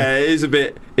don't. Ever. Yeah, it is a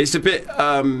bit. It's a bit.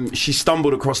 She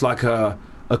stumbled across like a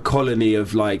colony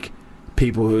of like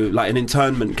people who like an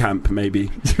internment camp maybe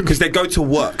because they go to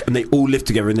work and they all live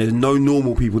together and there's no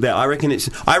normal people there. I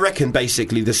reckon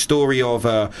basically the story of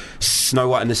Snow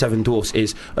White and the Seven Dwarfs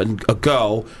is a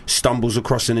girl stumbles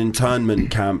across an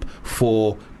internment camp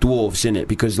for dwarves in it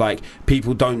because like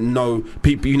people don't know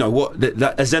people, you know what,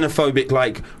 a xenophobic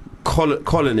like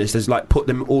colonists has like put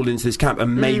them all into this camp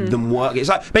and made them work. It's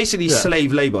like basically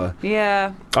slave labour.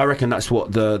 Yeah. I reckon that's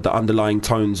what the underlying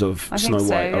tones of I Snow think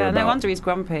so. White are Yeah. about. No wonder he's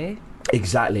grumpy.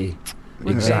 Exactly.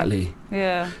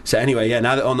 Yeah. So anyway, yeah.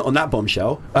 Now that on that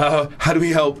bombshell, how do we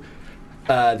help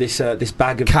this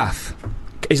bag of Kath?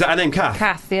 Is that her name, Kath?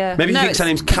 Kath, yeah. Maybe No, he thinks her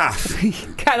it's- name's Kath.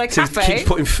 Kind of So he cafe. keeps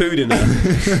putting food in her.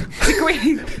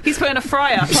 He's putting a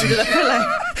fry up under the pillow.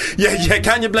 yeah.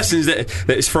 Count your blessings that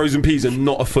it's frozen peas and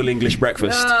not a full English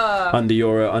breakfast under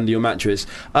your mattress.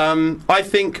 I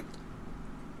think.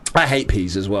 I hate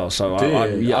peas as well, so I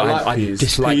like peas.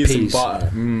 dislike peas. peas.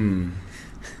 And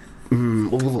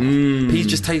butter. Peas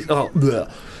just taste. Bleh.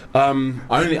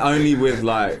 Only with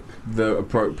like the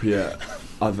appropriate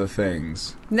other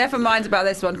things. Never mind about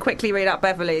this one. Quickly read out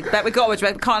Beverly. We've got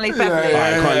to. Can't leave Beverly.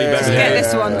 Can't leave Beverly. Get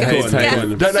this one. Hey, Get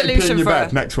a Don't let me pee in solution your for bed.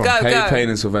 her. Next one. Go, Hey, go. Payne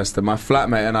and Sylvester, my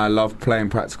flatmate and I love playing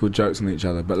practical jokes on each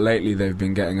other, but lately they've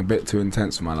been getting a bit too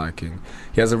intense for my liking.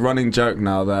 He has a running joke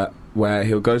now that where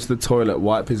he'll go to the toilet,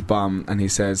 wipe his bum, and he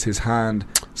says his hand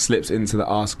slips into the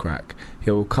arse crack.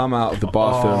 He'll come out of the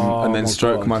bathroom and then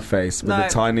stroke my face with No. a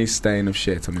tiny stain of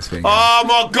shit on his finger. Oh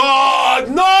my God!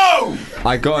 No!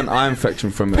 I got an eye infection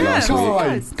from it last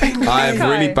week. I have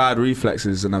really bad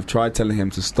reflexes and I've tried telling him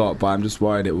to stop, but I'm just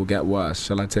worried it will get worse.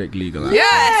 Shall I take legal action?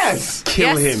 Yes!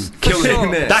 Kill Yes, him. for Kill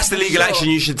him. sure. That's the legal action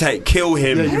you should take. Kill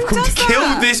him. Yeah, you've come does Kill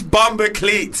that? this bumper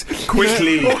cleat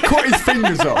quickly. Or cut his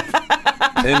fingers off.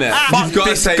 Innit? Fuck You've got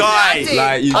this to take, guy.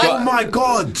 like, you've Oh got, my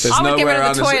God! there's I would get nowhere rid of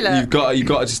around the this. toilet. You've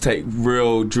got to just take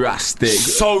real drastic,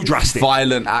 So drastic.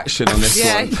 violent action on this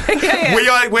Yeah. one.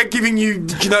 yeah. We're giving you.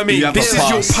 Do you know what I mean? You have This a is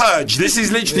your pass. purge. This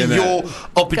is literally Innit? your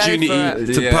opportunity Go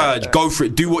to Yeah. purge. Go for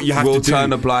it. Do what you have We'll to do.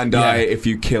 turn a blind eye Yeah. if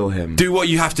you kill him. Do what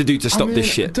you have to do to stop this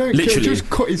shit. Don't Literally. just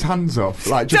cut his hands off,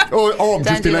 like just or Don't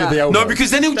just do below that. the elbow. No,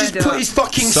 because then he'll Don't just do put that. his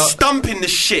fucking stump in the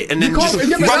shit and then can't- just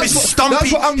yeah, but rub his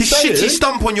that's what I'm his saying. shitty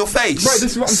stump on your face. Right,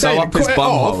 this is what I'm Sew saying. up his Cut it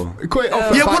bumhole. off. Cut it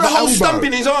off. Yeah, at put a the whole elbow. stump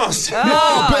in his ass.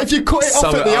 No, but if you cut it off Sew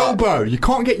at it the up. elbow, you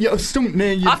can't get your stump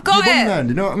near your, I've got your bum it. then,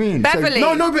 you know what I mean? Beverly.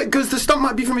 No, but because the stump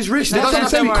might be from his wrist. It That's what doesn't I'm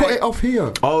saying, don't cut worry. it off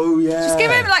here. Oh yeah. Just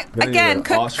give him, like, again,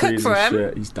 cook Arteries for and him.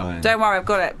 shit, he's dying. Don't worry, I've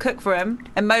got it. Cook for him.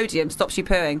 Imodium stops you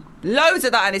pooing. Loads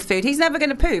of that in his food. He's never going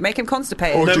to poo. Make him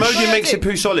constipated. Or No, just- Imodium makes your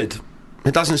poo solid.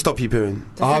 It doesn't stop you pooing.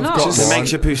 I've not? got It one.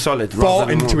 makes your poo solid. Fall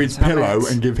rather than into raw. his pillow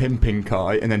and give him pink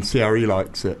eye, and then see how he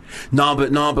likes it. No,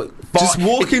 but Just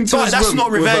walk into his that's room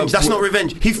not with revenge. a- That's not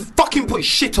revenge. He fucking put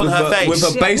shit on her face. with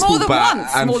a Yeah, baseball more than bat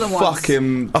once, and more than once. fuck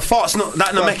him. A fart's not that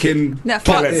Namekian. Fucking No, butt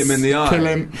kill him in the eye. Kill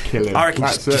him. Kill him. I reckon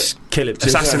That's just kill him. Just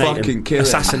Assassinate fucking him. kill him.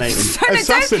 Assassinate him. No,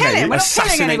 don't kill him. We're not killing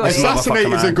Assassinate anybody. this motherfucker,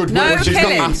 Assassinate is a man. good No word. She's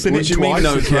killing. not assing What it do you mean twice no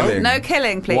as well. killing? No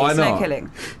killing, please. Why No not?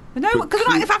 killing. No, because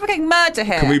we're not advocating murder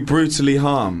here. Can we brutally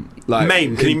harm? Like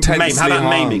Maim. Can you maim? How intensely about harm?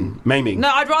 maiming? Maiming. No,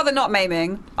 I'd rather not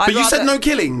maiming. But you said no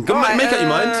killing. Go Alright, make up your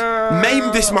mind.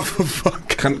 Maim this motherfucker.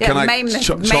 Can Yeah, I maim this-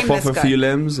 chop maim off this a guy. few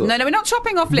limbs? Or? No, we're not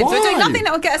chopping off limbs. We're doing Why? nothing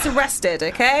that will get us arrested,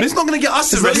 okay? It's not going to get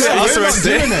us not gonna arrested. get us We're not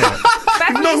arrested. doing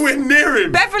it. Nowhere near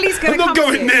him. Beverly's going I'm to not come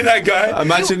going to near you. that guy.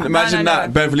 Imagine No, that.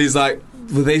 no. Beverly's like,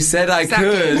 Well, they said I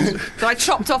could. So I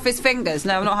chopped off his fingers.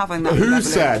 No, I'm not having that. Who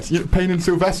said? Payne and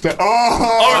Sylvester.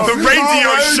 The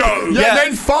radio show. Yeah,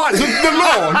 then fine. The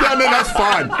law. Yeah, no, that's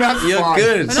fine. That's You're fine.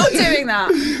 good. We're not doing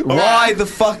that. Why the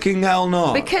fucking hell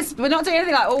not? Because we're not doing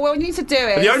anything like, we need to do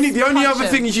it. The only other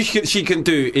thing she can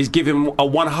do is give him a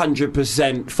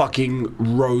 100% fucking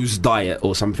rose diet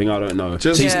or something. I don't know.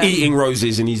 So he's eating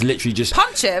roses and he's literally just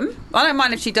punch him. I don't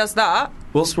mind if she does that.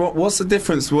 What's the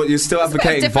difference? What, you're still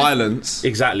advocating violence?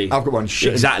 Exactly. I've got one.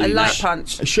 Shit. Exactly. A light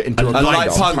punch. A shit into a light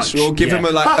punch. We'll give him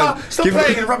a Stop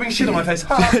playing and rubbing shit on my face.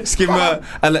 Just give him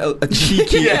a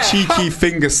cheeky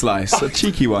finger slice. A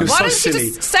cheeky one. Why don't you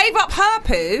just save up her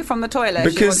poo from the toilet?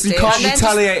 Because you can't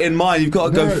retaliate in mine. You've got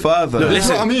to go further. No,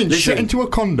 listen, what I mean, shit into a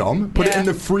condom, put it in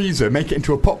the freezer, make it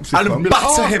into a popsicle, and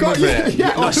batter him with it.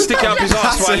 Yeah, stick it up his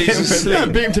ass while he's asleep. Yeah,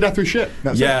 beat him to death with shit.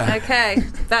 That's it. Okay,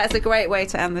 that is a great way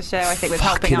to end the show. I think with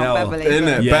helping out Beverly. Isn't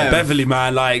it? Yeah, Beverly,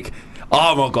 man, like,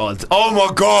 oh my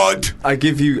god. I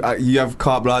give you, you have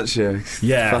carte blanche here.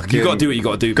 Yeah, you got to do what you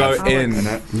got to do. Go in.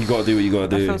 You got to do what you got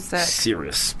to do. I feel sick.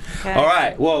 Serious. Okay. All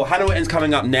right, well, Hannah Witton's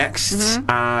coming up next,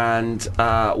 and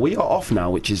we are off now,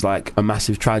 which is like a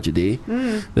massive tragedy.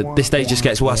 This day just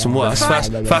gets worse and worse.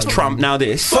 First Trump, now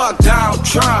this. Fuck Donald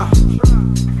Trump.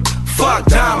 Fuck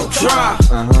Donald Trump.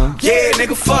 Yeah,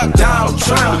 nigga, fuck Donald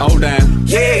Trump. Oh, damn.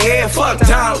 Yeah, fuck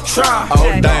Donald Trump.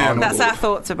 Oh, damn. That's our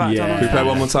thoughts about Donald Can we play Trump.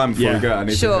 one more time before we go? I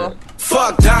need Sure.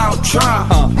 Fuck Donald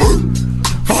Trump.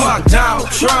 Fuck Donald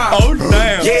Trump. Oh,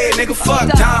 damn. Yeah, nigga, fuck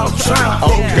Donald Trump.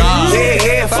 Oh, God.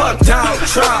 Yeah, fuck Donald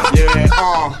Trump.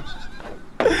 Yeah.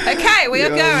 Okay, we are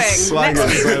going.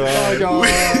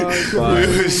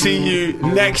 We'll see you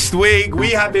next week.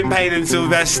 We have been Payne and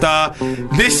Sylvester.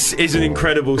 This is an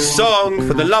incredible song,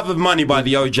 For the Love of Money by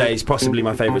the OJs, possibly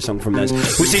my favourite song from theirs.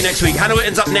 We'll see you next week. Hannah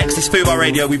Witton's up next. It's Fubar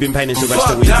Radio. We've been Payne and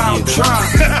Sylvester. Fuck Donald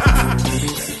Trump.